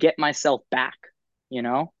able to get myself back, you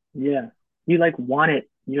know? Yeah. You like want it.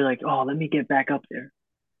 You're like, oh, let me get back up there.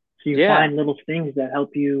 So you Yeah. find little things that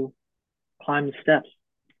help you climb the steps.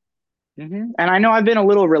 And I know I've been a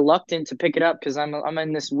little reluctant to pick it up because I'm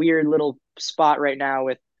in this weird little spot right now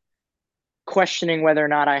with questioning whether or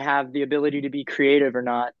not I have the ability to be creative or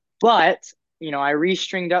not. But I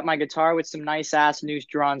restringed up my guitar with some nice ass new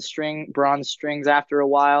drawn bronze strings after a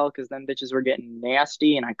while because them bitches were getting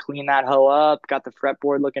nasty, and I cleaned that hoe up, got the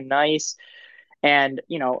fretboard looking nice. And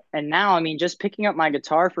now, I mean, just picking up my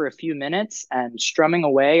guitar for a few minutes and strumming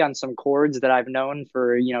away on some chords that I've known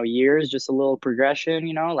for, years, just a little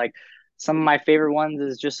progression, like some of my favorite ones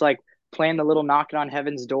is just like playing the little knocking on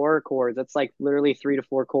heaven's door chords. That's like literally 3 to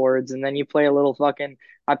 4 chords. And then you play a little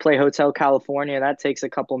I play Hotel California. That takes a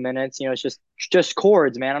couple minutes. It's just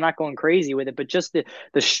chords, man. I'm not going crazy with it, but just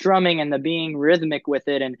the strumming and the being rhythmic with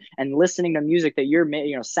it, and listening to music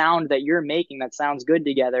that sound that you're making that sounds good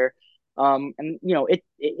together. And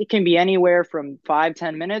it can be anywhere from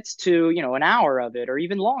 5-10 minutes to an hour of it or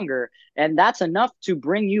even longer, and that's enough to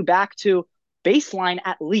bring you back to baseline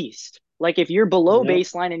at least. Like if you're below Yep.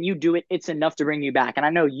 baseline and you do it, it's enough to bring you back. And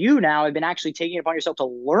I know you now have been actually taking it upon yourself to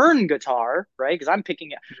learn guitar, right? Because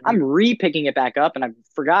I'm re-picking it back up, and I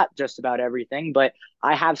forgot just about everything, but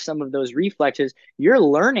I have some of those reflexes. You're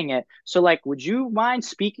learning it. So like, would you mind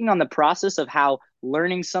speaking on the process of how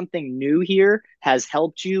learning something new here has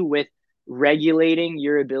helped you with regulating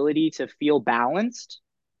your ability to feel balanced?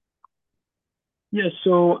 Yeah,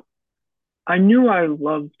 so I knew I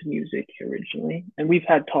loved music originally, and we've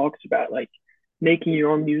had talks about like making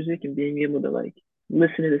your own music and being able to like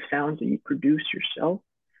listen to the sounds that you produce yourself.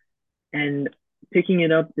 And picking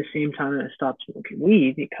it up at the same time that I stopped smoking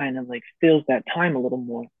weed, it kind of like fills that time a little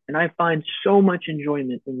more. And I find so much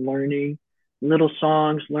enjoyment in learning little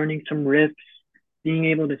songs, learning some riffs, being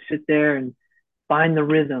able to sit there and find the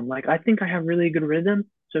rhythm. Like I think I have really good rhythm.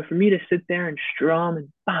 So for me to sit there and strum and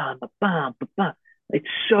bam, ba, bam, ba, bam, it's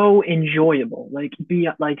so enjoyable. Like be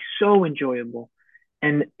like so enjoyable.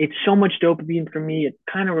 And it's so much dopamine for me. It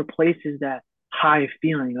kind of replaces that high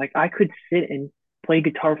feeling. Like I could sit and play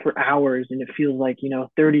guitar for hours and it feels like,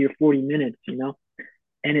 30 or 40 minutes,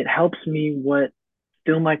 and it helps me what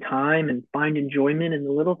fill my time and find enjoyment in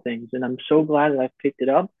the little things. And I'm so glad that I've picked it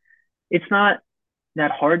up. It's not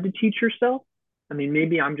that hard to teach yourself. I mean,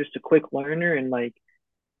 maybe I'm just a quick learner and like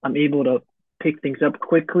I'm able to pick things up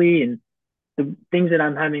quickly. And the things that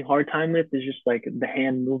I'm having a hard time with is just like the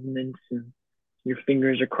hand movements and your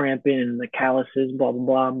fingers are cramping and the calluses, blah, blah,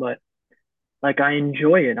 blah. But like I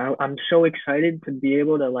enjoy it. I'm so excited to be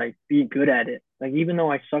able to like be good at it. Like even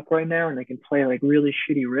though I suck right now and I can play like really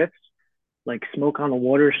shitty riffs, like Smoke on the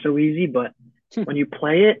Water is so easy, but when you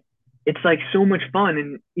play it, it's like so much fun.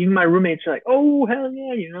 And even my roommates are like, "Oh hell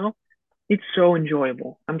yeah," it's so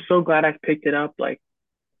enjoyable. I'm so glad I've picked it up. Like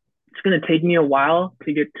it's gonna take me a while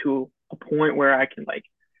to get to a point where I can like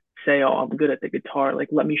say, "Oh, I'm good at the guitar. Like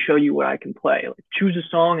let me show you what I can play. Like choose a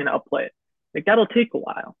song and I'll play it." Like that'll take a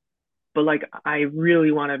while, but like I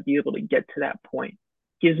really want to be able to get to that point.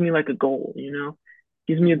 Gives me like a goal,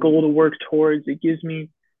 gives me a goal to work towards. It gives me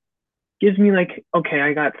like, okay,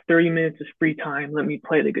 I got 30 minutes of free time. Let me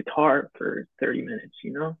play the guitar for 30 minutes,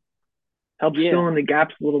 helps fill Yeah. in the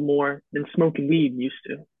gaps a little more than smoking weed used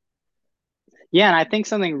to. Yeah, and I think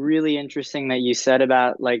something really interesting that you said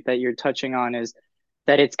about like that you're touching on is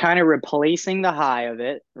that it's kind of replacing the high of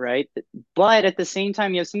it, right? But at the same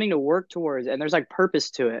time, you have something to work towards, and there's like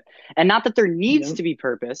purpose to it. And not that there needs Yep. to be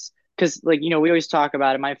purpose, because like, we always talk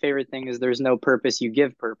about it. My favorite thing is there's no purpose, you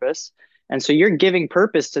give purpose. And so you're giving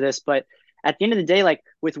purpose to this, but at the end of the day, like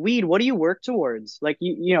with weed, what do you work towards? Like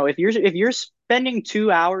if you're spending 2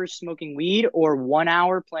 hours smoking weed or 1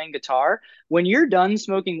 hour playing guitar, when you're done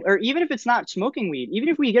smoking, or even if it's not smoking weed, even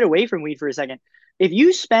if we get away from weed for a second, if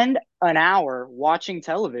you spend an hour watching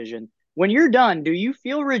television, when you're done, do you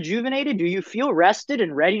feel rejuvenated? Do you feel rested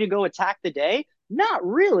and ready to go attack the day? Not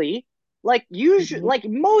really. Like usually, Mm-hmm. like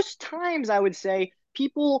most times, I would say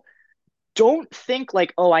people don't think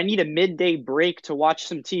like, oh, I need a midday break to watch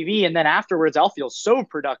some TV and then afterwards I'll feel so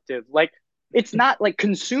productive. Like it's not like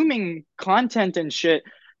consuming content and shit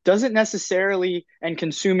doesn't necessarily, and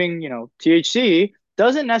consuming, THC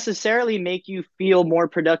doesn't necessarily make you feel more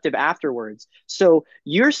productive afterwards. So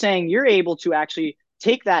you're saying you're able to actually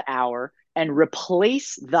take that hour and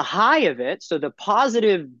replace the high of it. So the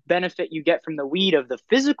positive benefit you get from the weed of the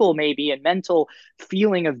physical, maybe, and mental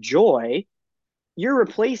feeling of joy, you're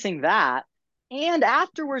replacing that. And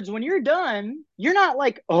afterwards, when you're done, you're not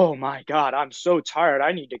like, oh my God, I'm so tired.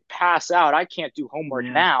 I need to pass out. I can't do homework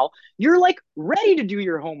Yeah. now. You're like ready to do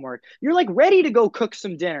your homework. You're like ready to go cook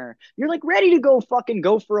some dinner. You're like ready to go fucking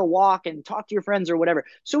go for a walk and talk to your friends or whatever.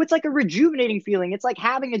 So it's like a rejuvenating feeling. It's like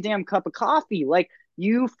having a damn cup of coffee. Like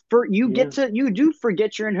Yeah. you do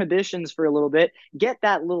forget your inhibitions for a little bit, get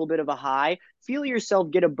that little bit of a high, feel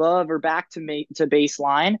yourself get above or back to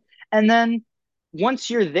baseline, and then once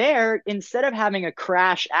you're there, instead of having a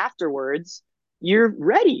crash afterwards, you're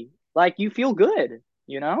ready. Like you feel good,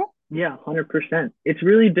 you know? Yeah, 100%. It's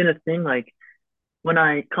really been a thing like when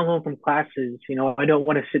I come home from classes, I don't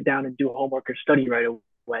want to sit down and do homework or study right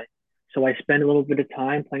away. So I spend a little bit of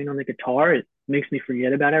time playing on the guitar. It makes me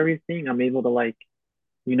forget about everything. I'm able to like,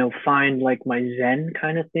 find like my zen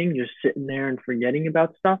kind of thing, just sitting there and forgetting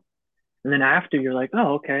about stuff. And then after you're like,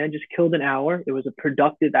 oh, okay, I just killed an hour. It was a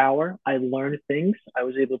productive hour. I learned things. I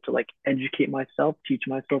was able to like educate myself, teach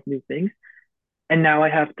myself new things. And now I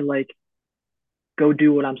have to like go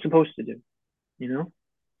do what I'm supposed to do, you know?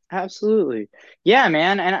 Absolutely. Yeah,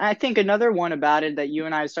 man. And I think another one about it that you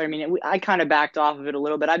and I started, I mean, I kind of backed off of it a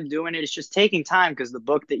little bit. I'm doing it. It's just taking time because the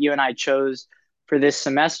book that you and I chose for this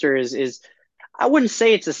semester is I wouldn't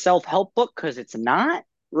say it's a self-help book because it's not,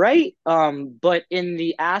 right? But in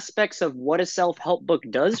the aspects of what a self-help book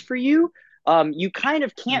does for you, you kind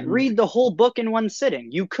of can't Mm-hmm. read the whole book in one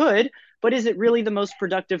sitting. You could, but is it really the most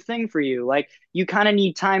productive thing for you? Like you kind of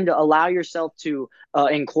need time to allow yourself to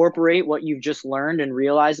incorporate what you've just learned and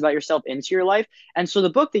realized about yourself into your life. And so the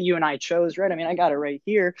book that you and I chose, right? I mean, I got it right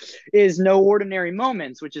here, is No Ordinary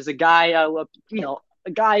Moments, which is a guy, a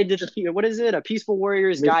guide to what is it? A peaceful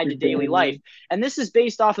warrior's guide Mr. to daily life. Dan, And this is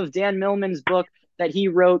based off of Dan Millman's book that he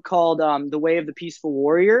wrote called The Way of the Peaceful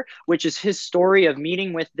Warrior, which is his story of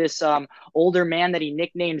meeting with this older man that he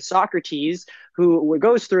nicknamed Socrates, who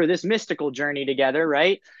goes through this mystical journey together,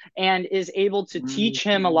 right? And is able to teach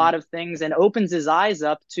him a lot of things and opens his eyes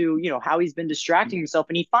up to, how he's been distracting himself.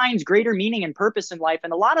 And he finds greater meaning and purpose in life.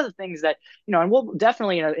 And a lot of the things that, and we'll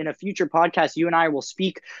definitely in a future podcast, you and I will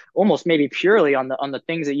speak almost maybe purely on the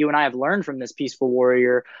things that you and I have learned from this Peaceful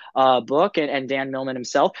Warrior book and Dan Millman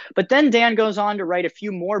himself. But then Dan goes on to write a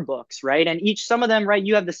few more books, right? And some of them, right?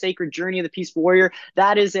 You have The Sacred Journey of the Peaceful Warrior.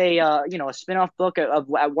 That is a spin-off book of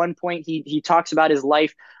at one point he talks about his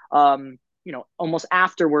life. Almost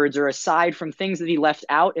afterwards or aside from things that he left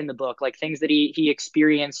out in the book, like things that he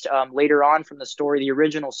experienced later on from the story, the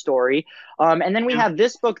original story. And then we yeah. have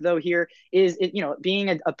this book, though, here is,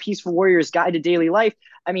 being a peaceful warrior's guide to daily life.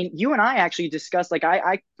 I mean, you and I actually discussed, like,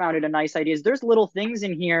 I found it a nice idea. Is there's little things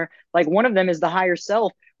in here, like one of them is the higher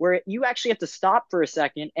self, where you actually have to stop for a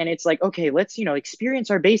second. And it's like, okay, let's, experience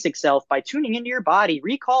our basic self by tuning into your body,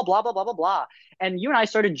 recall, blah, blah, blah, blah, blah. And you and I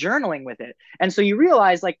started journaling with it. And so you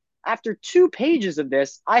realize, like, after 2 pages of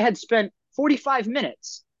this, I had spent 45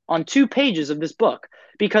 minutes on 2 pages of this book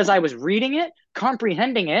because I was reading it,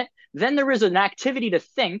 comprehending it. Then there was an activity to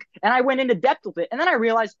think, and I went into depth with it. And then I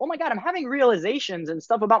realized, oh my God, I'm having realizations and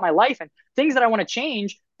stuff about my life and things that I want to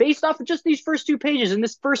change based off of just these first 2 pages and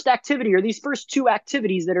this first activity or these first two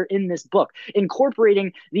activities that are in this book,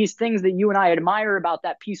 incorporating these things that you and I admire about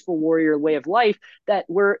that peaceful warrior way of life that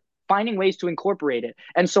we're finding ways to incorporate it.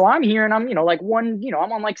 And so I'm here and I'm,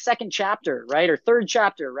 I'm on like second chapter, right? Or third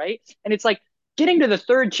chapter, right? And it's like getting to the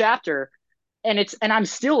third chapter and I'm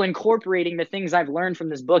still incorporating the things I've learned from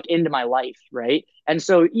this book into my life, right? And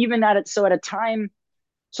so even at a time,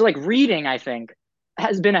 so like reading, I think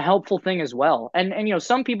has been a helpful thing as well. And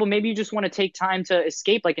some people maybe you just want to take time to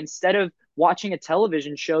escape, like instead of watching a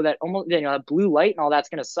television show that almost blue light and all that's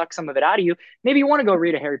going to suck some of it out of you, maybe you want to go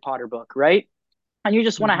read a Harry Potter book, right? And you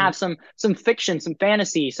just want to Mm-hmm. have some fiction, some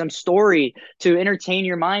fantasy, some story to entertain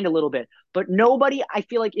your mind a little bit. But nobody, I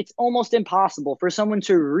feel like it's almost impossible for someone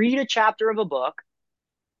to read a chapter of a book,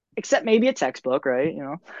 except maybe a textbook, right?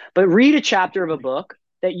 But read a chapter of a book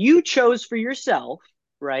that you chose for yourself,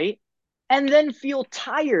 right? And then feel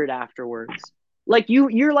tired afterwards. Like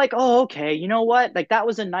you're like, oh, okay, you know what? Like that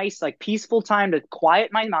was a nice, like peaceful time to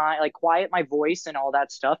quiet my mind, like quiet my voice and all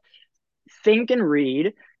that stuff, think and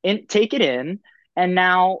read and take it in. And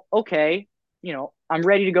now, okay, I'm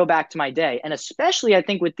ready to go back to my day. And especially, I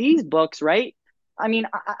think with these books, right? I mean,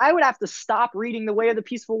 I would have to stop reading The Way of the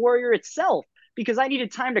Peaceful Warrior itself because I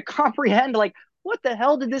needed time to comprehend, like, what the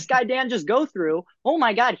hell did this guy Dan just go through? Oh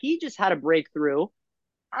my God, he just had a breakthrough.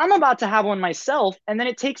 I'm about to have one myself. And then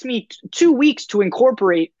it takes me 2 weeks to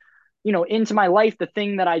incorporate, into my life the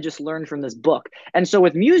thing that I just learned from this book. And so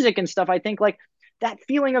with music and stuff, I think like that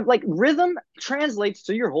feeling of like rhythm translates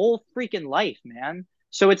to your whole freaking life, man.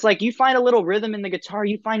 So it's like you find a little rhythm in the guitar,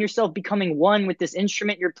 you find yourself becoming one with this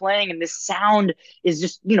instrument you're playing, and this sound is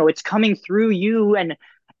just, it's coming through you. And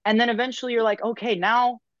then eventually you're like, okay,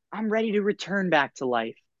 now I'm ready to return back to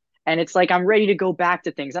life. And it's like I'm ready to go back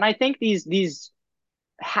to things. And I think these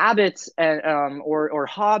habits and or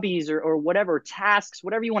hobbies or whatever tasks,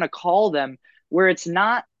 whatever you want to call them, where it's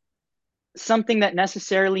not something that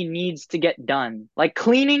necessarily needs to get done. Like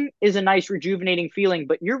cleaning is a nice rejuvenating feeling,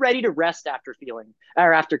 but you're ready to rest after feeling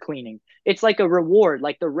or after cleaning. It's like a reward,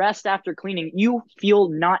 like the rest after cleaning, you feel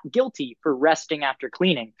not guilty for resting after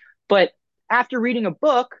cleaning. But after reading a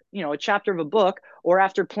book, a chapter of a book, or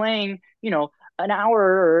after playing, an hour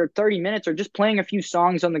or 30 minutes, or just playing a few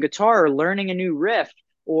songs on the guitar, or learning a new riff,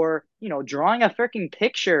 or drawing a freaking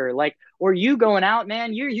picture, like, or you going out,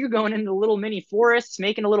 man, you going into little mini forests,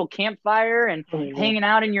 making a little campfire and Oh yeah. hanging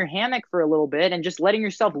out in your hammock for a little bit and just letting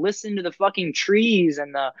yourself listen to the fucking trees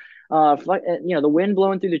and the wind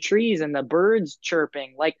blowing through the trees and the birds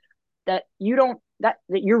chirping, like that. You don't that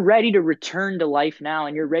you're ready to return to life now,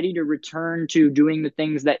 and you're ready to return to doing the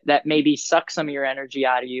things that maybe suck some of your energy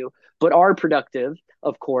out of you but are productive,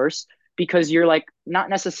 of course, because you're like not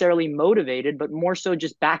necessarily motivated, but more so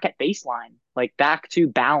just back at baseline, like back to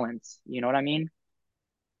balance. You know what I mean?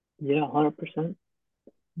 Yeah, 100%.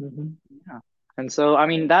 Hmm. Yeah. And so, I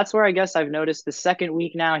mean, that's where I guess I've noticed the second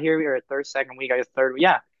week now. Here we are at third, second week, I guess third.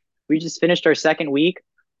 Yeah. We just finished our second week.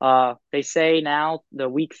 They say now the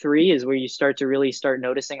week three is where you start to really start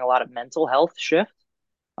noticing a lot of mental health shift.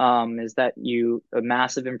 Is that you a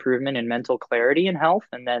massive improvement in mental clarity and health.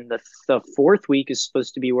 And then the fourth week is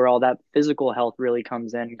supposed to be where all that physical health really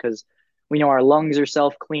comes in because we know our lungs are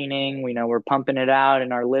self-cleaning, we know we're pumping it out,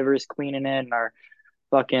 and our liver's cleaning it, and our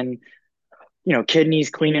fucking, kidneys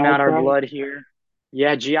cleaning GI out our tract. blood here.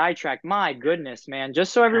 Yeah, GI tract. My goodness, man.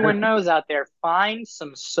 Just so everyone knows out there, find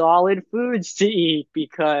some solid foods to eat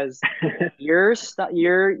because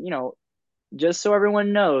just so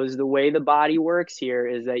everyone knows, the way the body works here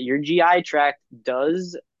is that your GI tract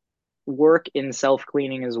does work in self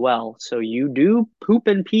cleaning as well. So you do poop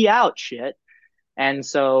and pee out shit. And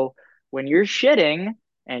so when you're shitting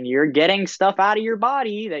and you're getting stuff out of your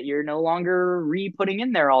body that you're no longer re-putting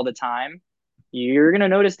in there all the time, you're going to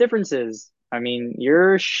notice differences. I mean,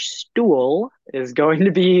 your stool is going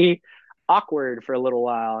to be awkward for a little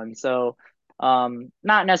while. And so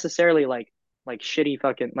not necessarily like shitty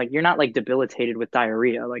fucking, like you're not like debilitated with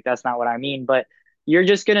diarrhea. Like that's not what I mean, but you're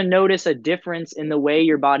just going to notice a difference in the way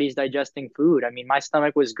your body's digesting food. I mean, my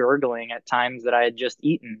stomach was gurgling at times that I had just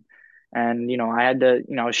eaten, and I had to,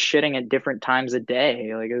 I was shitting at different times a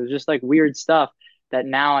day. Like it was just like weird stuff that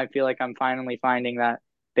now I feel like I'm finally finding that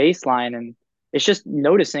baseline. And it's just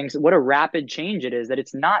noticing what a rapid change it is, that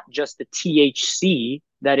it's not just the THC,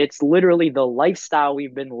 that it's literally the lifestyle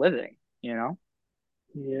we've been living. Yeah,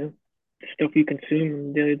 stuff you consume on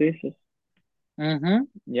a daily basis.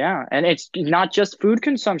 Yeah, and it's not just food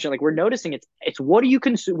consumption. Like we're noticing, it's what are you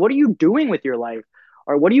consume, what are you doing with your life,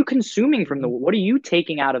 or what are you consuming from Hmm. what are you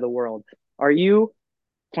taking out of the world? Are you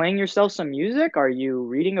playing yourself some music? Are you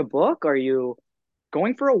reading a book? Are you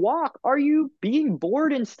going for a walk? Are you being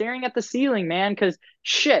bored and staring at the ceiling, man? Because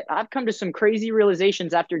shit, I've come to some crazy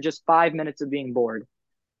realizations after just 5 minutes of being bored.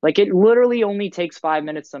 Like it literally only takes 5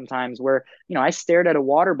 minutes sometimes where, I stared at a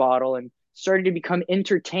water bottle and started to become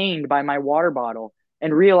entertained by my water bottle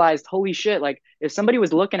and realized, holy shit, like if somebody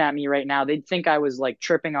was looking at me right now, they'd think I was like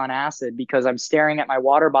tripping on acid because I'm staring at my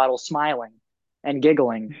water bottle smiling and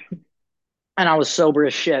giggling, and I was sober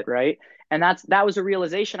as shit, right? And that was a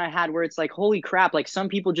realization I had where it's like, holy crap, like some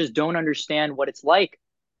people just don't understand what it's like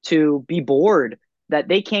to be bored, that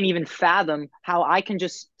they can't even fathom how I can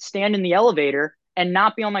just stand in the elevator and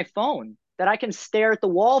not be on my phone, that I can stare at the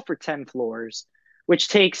wall for 10 floors, which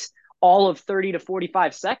takes all of 30 to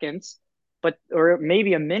 45 seconds, but or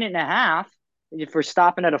maybe a minute and a half if we're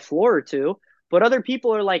stopping at a floor or two. But other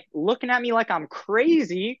people are like looking at me like I'm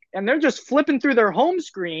crazy and they're just flipping through their home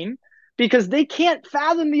screen because they can't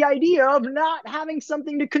fathom the idea of not having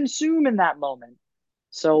something to consume in that moment.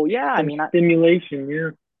 So yeah, I Some mean,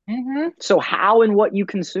 stimulation. Yeah, so how and what you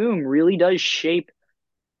consume really does shape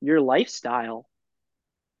your lifestyle.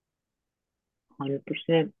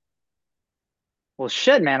 100%. Well,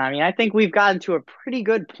 shit, man. I mean, I think we've gotten to a pretty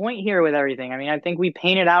good point here with everything. I mean, I think we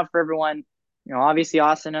painted out for everyone, obviously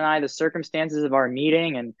Austin and I, the circumstances of our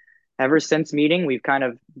meeting, and ever since meeting, we've kind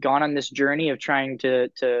of gone on this journey of trying to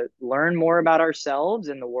learn more about ourselves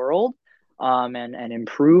and the world, and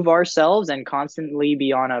improve ourselves and constantly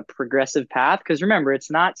be on a progressive path. Because remember,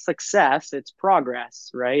 it's not success, it's progress,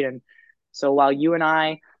 right? And so while you and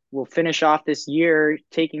I will finish off this year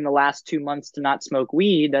taking the last 2 months to not smoke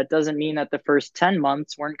weed, that doesn't mean that the first 10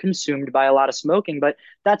 months weren't consumed by a lot of smoking, but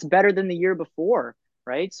that's better than the year before,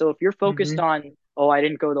 right? So if you're focused Hmm. on, oh, I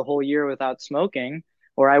didn't go the whole year without smoking,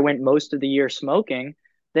 or I went most of the year smoking,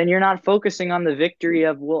 then you're not focusing on the victory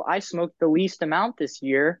of, well, I smoked the least amount this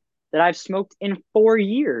year that I've smoked in 4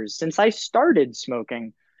 years since I started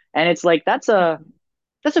smoking. And it's like,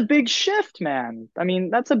 that's a big shift, man. I mean,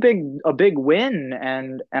 that's a big win,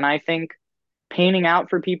 and I think painting out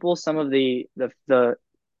for people some of the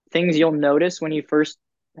things you'll notice when it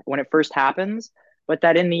first happens, but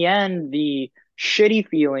that in the end the shitty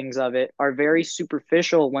feelings of it are very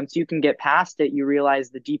superficial. Once you can get past it, you realize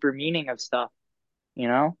the deeper meaning of stuff, you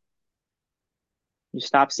know? You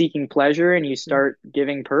stop seeking pleasure and you start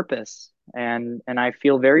giving purpose. And I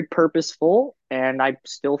feel very purposeful and I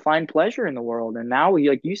still find pleasure in the world. And now,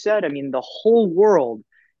 like you said, I mean, the whole world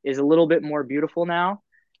is a little bit more beautiful now.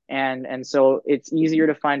 And so it's easier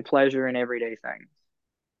to find pleasure in everyday things.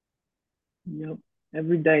 Yep.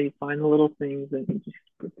 Every day you find the little things that you just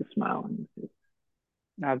put the smile on your face.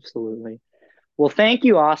 Absolutely. Well, thank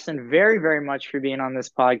you, Austin, very, very much for being on this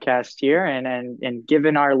podcast here and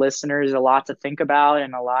giving our listeners a lot to think about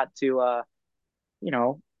and a lot to you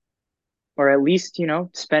know, or at least,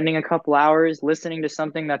 spending a couple hours listening to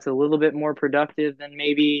something that's a little bit more productive than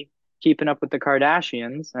maybe keeping up with the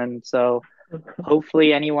Kardashians. And so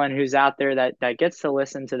hopefully anyone who's out there that gets to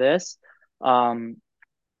listen to this um,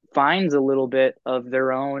 finds a little bit of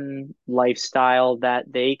their own lifestyle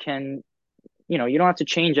that they can, you don't have to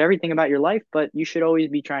change everything about your life, but you should always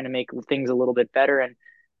be trying to make things a little bit better.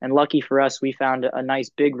 And lucky for us, we found a nice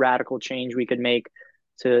big radical change we could make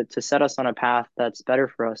to set us on a path that's better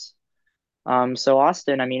for us. So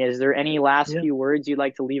Austin, I mean, is there any last Yeah. few words you'd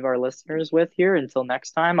like to leave our listeners with here until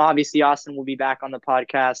next time? Obviously, Austin will be back on the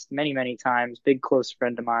podcast many, many times. Big close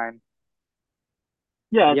friend of mine.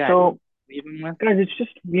 Yeah. Yeah, So leave him with. guys, it's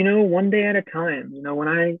just, one day at a time.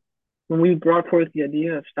 When we brought forth the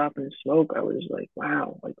idea of stopping to smoke, I was like,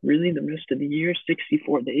 wow, like really the rest of the year,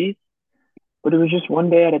 64 days. But it was just one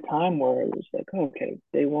day at a time where it was like, oh, okay,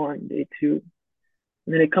 day one, day two.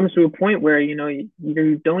 And then it comes to a point where, you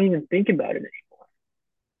don't even think about it anymore.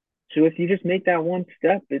 So if you just make that one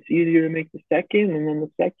step, it's easier to make the second, and then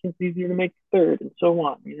the second's easier to make the third, and so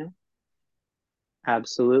on.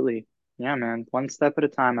 Absolutely. Yeah, man. One step at a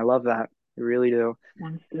time. I love that. I really do.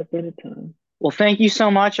 One step at a time. Well, thank you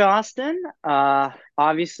so much, Austin.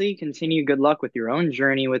 Obviously, continue good luck with your own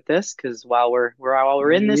journey with this, because while we're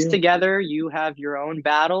Thank in this you. together, you have your own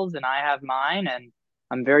battles and I have mine, and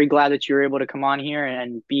I'm very glad that you're able to come on here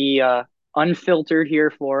and be unfiltered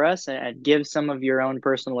here for us and give some of your own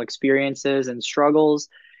personal experiences and struggles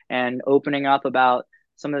and opening up about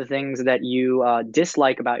some of the things that you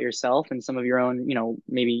dislike about yourself and some of your own,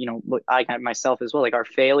 maybe, what I kind of myself as well, like our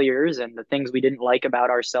failures and the things we didn't like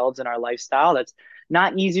about ourselves and our lifestyle. That's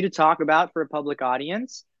not easy to talk about for a public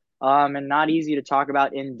audience, and not easy to talk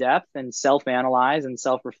about in depth and self-analyze and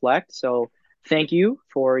self-reflect. So thank you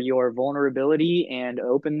for your vulnerability and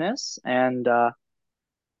openness. And we'll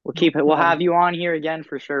No keep it. We'll have problem. you on here again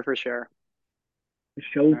for sure, for sure. The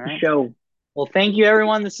show, All the right. show. Well, thank you,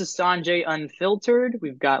 everyone. This is Sanjay Unfiltered.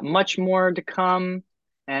 We've got much more to come,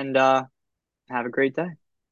 and have a great day.